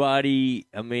everybody,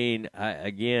 somebody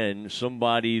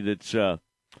that's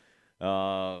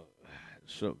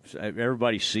so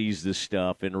everybody sees this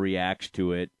stuff and reacts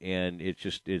to it, and it's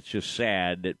just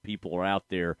sad that people are out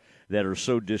there that are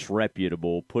so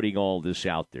disreputable putting all this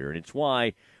out there. And it's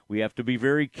why we have to be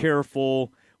very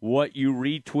careful what you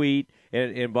retweet.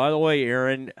 And by the way,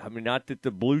 Aaron, not that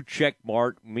the blue check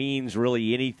mark means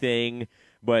really anything,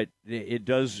 but it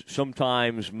does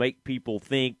sometimes make people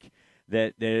think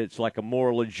that it's like a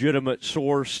more legitimate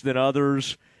source than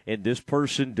others. And this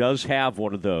person does have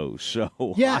one of those. So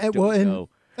yeah, and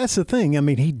that's the thing.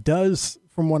 He does,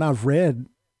 from what I've read,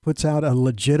 puts out a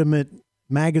legitimate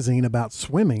magazine about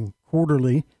swimming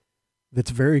quarterly that's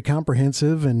very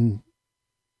comprehensive and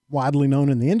widely known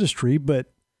in the industry. But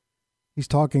he's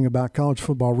talking about college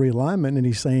football realignment, and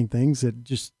he's saying things that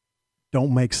just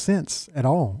don't make sense at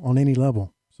all on any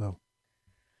level. So,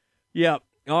 yeah.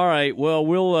 All right.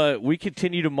 Well, we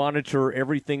continue to monitor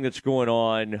everything that's going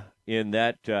on in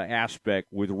that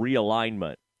aspect with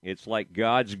realignment. It's like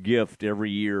God's gift every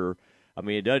year.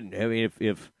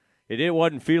 If it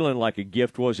wasn't feeling like a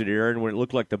gift, was it, Aaron, when it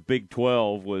looked like the Big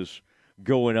 12 was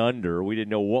going under? We didn't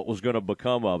know what was going to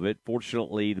become of it.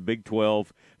 Fortunately, the Big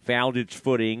 12 found its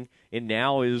footing and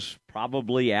now is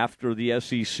probably, after the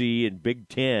SEC and Big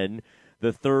 10,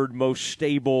 the third most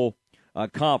stable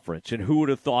conference. And who would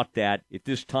have thought that at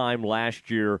this time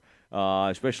last year,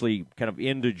 especially kind of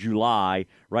into July,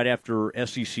 right after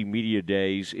SEC Media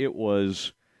Days, it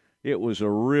was a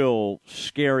real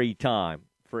scary time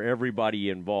for everybody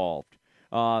involved.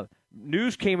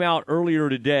 News came out earlier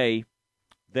today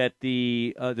that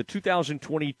the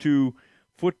 2022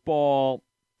 football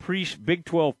Big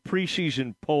 12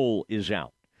 preseason poll is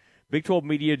out. Big 12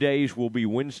 Media Days will be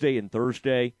Wednesday and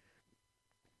Thursday.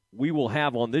 We will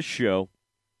have on this show,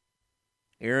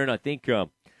 Aaron, I think from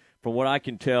what I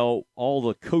can tell, all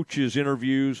the coaches'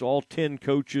 interviews, all 10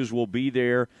 coaches will be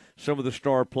there. Some of the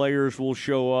star players will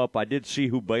show up. I did see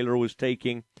who Baylor was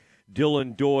taking.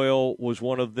 Dylan Doyle was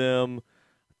one of them.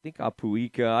 I think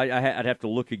Apuika. I'd have to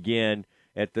look again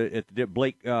at the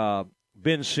Blake,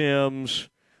 Ben Sims,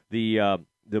 the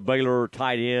Baylor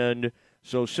tight end.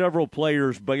 So several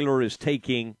players Baylor is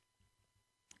taking,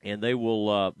 and they'll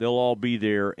all be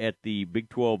there at the Big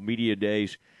 12 Media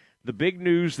Days. The big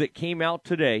news that came out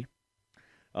today,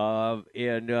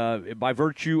 and by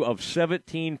virtue of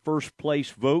 17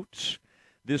 first-place votes,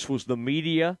 this was the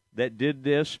media that did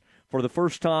this for the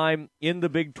first time in the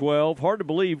Big 12. Hard to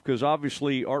believe because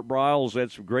obviously Art Briles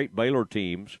had some great Baylor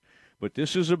teams, but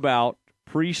this is about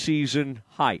preseason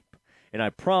hype. And I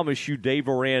promise you, Dave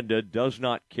Aranda does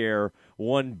not care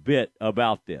one bit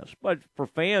about this. But for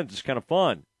fans, it's kind of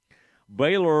fun.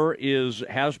 Baylor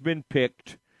has been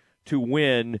picked to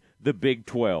win the Big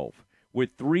 12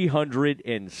 with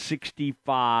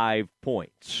 365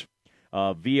 points.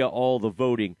 via all the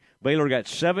voting. Baylor got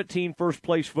 17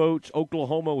 first-place votes.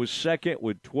 Oklahoma was second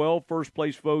with 12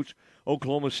 first-place votes.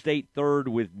 Oklahoma State third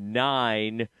with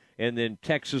 9. And then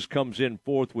Texas comes in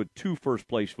fourth with 2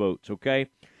 first-place votes, okay?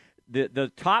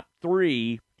 The top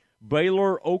 3,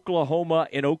 Baylor, Oklahoma,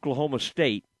 and Oklahoma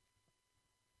State,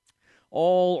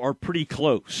 all are pretty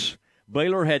close.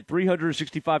 Baylor had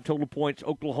 365 total points.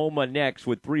 Oklahoma next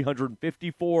with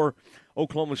 354.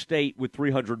 Oklahoma State with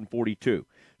 342.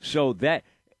 So that,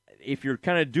 if you're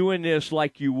kind of doing this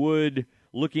like you would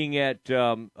looking at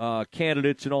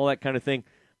candidates and all that kind of thing,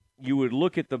 you would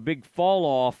look at the big fall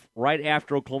off right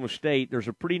after Oklahoma State. There's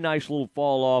a pretty nice little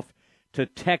fall off to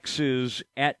Texas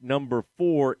at number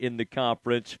 4 in the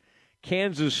conference.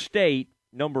 Kansas State,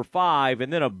 number 5,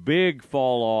 and then a big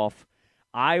fall off.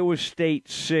 Iowa State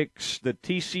 6. The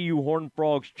TCU Horned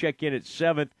Frogs check in at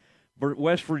 7th.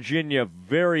 West Virginia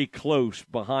very close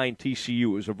behind TCU. It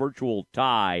was a virtual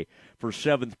tie for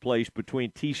 7th place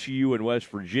between TCU and West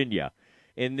Virginia.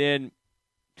 And then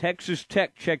Texas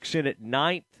Tech checks in at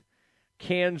 9th.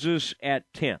 Kansas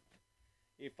at 10th.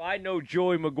 If I know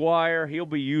Joey McGuire, he'll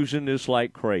be using this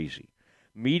like crazy.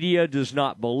 Media does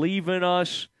not believe in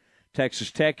us.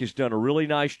 Texas Tech has done a really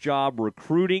nice job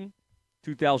recruiting.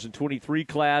 2023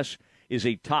 class is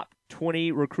a top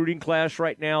 20 recruiting class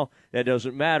right now. That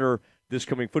doesn't matter this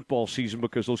coming football season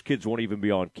because those kids won't even be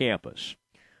on campus.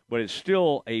 But it's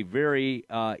still a very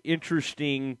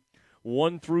interesting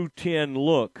 1 through 10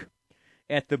 look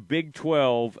at the Big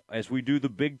 12 as we do the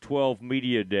Big 12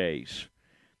 media days.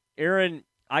 Aaron,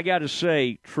 I got to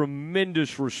say,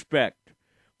 tremendous respect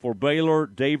for Baylor,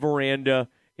 Dave Aranda,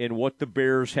 and what the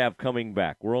Bears have coming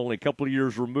back. We're only a couple of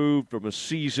years removed from a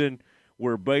season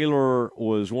where Baylor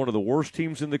was one of the worst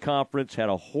teams in the conference, had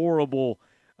a horrible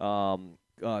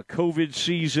COVID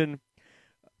season.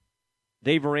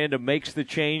 Dave Aranda makes the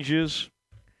changes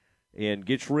and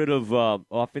gets rid of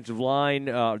offensive line,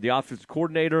 the offensive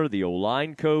coordinator, the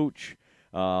O-line coach,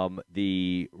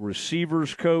 the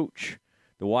receivers coach,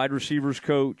 the wide receivers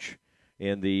coach,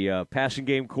 and the passing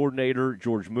game coordinator,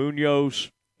 George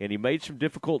Munoz, and he made some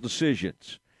difficult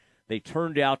decisions. They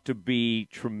turned out to be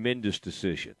tremendous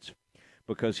decisions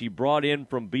because he brought in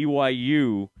from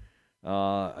BYU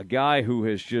a guy who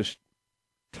has just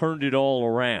turned it all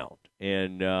around.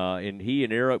 And he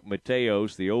and Eric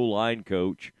Mateos, the O-line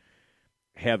coach,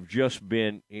 have just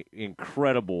been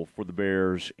incredible for the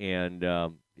Bears, and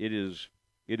it is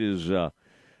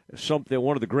something,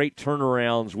 one of the great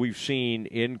turnarounds we've seen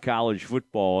in college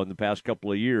football in the past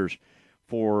couple of years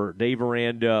for Dave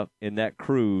Aranda and that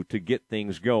crew to get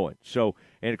things going. So,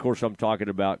 and of course, I'm talking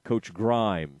about Coach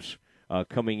Grimes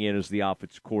coming in as the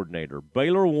offensive coordinator.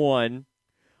 Baylor 1,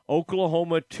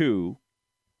 Oklahoma 2,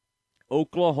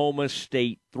 Oklahoma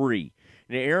State 3.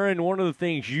 Now, Aaron, one of the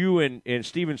things you and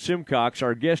Stephen Simcox,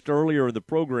 our guest earlier in the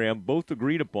program, both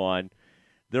agreed upon,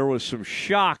 there was some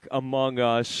shock among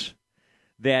us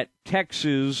that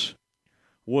Texas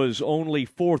was only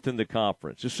 4th in the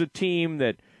conference. It's a team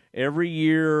that every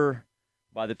year,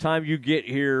 by the time you get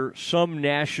here, some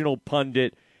national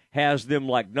pundit has them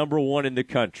like number 1 in the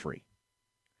country.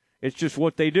 It's just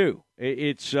what they do.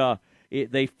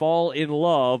 They fall in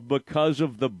love because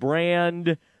of the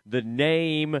brand, the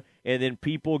name, and then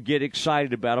people get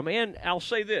excited about them. And I'll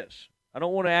say this. I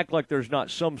don't want to act like there's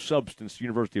not some substance to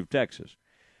University of Texas.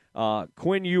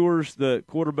 Quinn Ewers, the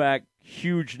quarterback,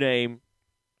 huge name,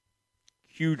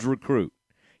 huge recruit,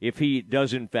 if he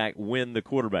does, in fact, win the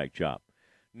quarterback job.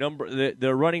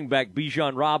 The running back,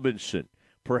 Bijan Robinson,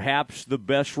 perhaps the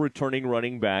best returning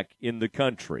running back in the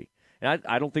country. And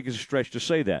I don't think it's a stretch to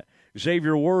say that.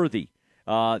 Xavier Worthy,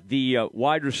 the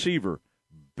wide receiver,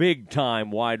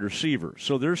 big-time wide receiver.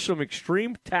 So there's some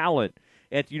extreme talent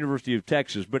at the University of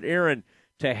Texas. But, Aaron,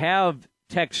 to have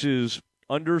Texas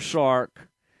under Sark,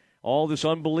 all this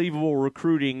unbelievable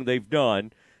recruiting they've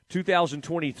done,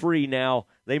 2023 now,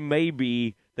 they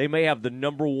may have the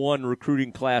number 1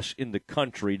 recruiting class in the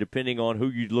country, depending on who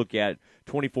you look at,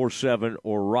 24/7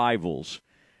 or Rivals.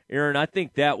 Aaron, I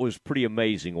think that was pretty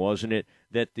amazing, wasn't it,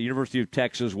 that the University of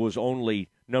Texas was only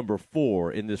number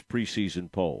 4 in this preseason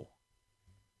poll?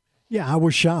 Yeah, I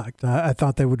was shocked. I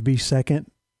thought they would be second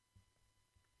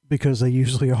because they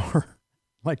usually are.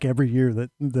 Like every year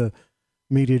that the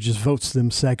media just votes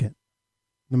them second,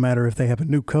 no matter if they have a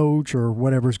new coach or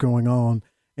whatever's going on.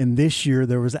 And this year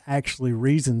there was actually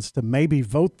reasons to maybe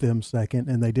vote them second,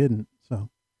 and they didn't. So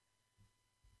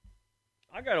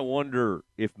I got to wonder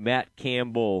if Matt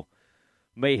Campbell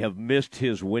may have missed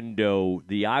his window.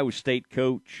 The Iowa State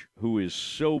coach, who is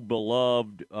so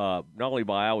beloved not only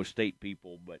by Iowa State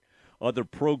people but other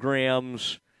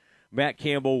programs, Matt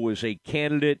Campbell was a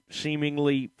candidate,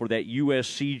 seemingly, for that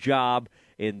USC job.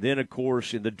 And then, of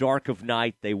course, in the dark of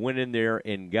night, they went in there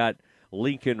and got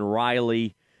Lincoln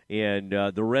Riley, and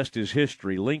the rest is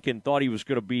history. Lincoln thought he was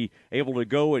going to be able to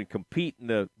go and compete in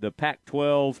the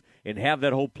Pac-12 and have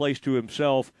that whole place to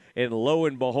himself. And lo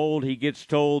and behold, he gets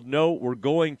told, no, we're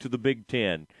going to the Big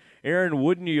Ten. Aaron,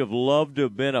 wouldn't you have loved to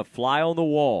have been a fly on the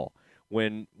wall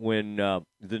when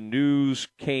the news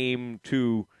came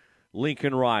to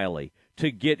Lincoln Riley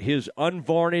to get his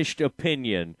unvarnished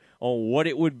opinion on what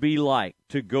it would be like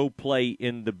to go play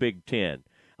in the Big Ten?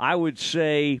 I would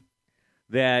say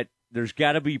that there's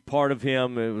got to be part of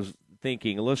him that was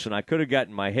thinking, listen, I could have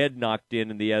gotten my head knocked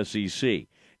in the SEC.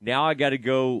 Now I got to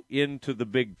go into the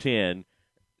Big Ten.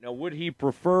 Now, would he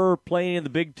prefer playing in the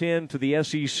Big Ten to the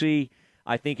SEC?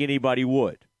 I think anybody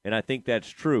would, and I think that's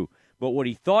true. But what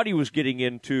he thought he was getting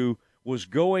into was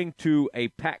going to a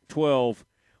Pac-12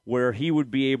 where he would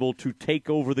be able to take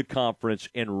over the conference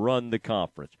and run the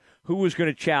conference. Who was going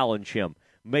to challenge him?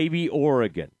 Maybe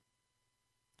Oregon.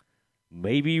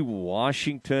 Maybe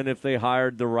Washington if they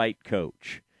hired the right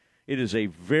coach. It is a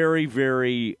very,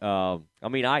 very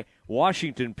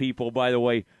Washington people, by the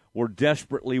way, were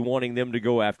desperately wanting them to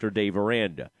go after Dave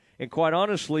Aranda. And quite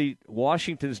honestly,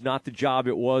 Washington's not the job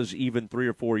it was even 3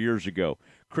 or 4 years ago.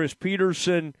 Chris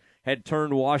Peterson had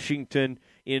turned Washington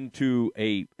into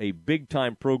a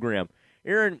big-time program.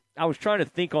 Aaron, I was trying to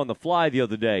think on the fly the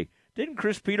other day. Didn't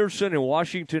Chris Peterson and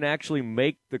Washington actually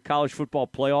make the college football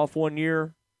playoff one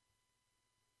year?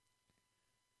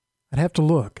 I'd have to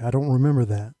look. I don't remember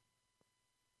that.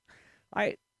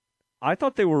 I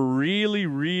thought they were really,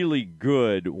 really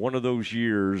good one of those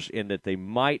years in that they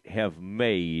might have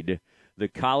made the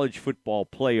college football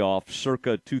playoff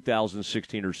circa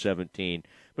 2016 or 17.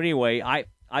 But anyway,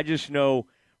 I just know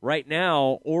right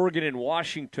now Oregon and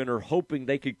Washington are hoping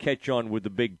they could catch on with the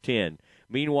Big Ten.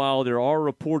 Meanwhile, there are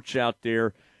reports out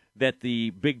there that the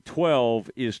Big 12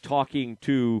 is talking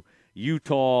to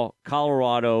Utah,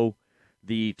 Colorado,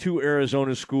 the 2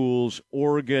 Arizona schools,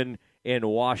 Oregon, and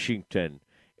Washington.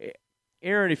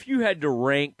 Aaron, if you had to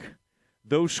rank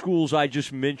those schools I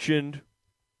just mentioned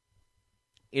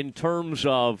in terms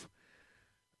of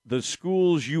the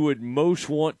schools you would most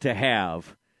want to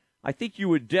have, I think you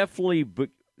would definitely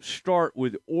start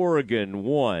with Oregon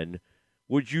 1.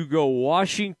 Would you go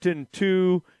Washington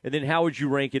 2, and then how would you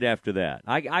rank it after that?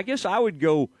 I guess I would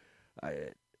go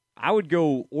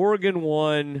Oregon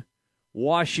 1,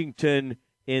 Washington,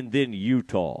 and then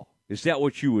Utah. Is that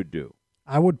what you would do?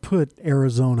 I would put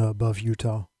Arizona above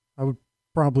Utah. I would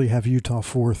probably have Utah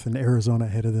 4th and Arizona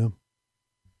ahead of them.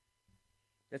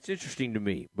 That's interesting to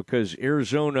me because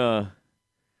Arizona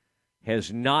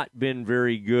has not been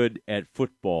very good at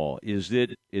football. Is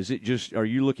it just, are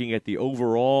you looking at the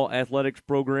overall athletics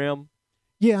program?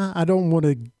 Yeah, I don't want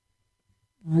to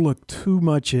look too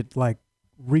much at like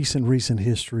recent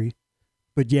history.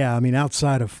 But yeah, I mean,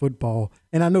 outside of football,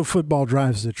 and I know football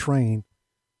drives the train,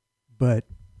 but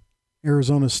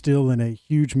Arizona's still in a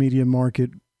huge media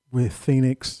market with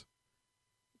Phoenix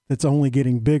that's only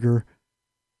getting bigger.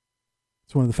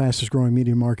 It's one of the fastest growing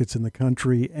media markets in the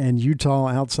country. And Utah,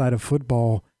 outside of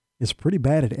football, is pretty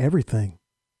bad at everything.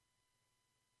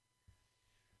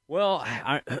 Well,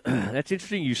 that's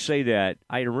interesting you say that.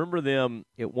 I remember them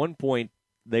at one point,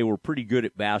 they were pretty good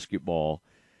at basketball.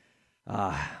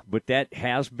 But that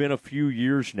has been a few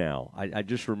years now. I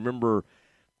just remember,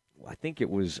 I think it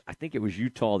was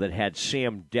Utah that had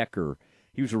Sam Decker.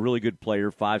 He was a really good player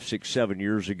 5, 6, 7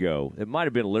 years ago. It might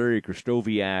have been Larry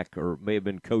Kristoviak or may have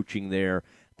been coaching there.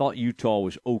 Thought Utah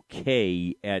was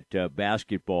okay at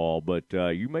basketball, but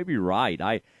you may be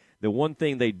right. The one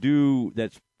thing they do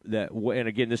and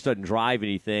again, this doesn't drive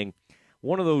anything.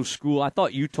 One of those schools, I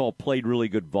thought Utah played really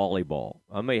good volleyball.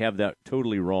 I may have that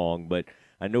totally wrong, but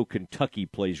I know Kentucky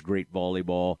plays great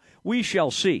volleyball. We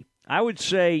shall see. I would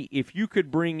say if you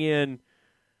could bring in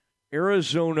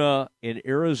Arizona and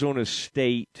Arizona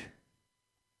State,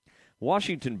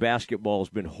 Washington basketball has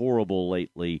been horrible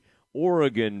lately.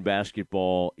 Oregon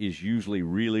basketball is usually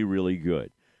really, really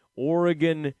good.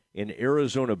 Oregon and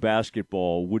Arizona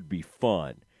basketball would be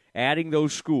fun. Adding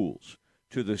those schools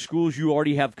to the schools you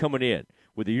already have coming in,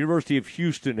 with the University of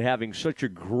Houston having such a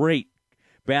great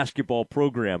basketball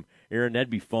program, Aaron, that'd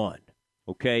be fun.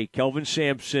 Okay, Kelvin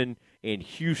Sampson in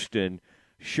Houston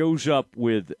shows up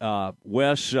with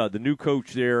Wes, the new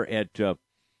coach there at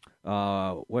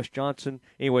Wes Johnson.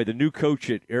 Anyway, the new coach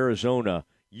at Arizona,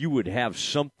 you would have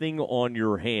something on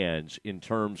your hands in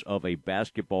terms of a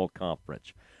basketball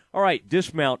conference. All right,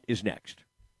 Dismount is next.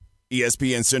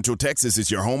 ESPN Central Texas is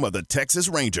your home of the Texas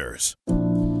Rangers.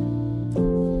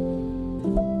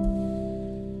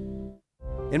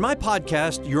 In my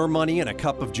podcast, Your Money and a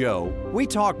Cup of Joe, we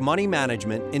talk money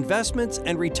management, investments,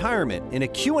 and retirement in a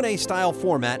Q&A style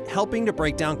format, helping to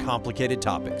break down complicated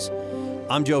topics.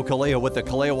 I'm Joe Kaleo with the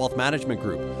Kaleo Wealth Management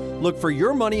Group. Look for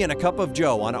Your Money and a Cup of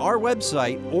Joe on our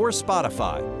website or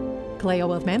Spotify. Kaleo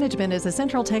Wealth Management is a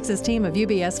Central Texas team of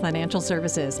UBS Financial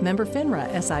Services, member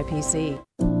FINRA SIPC.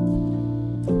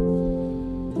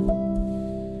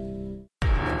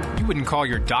 You wouldn't call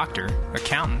your doctor,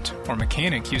 accountant, or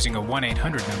mechanic using a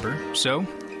 1-800 number, so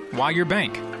why your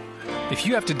bank? If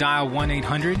you have to dial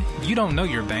 1-800, you don't know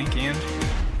your bank, and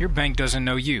your bank doesn't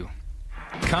know you.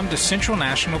 Come to Central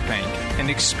National Bank and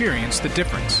experience the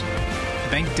difference.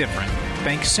 Bank different.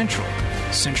 Bank Central.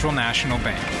 Central National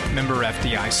Bank. Member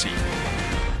FDIC.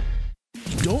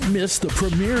 Don't miss the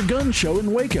premier gun show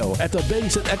in Waco at the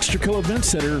Base at Extraco Event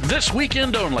Center this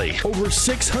weekend only. Over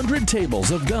 600 tables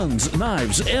of guns,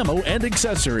 knives, ammo, and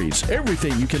accessories.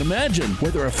 Everything you can imagine,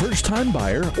 whether a first-time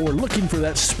buyer or looking for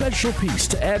that special piece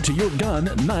to add to your gun,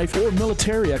 knife, or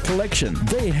militaria collection.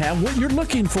 They have what you're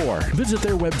looking for. Visit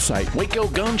their website,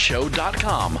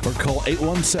 wacogunshow.com, or call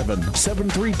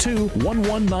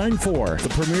 817-732-1194. The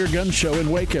premier gun show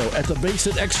in Waco at the Base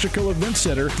at Extraco Event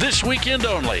Center this weekend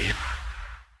only.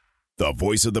 The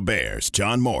voice of the Bears,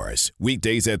 John Morris,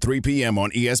 weekdays at 3 p.m. on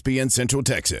ESPN Central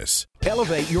Texas.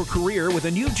 Elevate your career with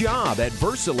a new job at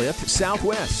VersaLift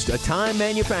Southwest, a time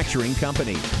manufacturing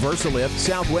company. VersaLift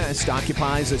Southwest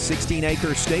occupies a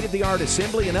 16-acre state-of-the-art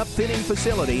assembly and upfitting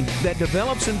facility that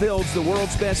develops and builds the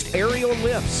world's best aerial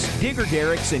lifts, digger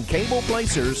derricks, and cable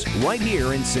placers right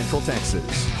here in Central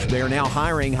Texas. They are now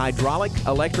hiring hydraulic,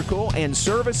 electrical, and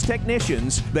service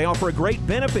technicians. They offer a great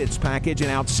benefits package and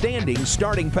outstanding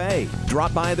starting pay.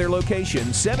 Drop by their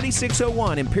location,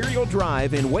 7601 Imperial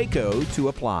Drive in Waco, to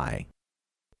apply.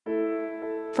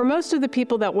 For most of the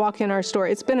people that walk in our store,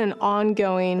 it's been an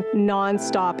ongoing,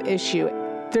 nonstop issue.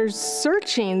 They're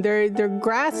searching, they're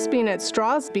grasping at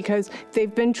straws because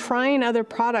they've been trying other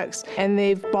products and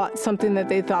they've bought something that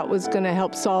they thought was going to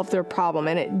help solve their problem,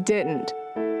 and it didn't.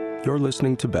 You're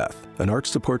listening to Beth, an arch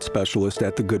support specialist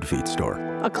at the Good Feet store.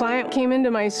 A client came into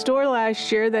my store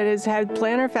last year that has had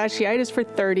plantar fasciitis for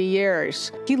 30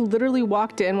 years. He literally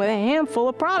walked in with a handful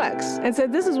of products and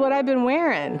said, "This is what I've been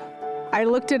wearing." I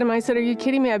looked at him, I said, "Are you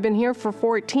kidding me? I've been here for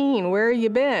 14. Where have you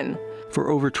been?"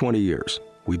 For over 20 years,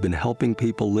 we've been helping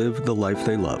people live the life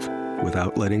they love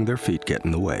without letting their feet get in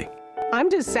the way. I'm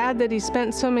just sad that he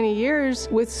spent so many years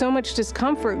with so much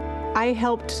discomfort. I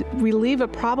helped relieve a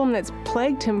problem that's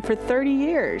plagued him for 30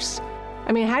 years.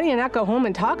 I mean, how do you not go home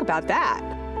and talk about that?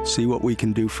 See what we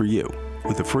can do for you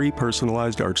with a free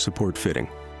personalized arch support fitting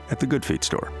at the Good Feet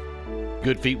store.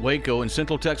 Good Feet Waco in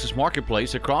Central Texas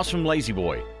Marketplace across from Lazy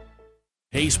Boy.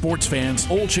 Hey sports fans,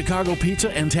 Old Chicago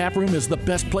Pizza and Tap Room is the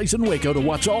best place in Waco to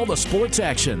watch all the sports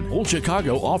action. Old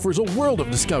Chicago offers a world of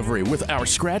discovery with our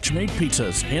scratch-made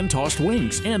pizzas, hand-tossed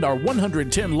wings, and our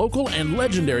 110 local and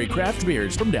legendary craft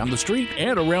beers from down the street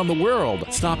and around the world.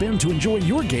 Stop in to enjoy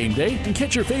your game day and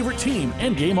catch your favorite team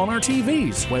and game on our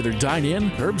TVs. Whether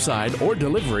dine-in, curbside, or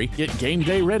delivery, get game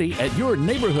day ready at your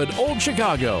neighborhood Old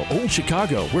Chicago. Old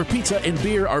Chicago, where pizza and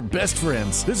beer are best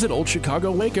friends. Visit Old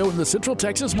Chicago Waco in the Central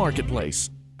Texas Marketplace.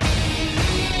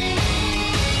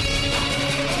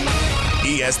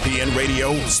 ESPN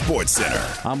Radio Sports Center.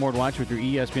 I'm Ward Weitz with your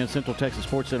ESPN Central Texas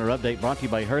Sports Center update, brought to you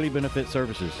by Hurley Benefit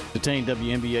Services. Detained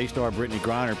WNBA star Brittany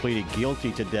Griner pleaded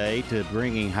guilty today to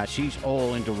bringing hashish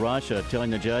oil into Russia, telling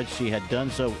the judge she had done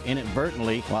so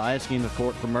inadvertently while asking the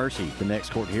court for mercy. The next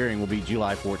court hearing will be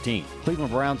July 14th.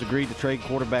 Cleveland Browns agreed to trade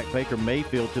quarterback Baker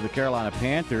Mayfield to the Carolina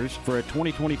Panthers for a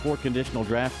 2024 conditional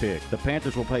draft pick. The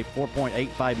Panthers will pay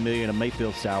 $4.85 million of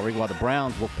Mayfield's salary, while the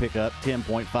Browns will pick up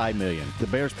 $10.5 million. The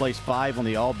Bears placed 5 on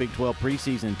the All-Big 12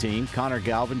 preseason team. Connor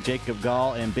Galvin, Jacob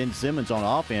Gall, and Ben Simmons on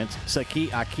offense. Saki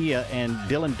Akia and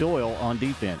Dylan Doyle on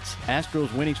defense.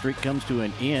 Astros winning streak comes to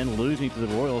an end, losing to the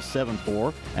Royals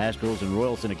 7-4. Astros and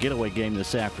Royals in a getaway game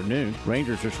this afternoon.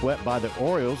 Rangers are swept by the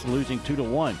Orioles, losing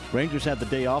 2-1. Rangers have the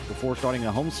day off before starting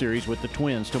a home series with the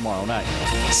Twins tomorrow night.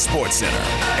 Sports Center,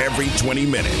 every 20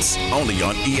 minutes, only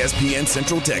on ESPN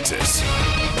Central Texas.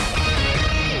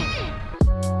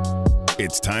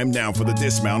 It's time now for the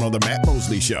dismount on the Matt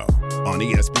Mosley Show on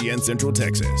ESPN Central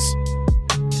Texas.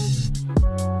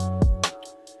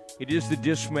 It is the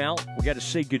dismount. We got to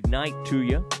say goodnight to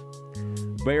you.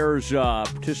 Bears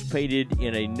participated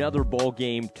in another ball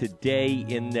game today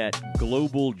in that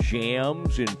Global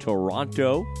Jams in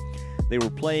Toronto. They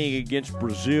were playing against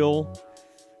Brazil.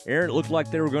 Aaron, it looked like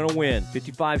they were going to win.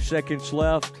 55 seconds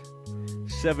left,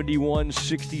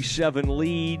 71-67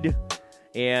 lead.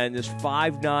 And this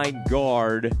 5'9"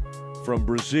 guard from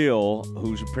Brazil,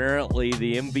 who's apparently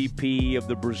the MVP of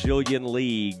the Brazilian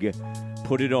league,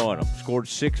 put it on them. Scored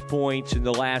 6 points in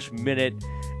the last minute,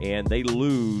 and they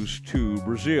lose to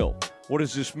Brazil. What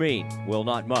does this mean? Well,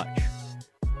 not much.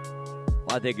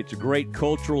 I think it's a great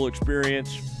cultural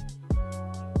experience.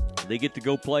 They get to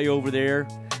go play over there.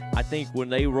 I think when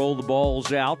they roll the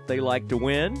balls out, they like to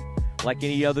win like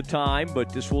any other time,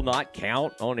 but this will not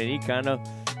count on any kind of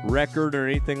record or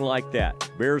anything like that.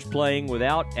 Bears playing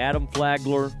without Adam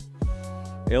Flagler,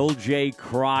 L.J.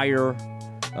 Cryer,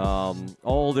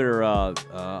 all their,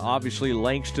 obviously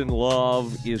Langston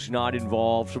Love is not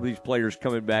involved. Some of these players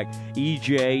coming back.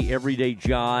 EJ, Everyday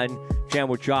John,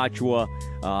 Chamwa Chachua,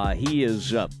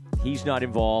 he's not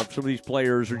involved. Some of these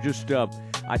players are just,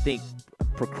 I think,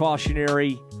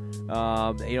 precautionary.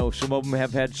 Some of them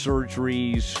have had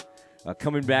surgeries,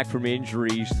 coming back from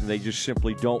injuries, and they just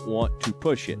simply don't want to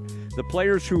push it. The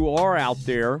players who are out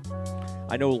there,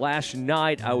 I know last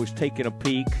night I was taking a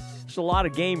peek. It's a lot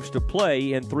of games to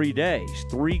play in 3 days.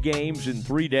 3 games in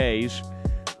 3 days.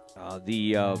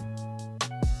 The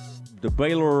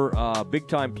Baylor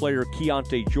big-time player,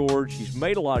 Keontae George, he's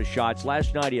made a lot of shots.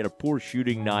 Last night he had a poor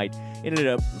shooting night. Ended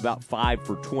up about 5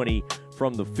 for 20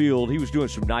 from the field. He was doing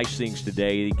some nice things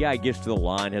today. The guy gets to the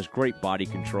line, has great body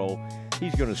control.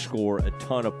 He's going to score a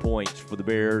ton of points for the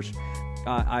Bears.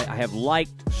 I have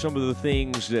liked some of the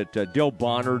things that Del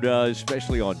Bonner does,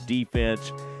 especially on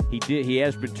defense. He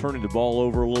has been turning the ball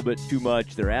over a little bit too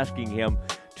much. They're asking him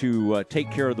to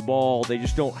take care of the ball. They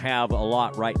just don't have a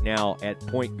lot right now at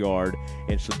point guard,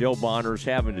 and so Del Bonner's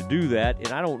having to do that. And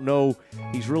I don't know,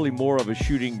 he's really more of a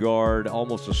shooting guard,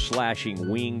 almost a slashing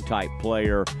wing type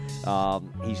player.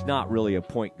 He's not really a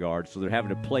point guard, so they're having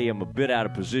to play him a bit out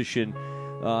of position.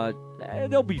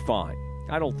 They'll be fine.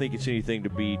 I don't think it's anything to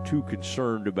be too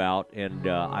concerned about, and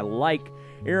I like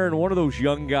Aaron, one of those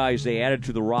young guys they added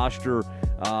to the roster,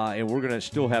 and we're going to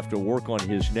still have to work on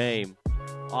his name.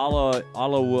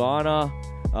 Alawana,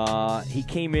 he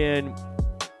came in,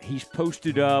 he's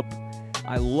posted up.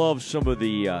 I love some of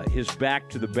the his back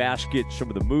to the basket, some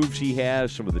of the moves he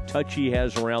has, some of the touch he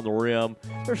has around the rim.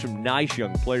 There's some nice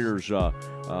young players.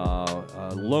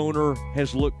 Loner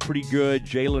has looked pretty good.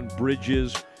 Jalen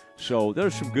Bridges. So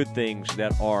there's some good things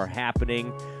that are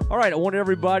happening. All right, I want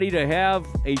everybody to have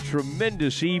a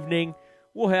tremendous evening.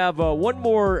 We'll have one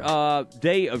more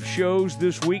day of shows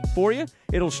this week for you.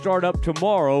 It'll start up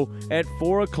tomorrow at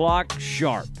 4 o'clock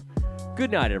sharp.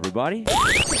 Good night, everybody.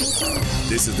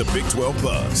 This is the Big 12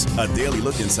 Buzz, a daily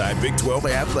look inside Big 12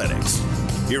 athletics.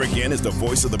 Here again is the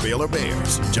voice of the Baylor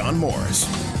Bears, John Morris.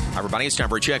 Hi, everybody. It's time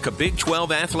for a check of Big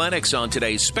 12 athletics on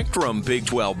today's Spectrum Big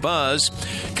 12 Buzz.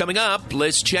 Coming up,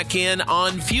 let's check in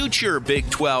on future Big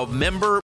 12 member